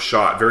out of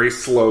shot very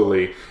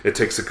slowly. It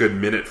takes a good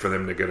minute for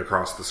them to get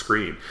across the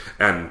screen,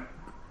 and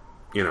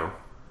that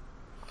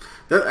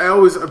I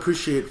always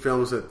appreciate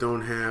films that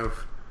don't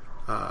have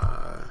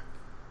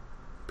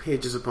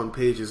pages upon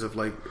pages of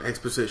like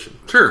exposition.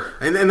 Sure,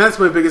 and that's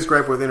my biggest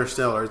gripe with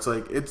Interstellar. It's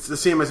like it's the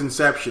same as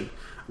Inception,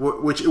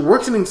 which it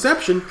works in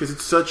Inception because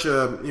it's such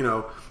a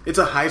it's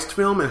a heist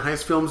film, and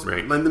heist films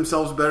lend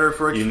themselves better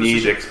for exposition. You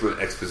need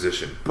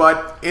exposition.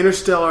 But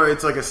Interstellar,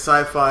 it's like a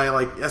sci-fi,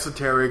 like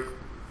esoteric,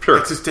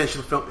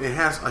 existential film. It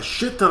has a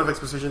shit ton of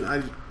exposition.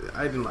 I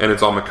didn't like it. And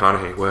it's all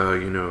McConaughey. Well,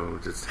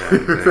 just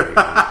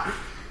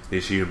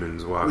these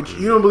humans walking. Which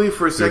you don't believe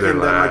for a second that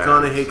lives.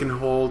 McConaughey can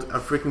hold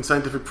a freaking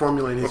scientific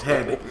formula in his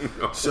head.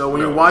 No, so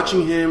when you're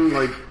watching him,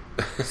 like,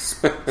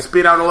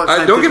 spit out all that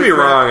scientific don't get me crap.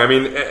 wrong. I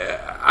mean,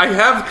 I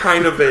have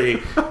kind of a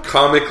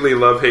comically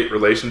love-hate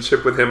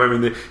relationship with him. I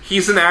mean,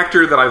 he's an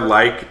actor that I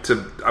like,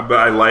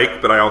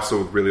 but I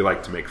also really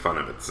like to make fun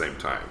of at the same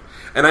time.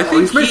 And I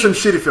think he's made some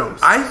shitty films.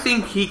 I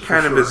think he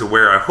kind of is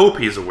aware. I hope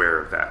he's aware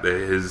of that. That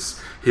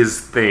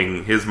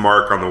his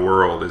mark on the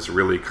world is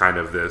really kind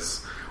of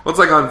this. Well, it's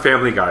like on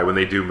Family Guy when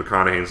they do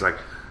McConaughey. It's like,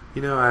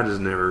 I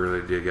just never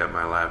really did get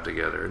my life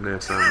together, and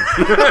that's that's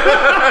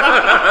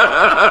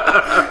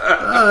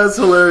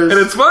hilarious.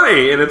 And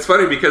it's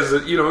funny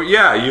because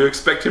you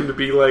expect him to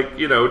be like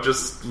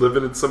just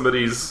living in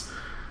somebody's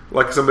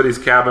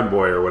cabin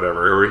boy or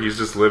whatever, or he's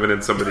just living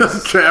in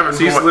somebody's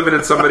living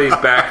in somebody's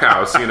back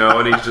house,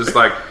 and he's just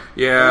like,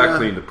 I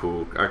clean the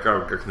pool, I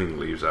clean the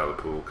leaves out of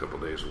the pool a couple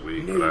days a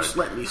week. Just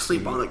let me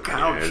sleep on the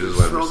couch, and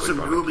smoke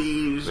some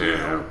boobies.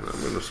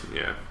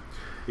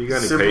 You got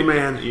any Simple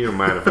man. You don't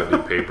mind if I do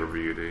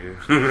pay-per-view, do you?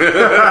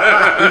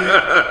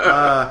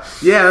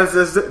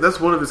 That's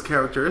one of his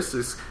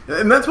characteristics,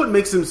 and that's what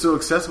makes him so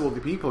accessible to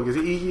people because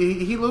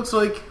he looks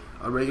like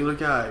a regular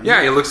guy.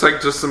 Yeah, he looks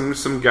like just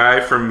some guy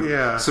from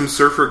some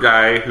surfer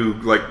guy who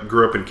like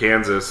grew up in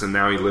Kansas and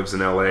now he lives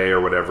in LA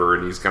or whatever,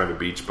 and he's kind of a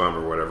beach bum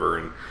or whatever,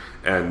 and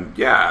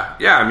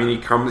I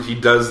mean he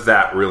does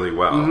that really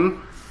well.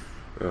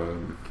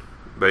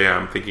 But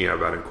I'm thinking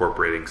about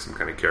incorporating some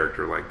kind of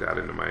character like that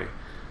into my,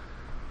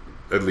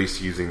 at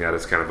least using that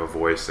as kind of a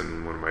voice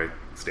in one of my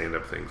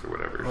stand-up things or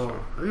whatever. Oh,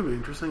 that could be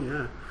interesting,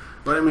 yeah.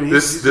 But I mean,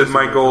 this is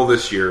my goal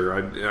this year.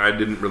 I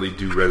didn't really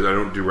do. I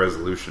don't do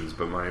resolutions,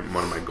 but one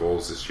of my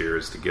goals this year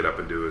is to get up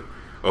and do an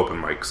open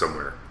mic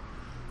somewhere.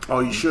 Oh,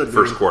 you should.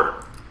 First quarter.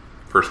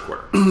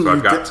 So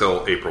I've got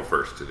till April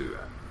 1st to do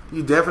that.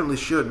 You definitely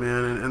should,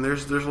 man. And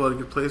there's a lot of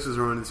good places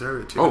around this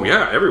area too. Oh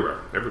yeah, everywhere.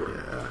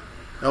 Yeah.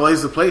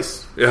 LA's the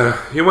place. Yeah.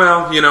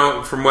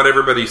 Well, from what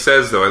everybody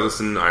says, though, I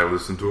listen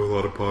to a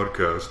lot of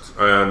podcasts,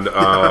 and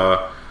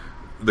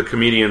the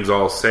comedians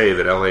all say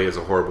that LA is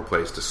a horrible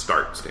place to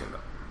start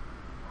stand-up.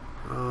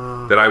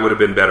 That I would have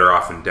been better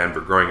off in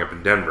Denver. Growing up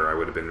in Denver, I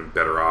would have been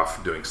better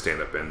off doing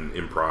stand-up and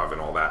improv and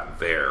all that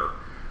there,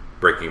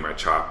 breaking my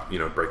chops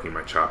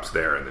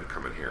there, and then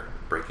coming here.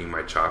 Breaking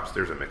my chops.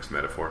 There's a mixed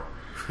metaphor.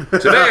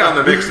 Today on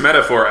the Mixed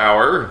Metaphor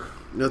Hour,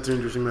 that's an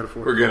interesting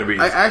metaphor. We're going to be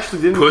I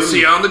actually didn't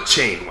pussy on the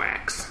chain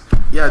wax.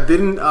 Yeah,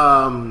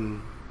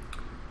 I'm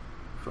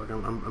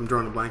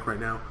drawing a blank right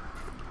now.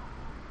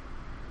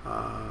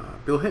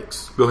 Bill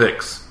Hicks.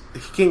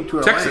 He came to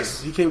LA.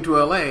 Texas. He came to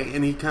LA,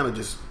 and he kind of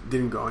just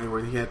didn't go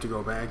anywhere. He had to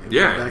go back and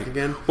go back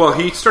again. Well,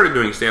 he started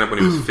doing stand-up when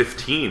he was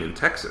 15 in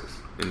Texas.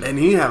 And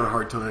he had a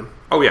hard time.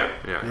 Oh,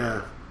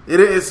 yeah. It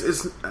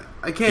is.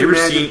 I can't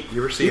imagine.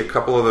 You ever see a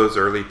couple of those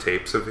early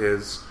tapes of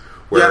his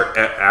where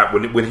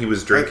when he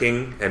was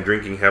drinking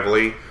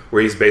heavily,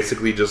 where he's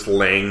basically just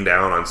laying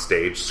down on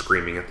stage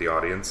screaming at the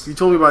audience? You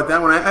told me about that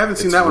one. I haven't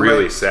seen that one. It's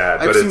really sad.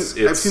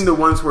 I've seen the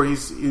ones where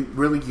he's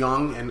really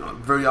young and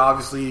very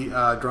obviously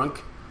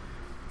drunk.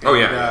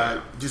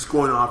 And, just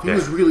going off. He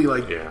was really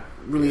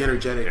really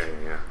energetic.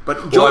 Yeah.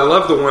 But I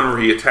love the one where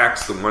he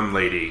attacks the one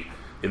lady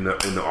in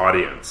the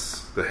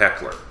audience, the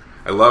heckler.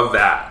 I love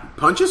that.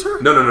 Punches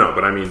her? No.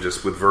 But I mean,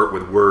 just with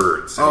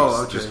words.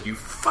 Oh, okay. Just you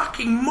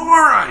fucking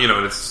moron.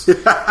 It's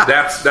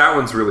that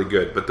one's really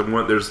good. But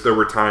there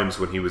were times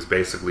when he was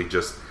basically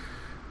just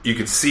you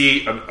could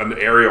see an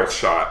aerial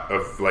shot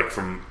of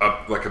from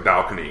up like a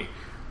balcony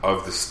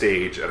of the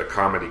stage at a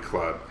comedy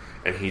club,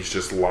 and he's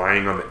just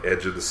lying on the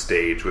edge of the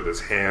stage with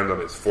his hand on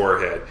his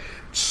forehead,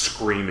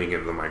 screaming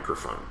in the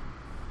microphone.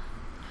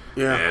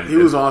 Yeah, and he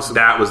was awesome.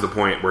 That was the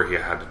point where he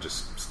had to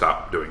just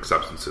stop doing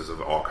substances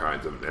of all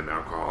kinds and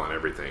alcohol and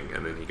everything,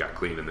 and then he got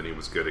clean, and then he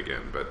was good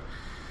again. But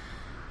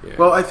yeah.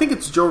 Well, I think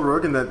it's Joe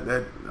Rogan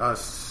that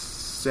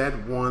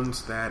said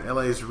once that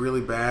LA is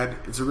really bad.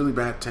 It's a really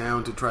bad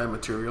town to try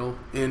material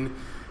in,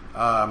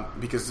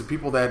 because the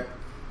people that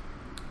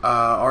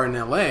are in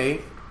LA,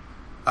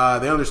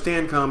 they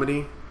understand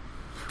comedy.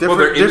 Well,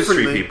 they're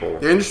industry people.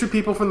 They're industry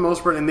people for the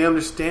most part, and they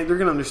understand. They're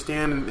going to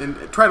understand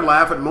and try to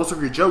laugh at most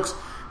of your jokes.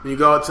 When you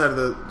go outside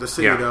of the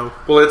city, though.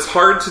 Well, it's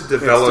hard to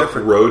develop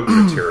road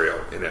material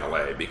in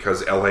LA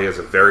because LA is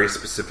a very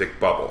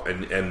specific bubble,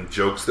 and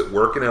jokes that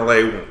work in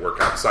LA won't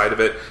work outside of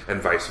it, and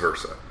vice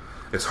versa.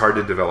 It's hard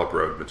to develop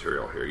road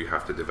material here. You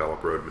have to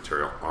develop road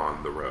material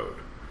on the road,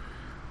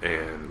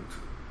 and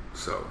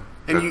so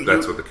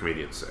that's what the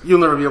comedians say.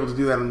 You'll never be able to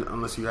do that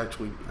unless you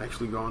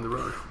actually go on the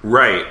road,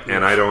 right?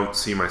 And I don't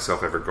see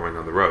myself ever going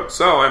on the road,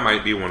 so I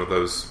might be one of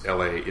those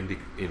LA indie,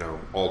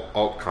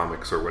 alt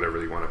comics or whatever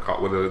you want to call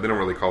it. Well, they don't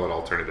really call it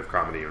alternative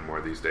comedy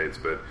anymore these days,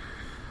 but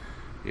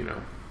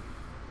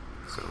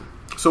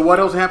So what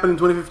else happened in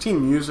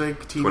 2015?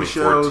 Music, TV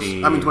shows.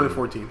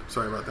 2014.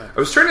 Sorry about that. I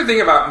was trying to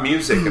think about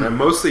music, and I've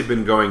mostly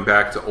been going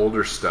back to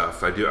older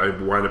stuff. I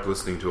wind up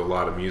listening to a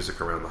lot of music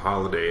around the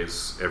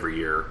holidays every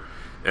year,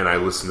 and I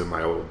listen to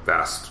my old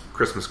vast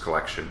Christmas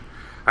collection.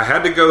 I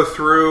had to go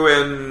through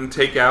and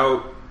take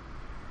out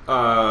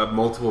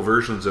multiple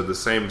versions of the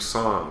same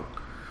song.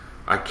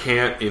 I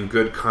can't, in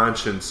good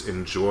conscience,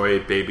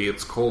 enjoy "Baby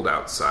It's Cold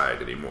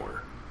Outside"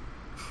 anymore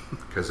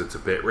because it's a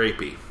bit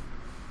rapey.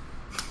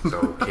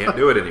 So can't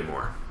do it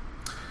anymore.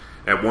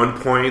 At one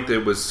point,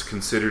 it was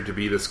considered to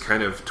be this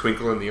kind of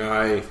twinkle in the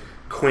eye,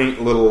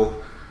 quaint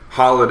little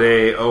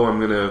holiday. Oh, I'm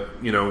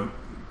gonna,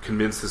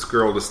 convince this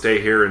girl to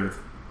stay here and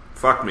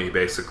fuck me,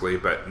 basically.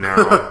 But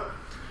now,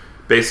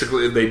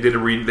 basically,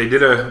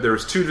 there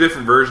was two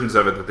different versions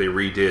of it that they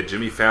redid.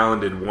 Jimmy Fallon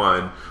did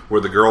one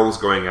where the girl was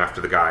going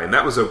after the guy, and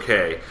that was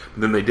okay.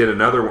 And then they did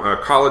another one.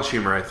 College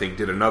Humor, I think,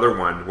 did another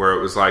one where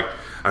it was like,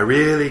 I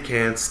really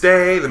can't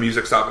stay. The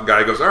music stopped. The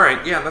guy goes, all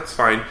right, yeah, that's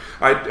fine.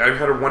 I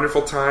had a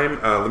wonderful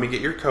time. Let me get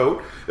your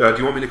coat. Do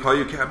you want me to call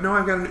you a cab? No,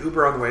 I've got an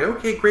Uber on the way.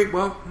 Okay, great.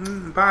 Well,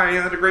 bye. I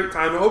had a great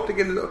time. I hope to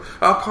get.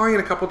 I'll call you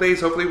in a couple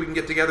days. Hopefully we can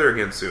get together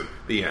again soon.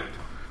 The end.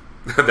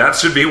 That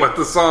should be what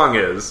the song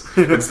is.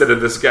 Instead of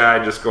this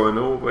guy just going,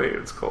 oh, wait,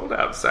 it's cold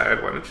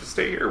outside. Why don't you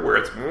stay here where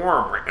it's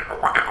warm?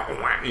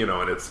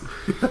 And it's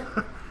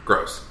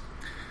gross.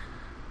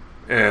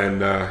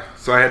 And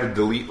so I had to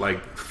delete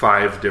like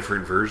 5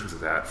 different versions of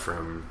that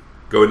from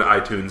go into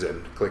iTunes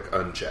and click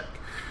uncheck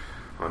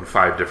on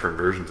 5 different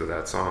versions of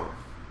that song.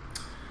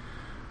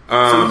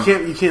 So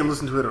you can't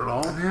listen to it at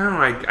all?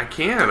 No, I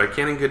can't. I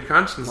can't in good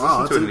conscience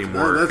listen to it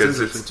anymore because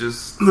it's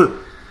just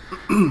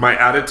my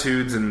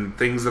attitudes and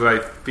things that I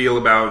feel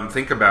about and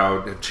think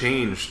about have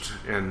changed,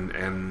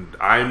 and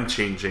I'm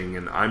changing,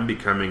 and I'm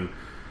becoming.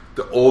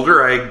 The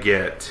older I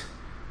get,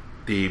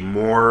 the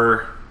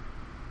more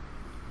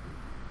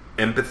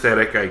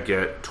empathetic I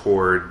get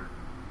toward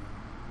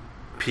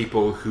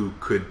people who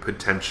could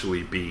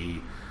potentially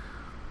be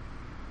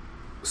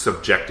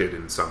subjected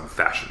in some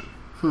fashion.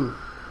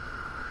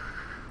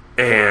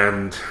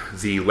 And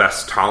the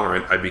less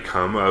tolerant I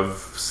become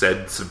of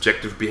said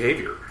subjective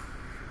behavior.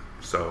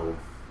 So,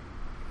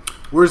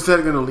 where's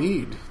that going to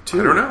lead to?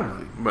 I don't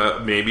know.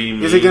 Maybe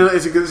me. Is it going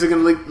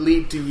to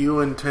lead to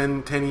you in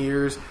 10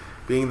 years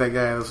being that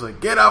guy that's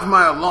like, get off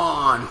my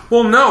lawn?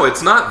 Well, no,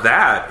 it's not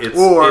that. It's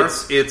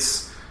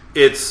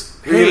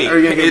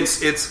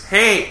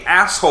hey,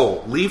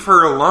 asshole, leave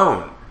her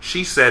alone.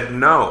 She said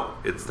no.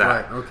 It's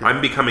that. Right, okay.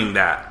 I'm becoming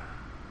that.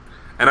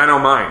 And I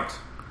don't mind.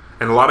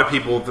 And a lot of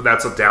people,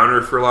 that's a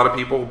downer for a lot of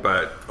people,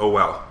 but oh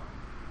well.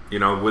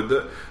 With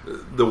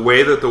the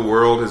way that the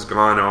world has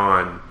gone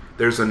on,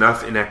 there's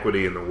enough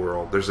inequity in the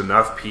world. There's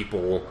enough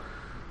people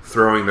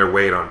throwing their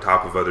weight on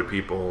top of other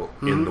people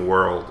in the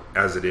world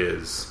as it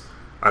is.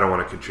 I don't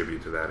want to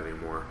contribute to that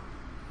anymore.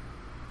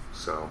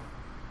 So...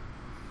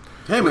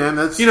 Hey man,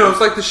 that's... it's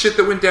like the shit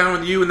that went down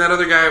with you and that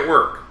other guy at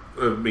work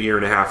a year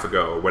and a half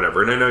ago or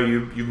whatever. And I know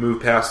you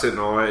moved past it and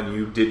all that, and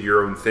you did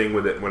your own thing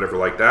with it and whatever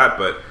like that,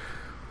 but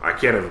I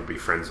can't ever be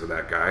friends with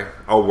that guy.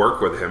 I'll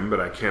work with him, but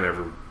I can't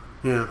ever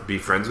be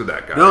friends with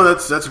that guy. No,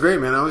 that's great,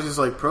 man. I was just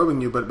like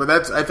probing you, but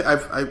that's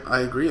I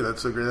agree.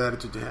 That's a great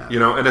attitude to have.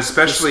 And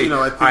especially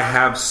I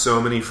have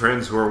so many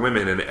friends who are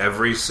women, and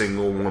every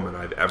single woman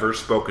I've ever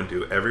spoken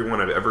to,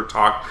 everyone I've ever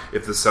talked,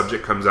 if the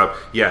subject comes up,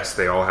 yes,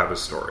 they all have a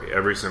story.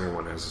 Every single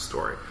one has a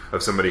story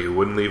of somebody who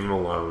wouldn't leave them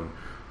alone,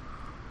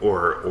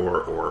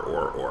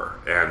 or,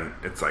 and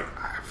it's like,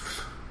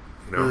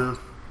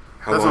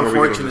 How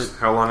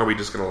long are we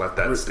just going to let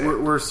that stay?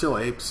 We're still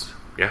apes.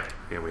 Yeah,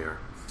 we are.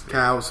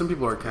 Cows. Some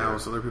people are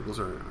cows. Other people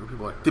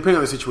are depending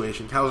on the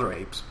situation. Cows are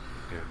apes.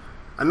 Yeah.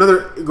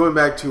 Another going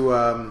back to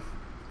the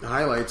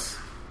highlights.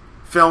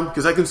 Film,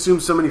 because I consume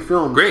so many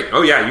films. Great.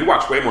 Oh, yeah, you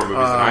watch way more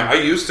movies than I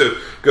used to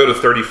go to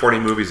 30, 40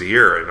 movies a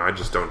year, and I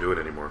just don't do it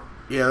anymore.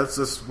 Yeah, that's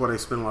just what I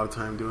spend a lot of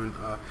time doing.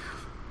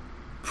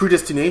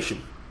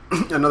 Predestination,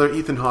 another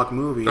Ethan Hawke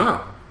movie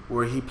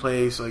where he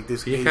plays like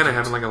this. He kind of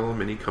having like a little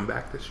mini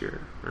comeback this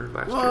year or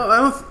last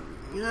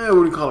year. I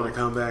wouldn't call it a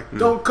comeback.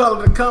 Don't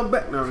call it a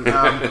comeback. No.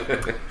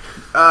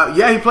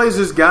 He plays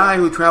this guy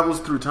who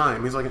travels through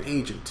time. He's like an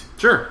agent.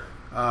 Sure.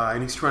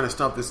 And he's trying to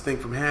stop this thing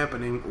from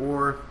happening,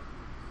 or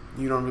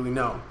you don't really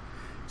know.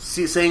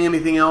 Saying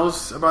anything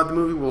else about the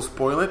movie will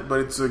spoil it, but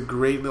it's a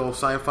great little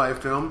sci-fi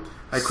film.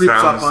 It creeps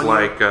up on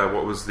like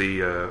what was the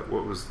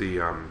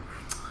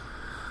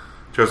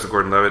Joseph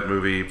Gordon-Levitt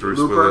movie? Bruce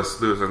Willis.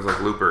 Sounds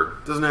like Looper.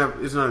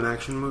 It's not an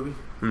action movie,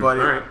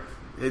 but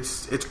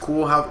it's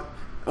cool how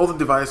all the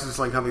devices,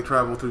 like how they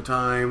travel through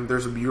time.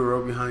 There's a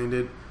bureau behind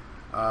it.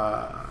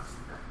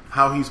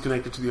 How he's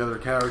connected to the other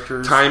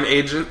characters. Time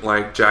agent,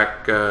 like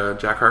Jack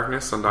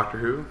Harkness on Doctor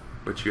Who,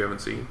 which you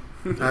haven't seen.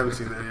 I haven't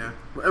seen that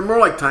yet. More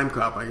like Time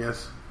Cop, I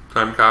guess.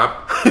 Time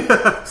Cop.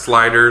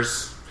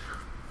 Sliders.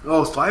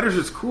 Oh, Sliders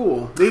is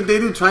cool. They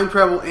do time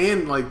travel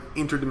and like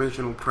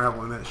interdimensional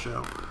travel in that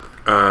show.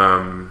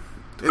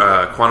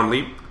 Quantum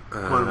Leap.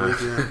 Quantum Leap,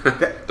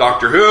 yeah.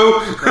 Doctor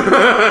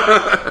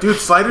Who. Dude,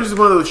 Sliders is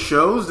one of those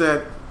shows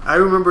that I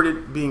remembered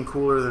it being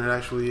cooler than it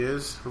actually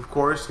is, of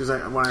course, because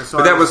when I saw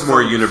it... But that was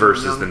more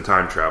universes than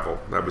time travel.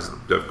 That was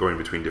going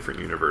between different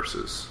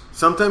universes.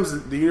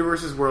 Sometimes the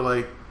universes were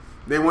like...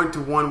 They went to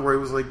one where it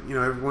was like,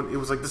 everyone... It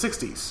was like the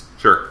 60s.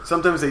 Sure.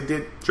 Sometimes they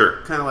did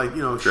kind of like,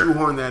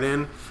 shoehorn that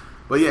in.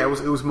 But yeah, it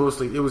was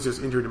mostly... It was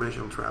just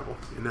interdimensional travel,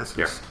 in essence.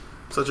 Yeah.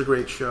 Such a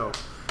great show.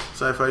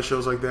 Sci-fi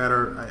shows like that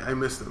I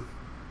miss them.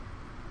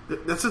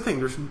 That's the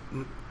thing.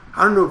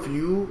 I don't know if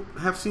you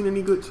have seen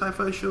any good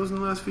sci-fi shows in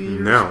the last few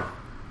years. No.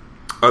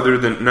 Other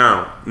than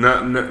no.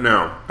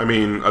 I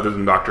mean, other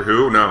than Doctor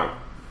Who, no.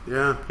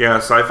 Yeah. Yeah,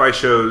 sci-fi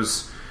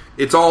shows.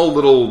 It's all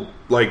little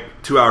like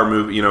 2-hour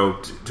movie,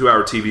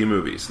 2-hour TV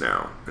movies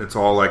now. It's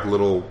all like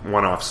little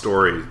one-off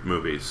story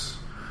movies.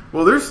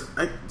 Well, there's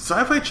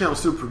Sci-Fi Channel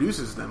still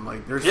produces them.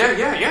 Like there's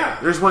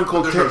There's one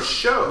called no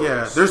shows.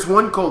 Yeah, there's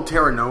one called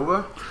Terra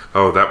Nova.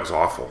 Oh, that was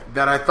awful.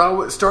 That I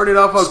thought started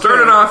off okay.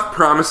 Started off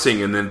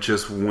promising and then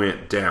just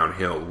went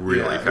downhill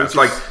really fast.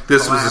 Like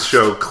this was a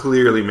show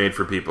clearly made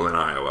for people in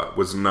Iowa.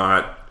 Was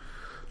not.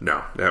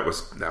 No, that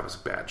was a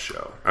bad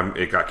show.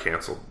 It got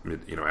canceled,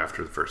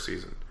 after the first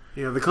season.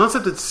 Yeah, the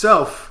concept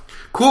itself,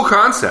 cool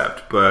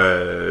concept,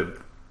 but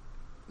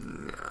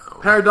no.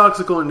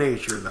 Paradoxical in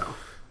nature, though.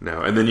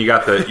 No, and then you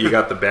got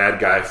the bad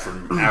guy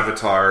from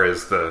Avatar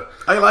as the.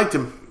 I liked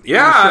him.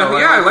 Yeah,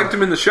 I liked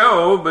him in the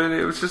show, but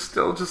it was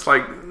still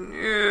like,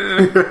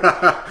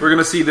 we're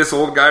gonna see this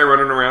old guy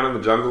running around in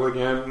the jungle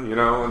again,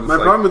 My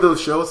problem with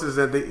those shows is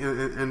that they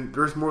and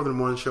there's more than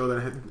one show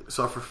that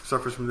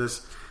suffers from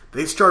this.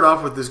 They start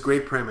off with this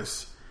great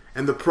premise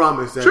and the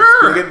promise that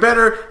it's gonna get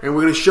better, and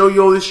we're gonna show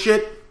you all this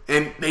shit.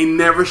 And they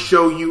never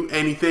show you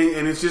anything,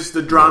 and it's just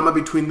the drama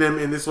between them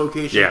in this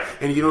location. Yeah.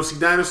 And you don't see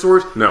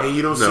dinosaurs, and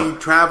you don't see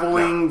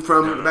traveling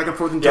from back and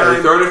forth in time. Yeah,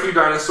 they throw in a few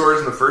dinosaurs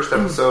in the first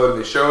episode, and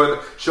they show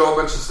a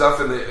bunch of stuff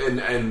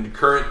in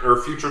current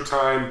or future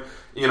time,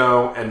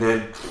 and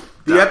then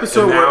the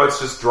episode now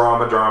it's just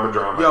drama.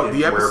 Yo,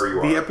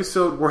 the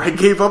episode where I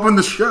gave up on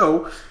the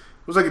show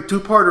was like a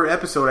 2-parter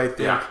episode, I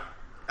think.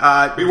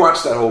 Yeah. We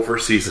watched that whole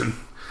first season.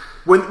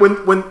 When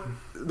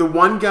the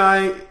one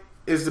guy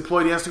is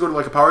deployed, he has to go to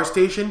like a power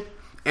station,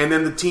 and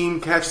then the team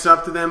catches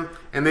up to them,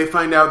 and they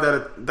find out that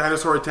a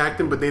dinosaur attacked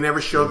them, but they never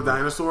show the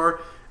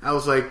dinosaur. I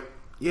was like,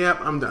 "Yep,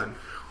 I'm done."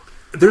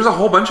 There's a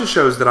whole bunch of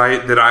shows that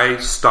I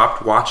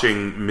stopped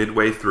watching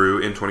midway through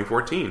in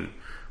 2014.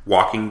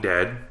 Walking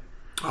Dead.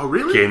 Oh,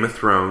 really? Game of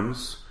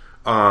Thrones.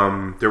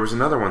 There was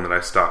another one that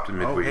I stopped in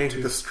midway. Oh, hey,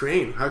 The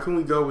Strain. How can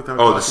we go without?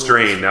 Oh, The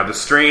Strain. Now, The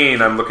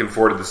Strain. I'm looking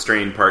forward to The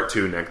Strain Part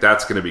 2, Nick.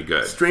 That's going to be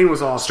good. Strain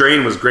was awesome.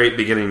 Strain was great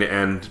beginning to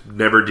end.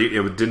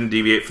 It didn't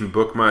deviate from the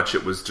book much.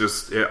 It was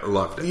just I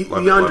loved it.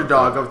 The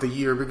underdog of the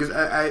year, because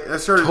I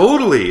started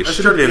totally. It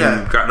should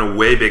have gotten a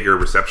way bigger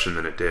reception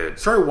than it did.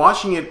 Started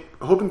watching it,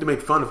 hoping to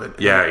make fun of it.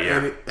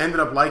 And it ended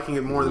up liking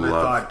it more than I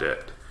thought. Loved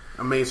it.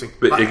 Amazing.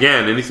 But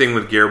again, anything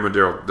with Guillermo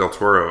del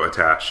Toro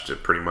attached,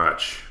 pretty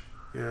much.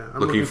 Yeah, I'm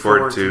looking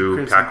forward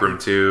to Pac Rim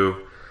 2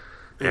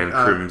 and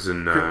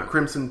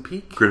Crimson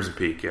Peak. Crimson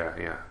Peak,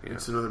 yeah.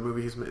 It's another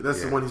movie he's made.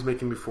 That's the one he's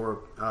making before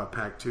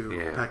Pac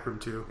Rim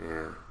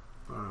 2.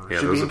 Yeah,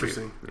 should be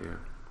interesting.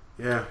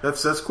 Yeah,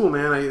 that's cool,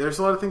 man. There's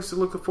a lot of things to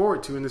look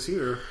forward to in this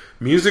year.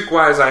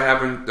 Music-wise, I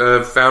haven't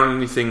found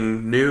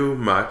anything new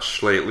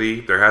much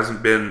lately. There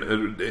hasn't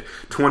been...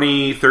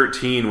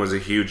 2013 was a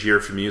huge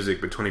year for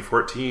music, but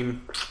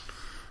 2014,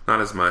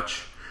 not as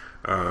much.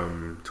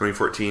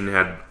 2014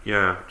 had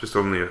just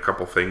only a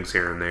couple things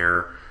here and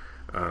there,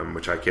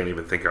 which I can't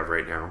even think of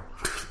right now.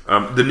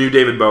 The new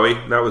David Bowie,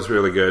 that was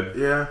really good.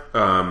 Yeah.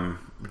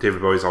 David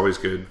Bowie's always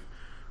good,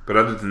 but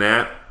other than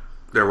that,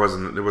 there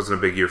wasn't a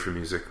big year for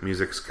music.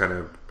 Music's kind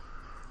of,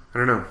 I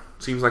don't know,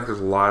 seems like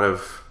there's a lot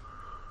of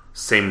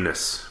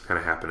sameness kind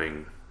of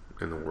happening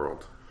in the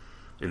world,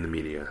 in the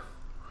media.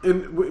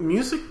 And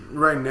music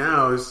right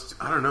now is,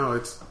 I don't know,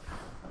 it's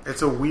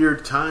a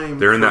weird time.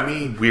 They're in for that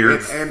me. weird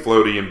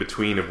floaty in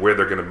between of where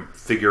they're going to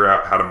figure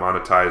out how to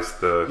monetize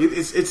the.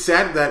 It's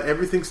sad that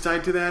everything's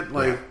tied to that.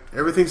 Like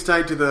everything's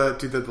tied to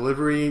the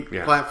delivery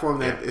platform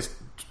that is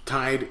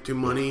tied to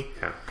money.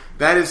 Yeah.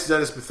 That is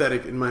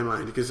pathetic in my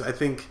mind, because I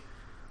think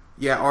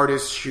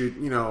artists should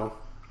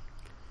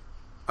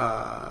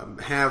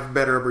have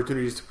better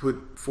opportunities to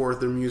put forth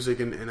their music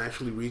and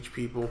actually reach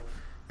people,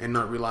 and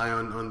not rely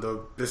on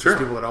the business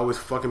people that always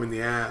fuck them in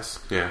the ass.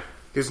 Yeah.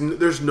 Because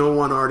there's no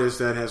one artist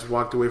that has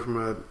walked away from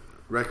a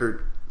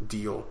record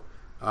deal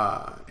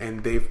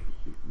and they've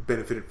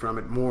benefited from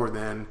it more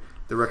than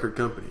the record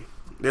company.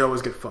 They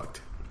always get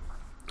fucked.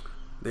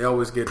 They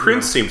always get...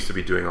 Prince seems to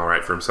be doing all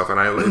right for himself, and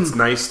it's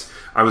nice.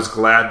 I was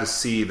glad to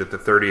see that the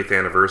 30th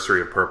anniversary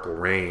of Purple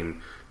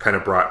Rain kind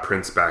of brought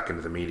Prince back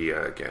into the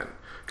media again.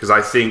 Because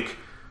I think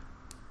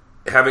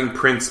having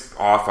Prince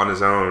off on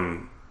his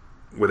own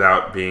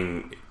without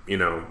being,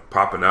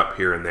 popping up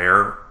here and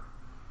there,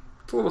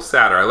 it's a little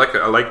sadder.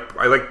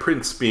 I like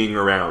Prince being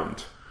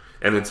around,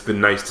 and it's been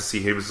nice to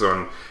see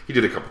he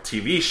did a couple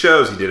TV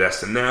shows, he did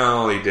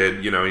SNL, he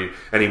did,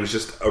 and he was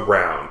just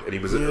around, and he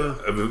was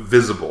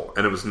visible,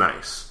 and it was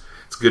nice.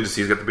 It's good to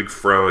see he's got the big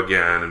fro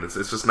again, and it's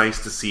just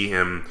nice to see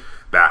him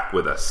back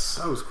with us.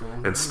 That was cool.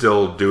 And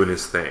still doing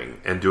his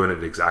thing, and doing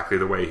it exactly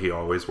the way he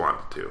always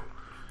wanted to.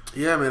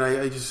 Yeah, man,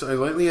 I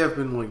lately have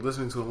been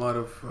listening to a lot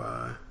of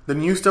the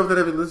new stuff that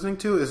I've been listening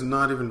to is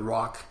not even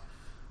rock.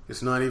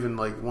 It's not even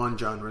one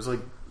genre. It's like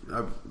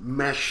a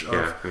mesh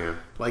of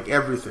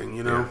everything,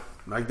 Yeah.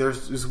 Like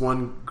there's this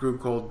one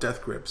group called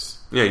Death Grips.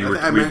 Yeah, we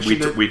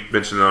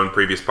mentioned it on a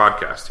previous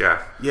podcast.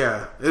 Yeah,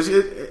 yeah, it's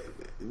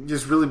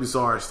just really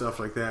bizarre stuff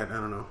like that. I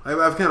don't know.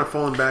 I've kind of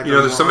fallen back.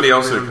 There's somebody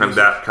else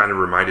that kind of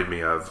reminded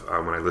me of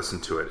when I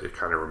listened to it. It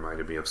kind of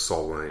reminded me of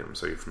Saul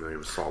Williams. Are you familiar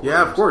with Saul Williams?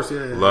 Yeah, of course.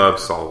 Yeah, love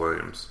Saul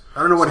Williams. I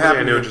don't know what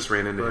happened. I know, just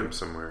ran into him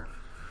somewhere.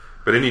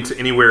 But I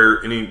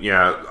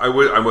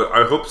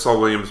hope Saul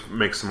Williams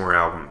makes some more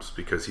albums,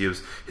 because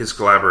his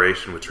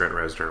collaboration with Trent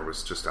Reznor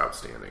was just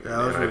outstanding.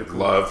 Yeah, and I'd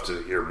love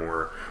to hear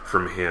more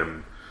from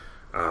him.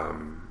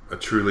 A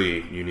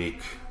truly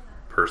unique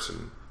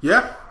person.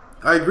 Yeah,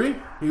 I agree.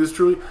 He was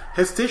truly...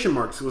 Hesitation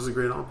Marks was a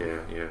great album.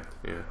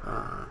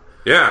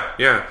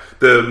 Yeah.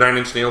 The 9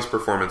 Inch Nails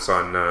performance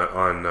on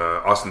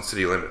Austin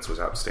City Limits was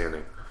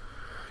outstanding.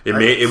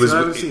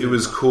 It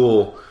was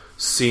cool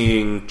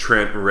seeing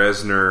Trent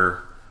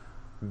Reznor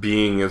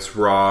being as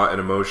raw and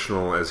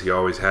emotional as he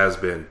always has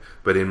been,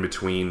 but in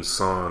between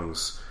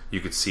songs you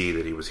could see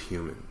that he was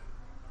human,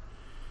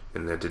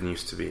 and that didn't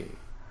used to be.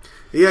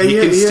 Yeah,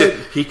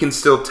 he can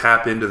still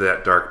tap into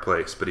that dark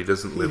place, but he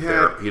doesn't live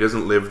there. He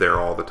doesn't live there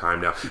all the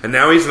time now. And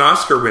now he's an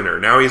Oscar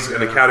winner. Now he's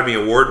an Academy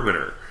Award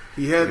winner.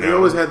 He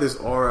always had this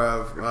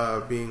aura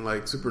of being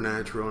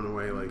supernatural in a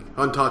way,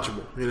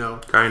 untouchable.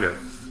 Kind of.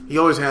 He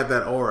always had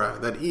that aura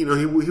that he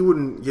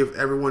wouldn't give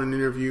everyone an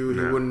interview.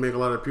 No. He wouldn't make a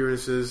lot of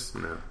appearances.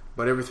 No.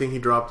 But everything he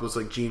dropped was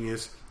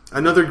genius.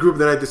 Another group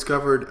that I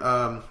discovered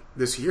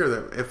this year,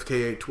 the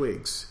FKA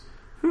Twigs.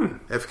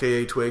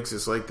 FKA Twigs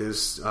is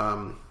this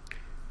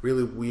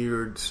really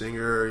weird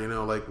singer,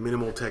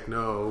 minimal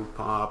techno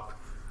pop.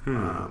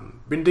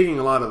 Been digging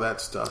a lot of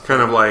that stuff.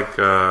 Kind of like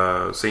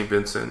St.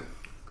 Vincent.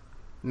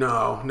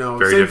 No.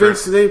 Very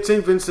different.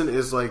 St. Vincent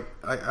is I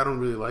don't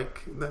really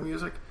like that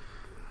music,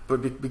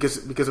 but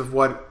because of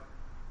what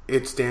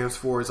it stands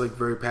for, it's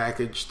very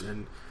packaged,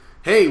 and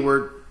hey,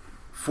 we're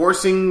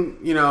forcing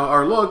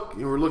our look.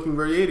 We're looking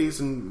very 80s,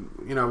 and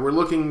we're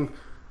looking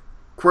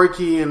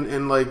quirky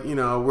and we're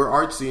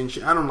artsy and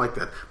shit. I don't like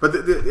that. But the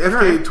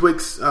FKA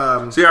Twigs...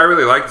 See, I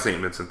really like the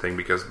St. Vincent thing,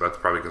 because that's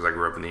probably because I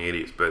grew up in the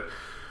 80s. But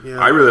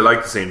I really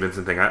like the St.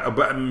 Vincent thing.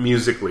 But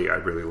musically, I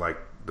really like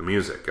the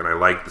music, and I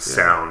like the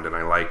sound, and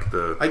I like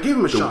the... I gave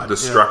him a shot. The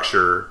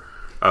structure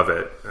of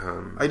it.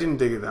 I didn't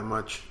dig it that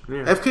much.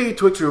 Yeah. FKA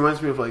Twigs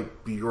reminds me of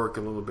Bjork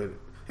a little bit.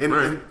 And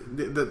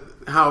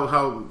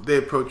how they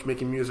approach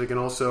making music, and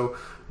also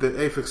the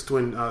Aphex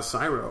Twin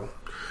Cyro.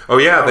 Oh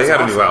yeah, they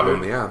had a new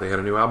album. Yeah, they had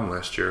a new album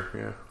last year.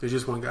 Yeah, there's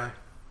just one guy.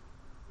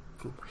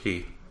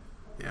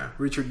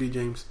 Richard D.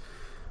 James.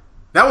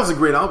 That was a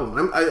great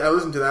album. I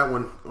listened to that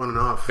one on and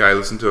off. Yeah, I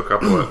listened to it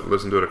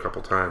a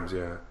couple times.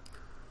 Yeah,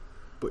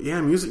 but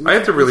music. I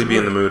have to really be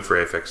in the mood for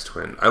Aphex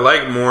Twin. I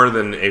like more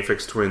than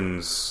Aphex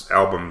Twin's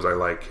albums. I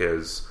like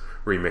his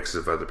remixes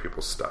of other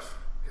people's stuff,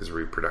 his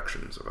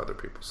reproductions of other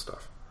people's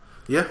stuff.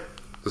 Yeah.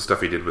 The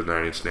stuff he did with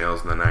 9 Inch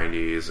Nails in the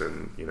 90s,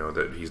 and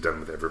that he's done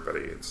with everybody.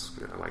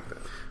 I like that.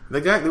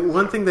 The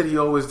one thing that he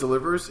always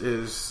delivers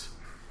is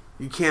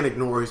you can't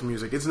ignore his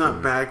music. It's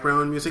not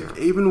background music.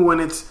 Yeah. Even when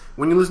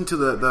you listen to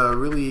the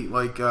really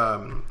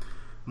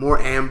more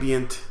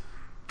ambient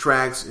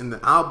tracks in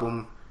the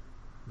album,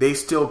 they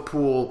still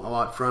pull a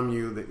lot from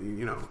you that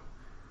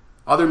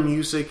other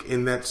music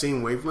in that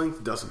same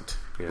wavelength doesn't.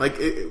 Yeah.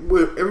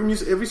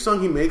 Every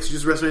song he makes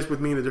just resonates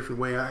with me in a different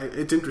way.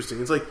 It's interesting.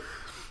 It's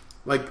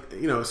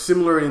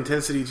similar in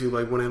intensity to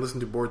when I listen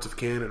to Boards of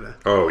Canada.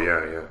 Oh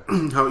yeah.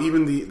 How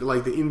even the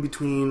in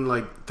between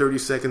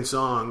 30-second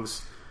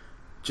songs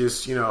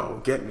just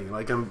get me.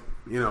 Like I'm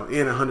in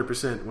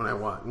 100%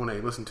 when I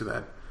listen to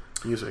that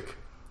music,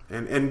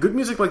 and good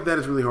music like that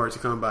is really hard to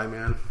come by,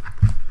 man.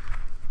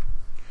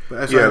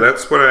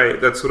 That's what I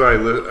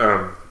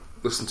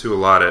listen to a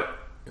lot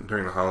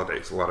during the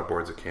holidays. A lot of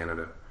Boards of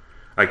Canada.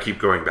 I keep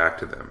going back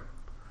to them.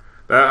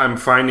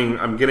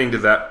 I'm getting to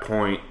that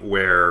point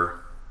where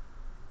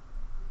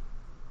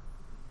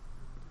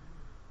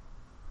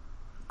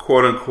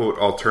quote unquote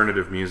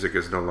alternative music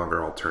is no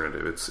longer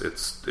alternative.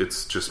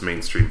 It's just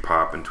mainstream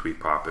pop and tweet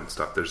pop and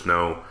stuff. There's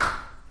no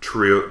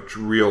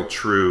real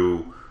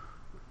true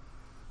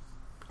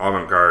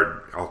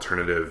avant-garde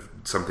alternative,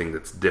 something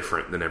that's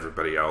different than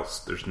everybody else.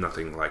 There's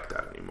nothing like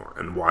that anymore.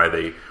 And why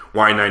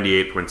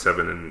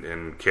 98.7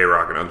 and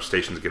K-Rock and other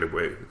stations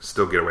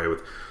still get away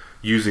with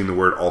using the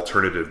word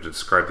alternative to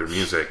describe their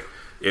music.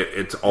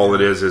 It's all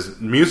it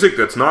is music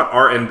that's not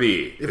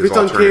R&B. If it's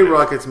on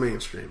K-Rock, it's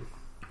mainstream.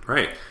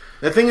 Right.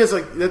 The thing is,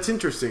 like, that's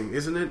interesting,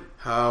 isn't it?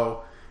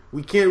 How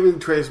we can't really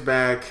trace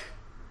back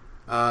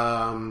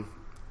the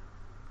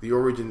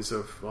origins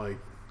of, like,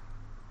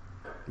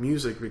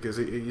 music, because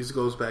it just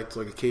goes back to,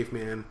 like, a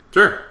caveman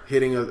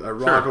hitting a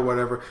rock or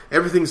whatever.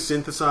 Everything's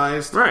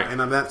synthesized, right?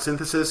 And on that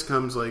synthesis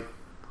comes, like,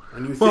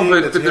 a new thing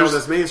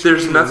that's mainstream.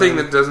 There's nothing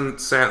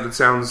that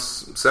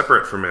sounds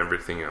separate from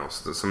everything else.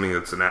 There's something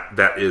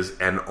that is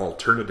an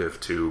alternative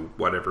to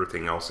what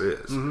everything else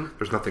is. Mm-hmm.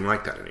 There's nothing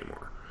like that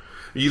anymore.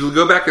 You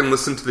go back and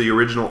listen to the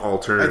original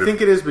alternative. I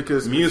think it is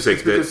because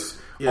music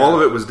all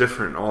of it was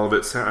different. All of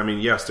it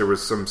yes, there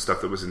was some stuff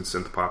that was in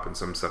synth pop and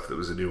some stuff that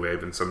was a new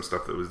wave and some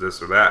stuff that was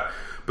this or that,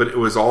 but it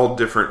was all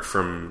different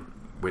from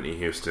Whitney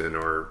Houston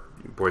or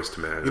Boyz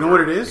II Men. You know what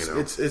it is?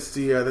 It's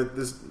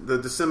the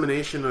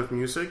dissemination of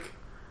music.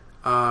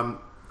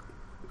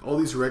 All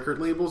these record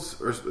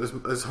labels,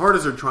 as hard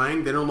as they're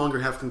trying, they no longer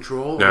have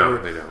control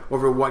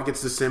over what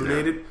gets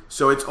disseminated. No.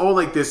 So it's all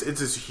like this. It's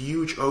this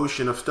huge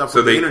ocean of stuff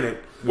on the internet.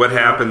 What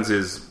happens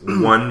is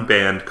one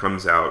band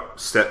comes out,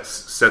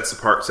 sets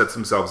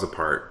themselves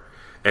apart,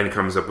 and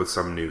comes up with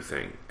some new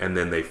thing, and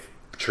then they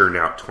churn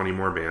out 20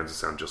 more bands that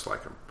sound just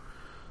like them.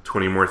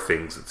 20 more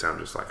things that sound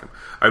just like them.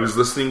 I was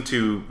listening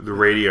to the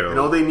radio, and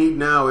all they need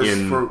now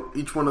is for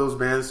each one of those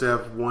bands to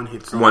have one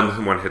hit song.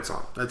 One hit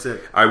song. That's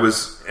it. I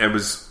was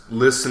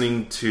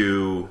listening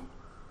to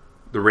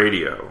the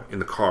radio in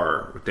the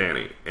car with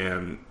Danny,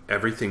 and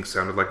everything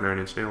sounded like Nine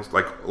Inch Nails,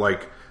 like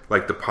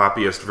the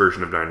poppiest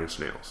version of Nine Inch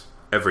Nails.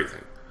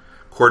 Everything,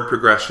 chord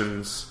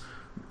progressions,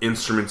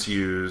 instruments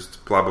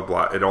used, blah blah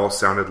blah. It all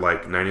sounded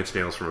like Nine Inch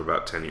Nails from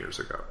about 10 years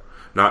ago.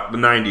 Not the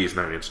 90s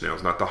Nine Inch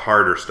Nails, not the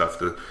harder stuff,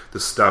 the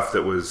stuff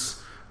that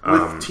was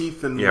with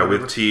teeth and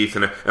with teeth,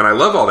 and I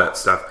love all that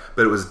stuff,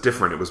 but it was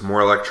different. It was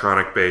more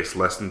electronic based,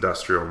 less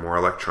industrial, more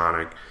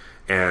electronic,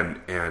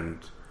 and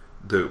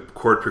the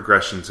chord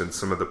progressions and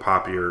some of the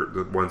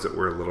ones that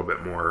were a little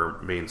bit more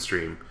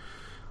mainstream,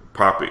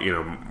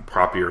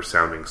 poppier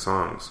sounding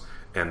songs,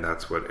 and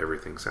that's what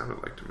everything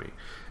sounded like to me.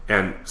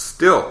 And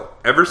still,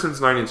 ever since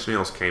Nine Inch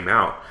Nails came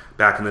out,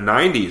 back in the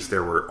 90s,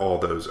 there were all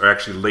those, or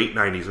actually late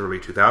 90s, early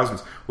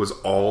 2000s, was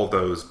all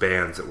those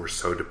bands that were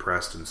so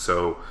depressed and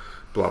so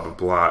blah, blah,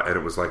 blah. And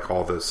it was like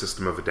all the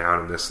System of a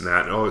Down and this and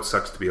that. And it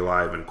sucks to be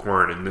alive, and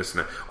Korn and this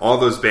and that. All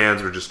those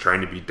bands were just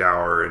trying to be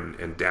dour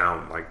and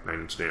down like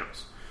Nine Inch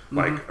Nails.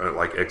 Mm-hmm.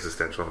 Like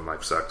Existential and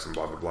Life Sucks and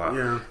blah, blah, blah.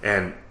 Yeah.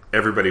 And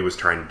everybody was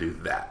trying to do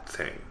that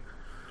thing.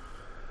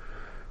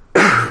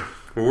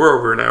 We're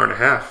over an hour and a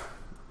half.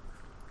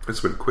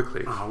 This went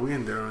quickly. Oh, we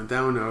ended on a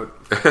down note.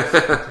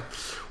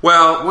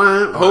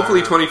 Well,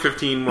 hopefully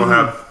 2015 we'll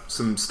have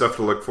some stuff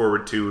to look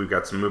forward to. We've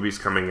got some movies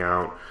coming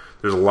out.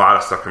 There's a lot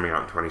of stuff coming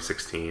out in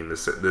 2016.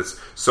 This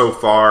so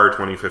far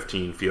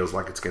 2015 feels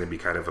like it's going to be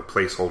kind of a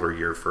placeholder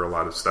year for a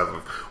lot of stuff.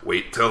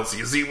 Wait till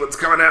you see what's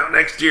coming out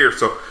next year.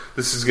 So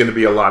this is going to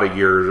be a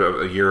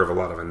year of a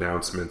lot of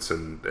announcements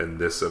and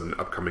this and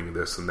upcoming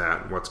this and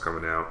that and what's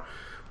coming out.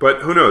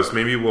 But who knows?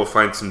 Maybe we'll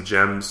find some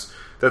gems.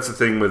 That's the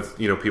thing with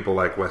people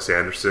like Wes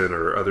Anderson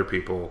or other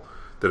people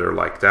that are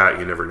like that.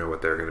 You never know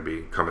what they're going to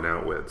be coming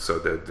out with. So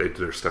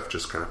their stuff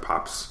just kind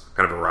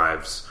of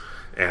arrives,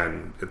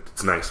 and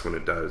it's nice when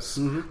it does.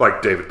 Mm-hmm.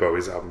 Like David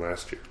Bowie's album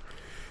last year,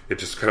 it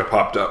just kind of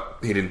popped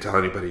up. He didn't tell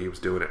anybody he was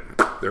doing it.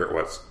 There it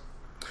was.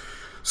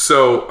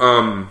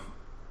 So,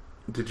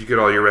 did you get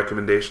all your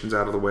recommendations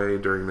out of the way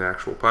during the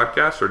actual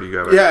podcast, or do you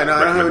have? I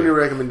don't have any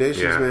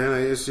recommendations,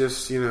 man. It's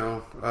just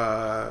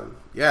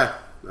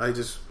I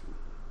just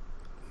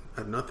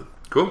have nothing.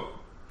 Cool.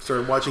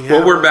 Started watching.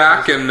 Well, we're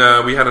back, and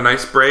we had a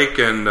nice break,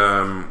 and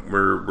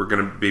we're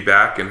going to be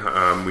back,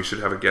 and we should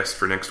have a guest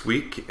for next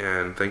week.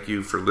 And thank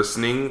you for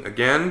listening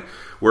again.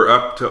 We're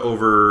up to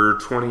over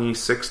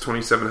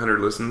 2,700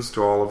 listens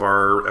to all of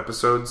our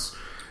episodes,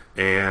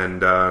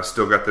 and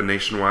still got the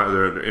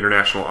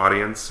international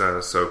audience.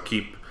 So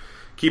keep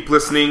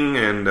listening,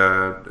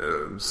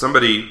 and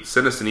somebody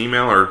send us an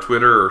email or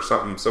Twitter or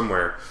something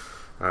somewhere.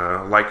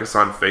 Like us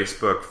on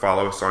Facebook,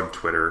 follow us on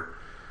Twitter,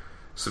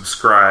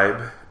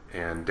 subscribe,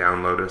 and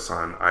download us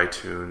on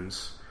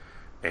iTunes,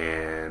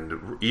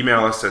 and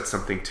email us at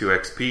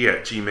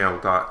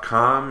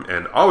something2xp@gmail.com.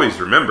 And always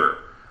remember,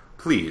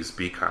 Please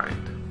be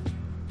kind.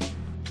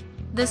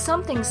 The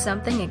Something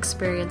Something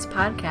Experience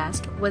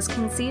podcast was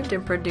conceived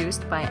and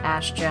produced by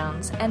Ash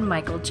Jones and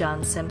Michael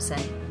John Simpson.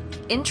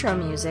 Intro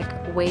music,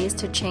 Ways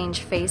to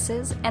Change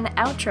Faces, and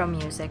outro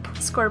music,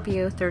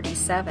 Scorpio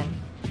 37,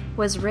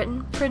 was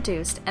written,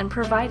 produced, and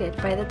provided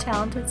by the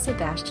talented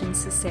Sebastian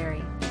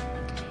Cesari.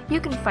 You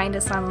can find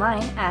us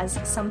online as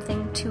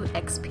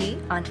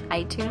Something2XP on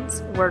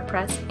iTunes,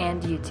 WordPress,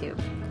 and YouTube.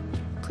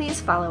 Please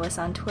follow us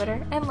on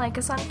Twitter and like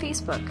us on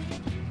Facebook.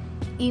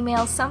 Email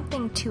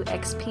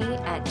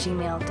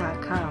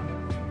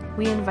something2xp@gmail.com.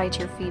 We invite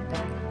your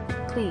feedback.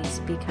 Please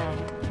be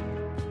kind.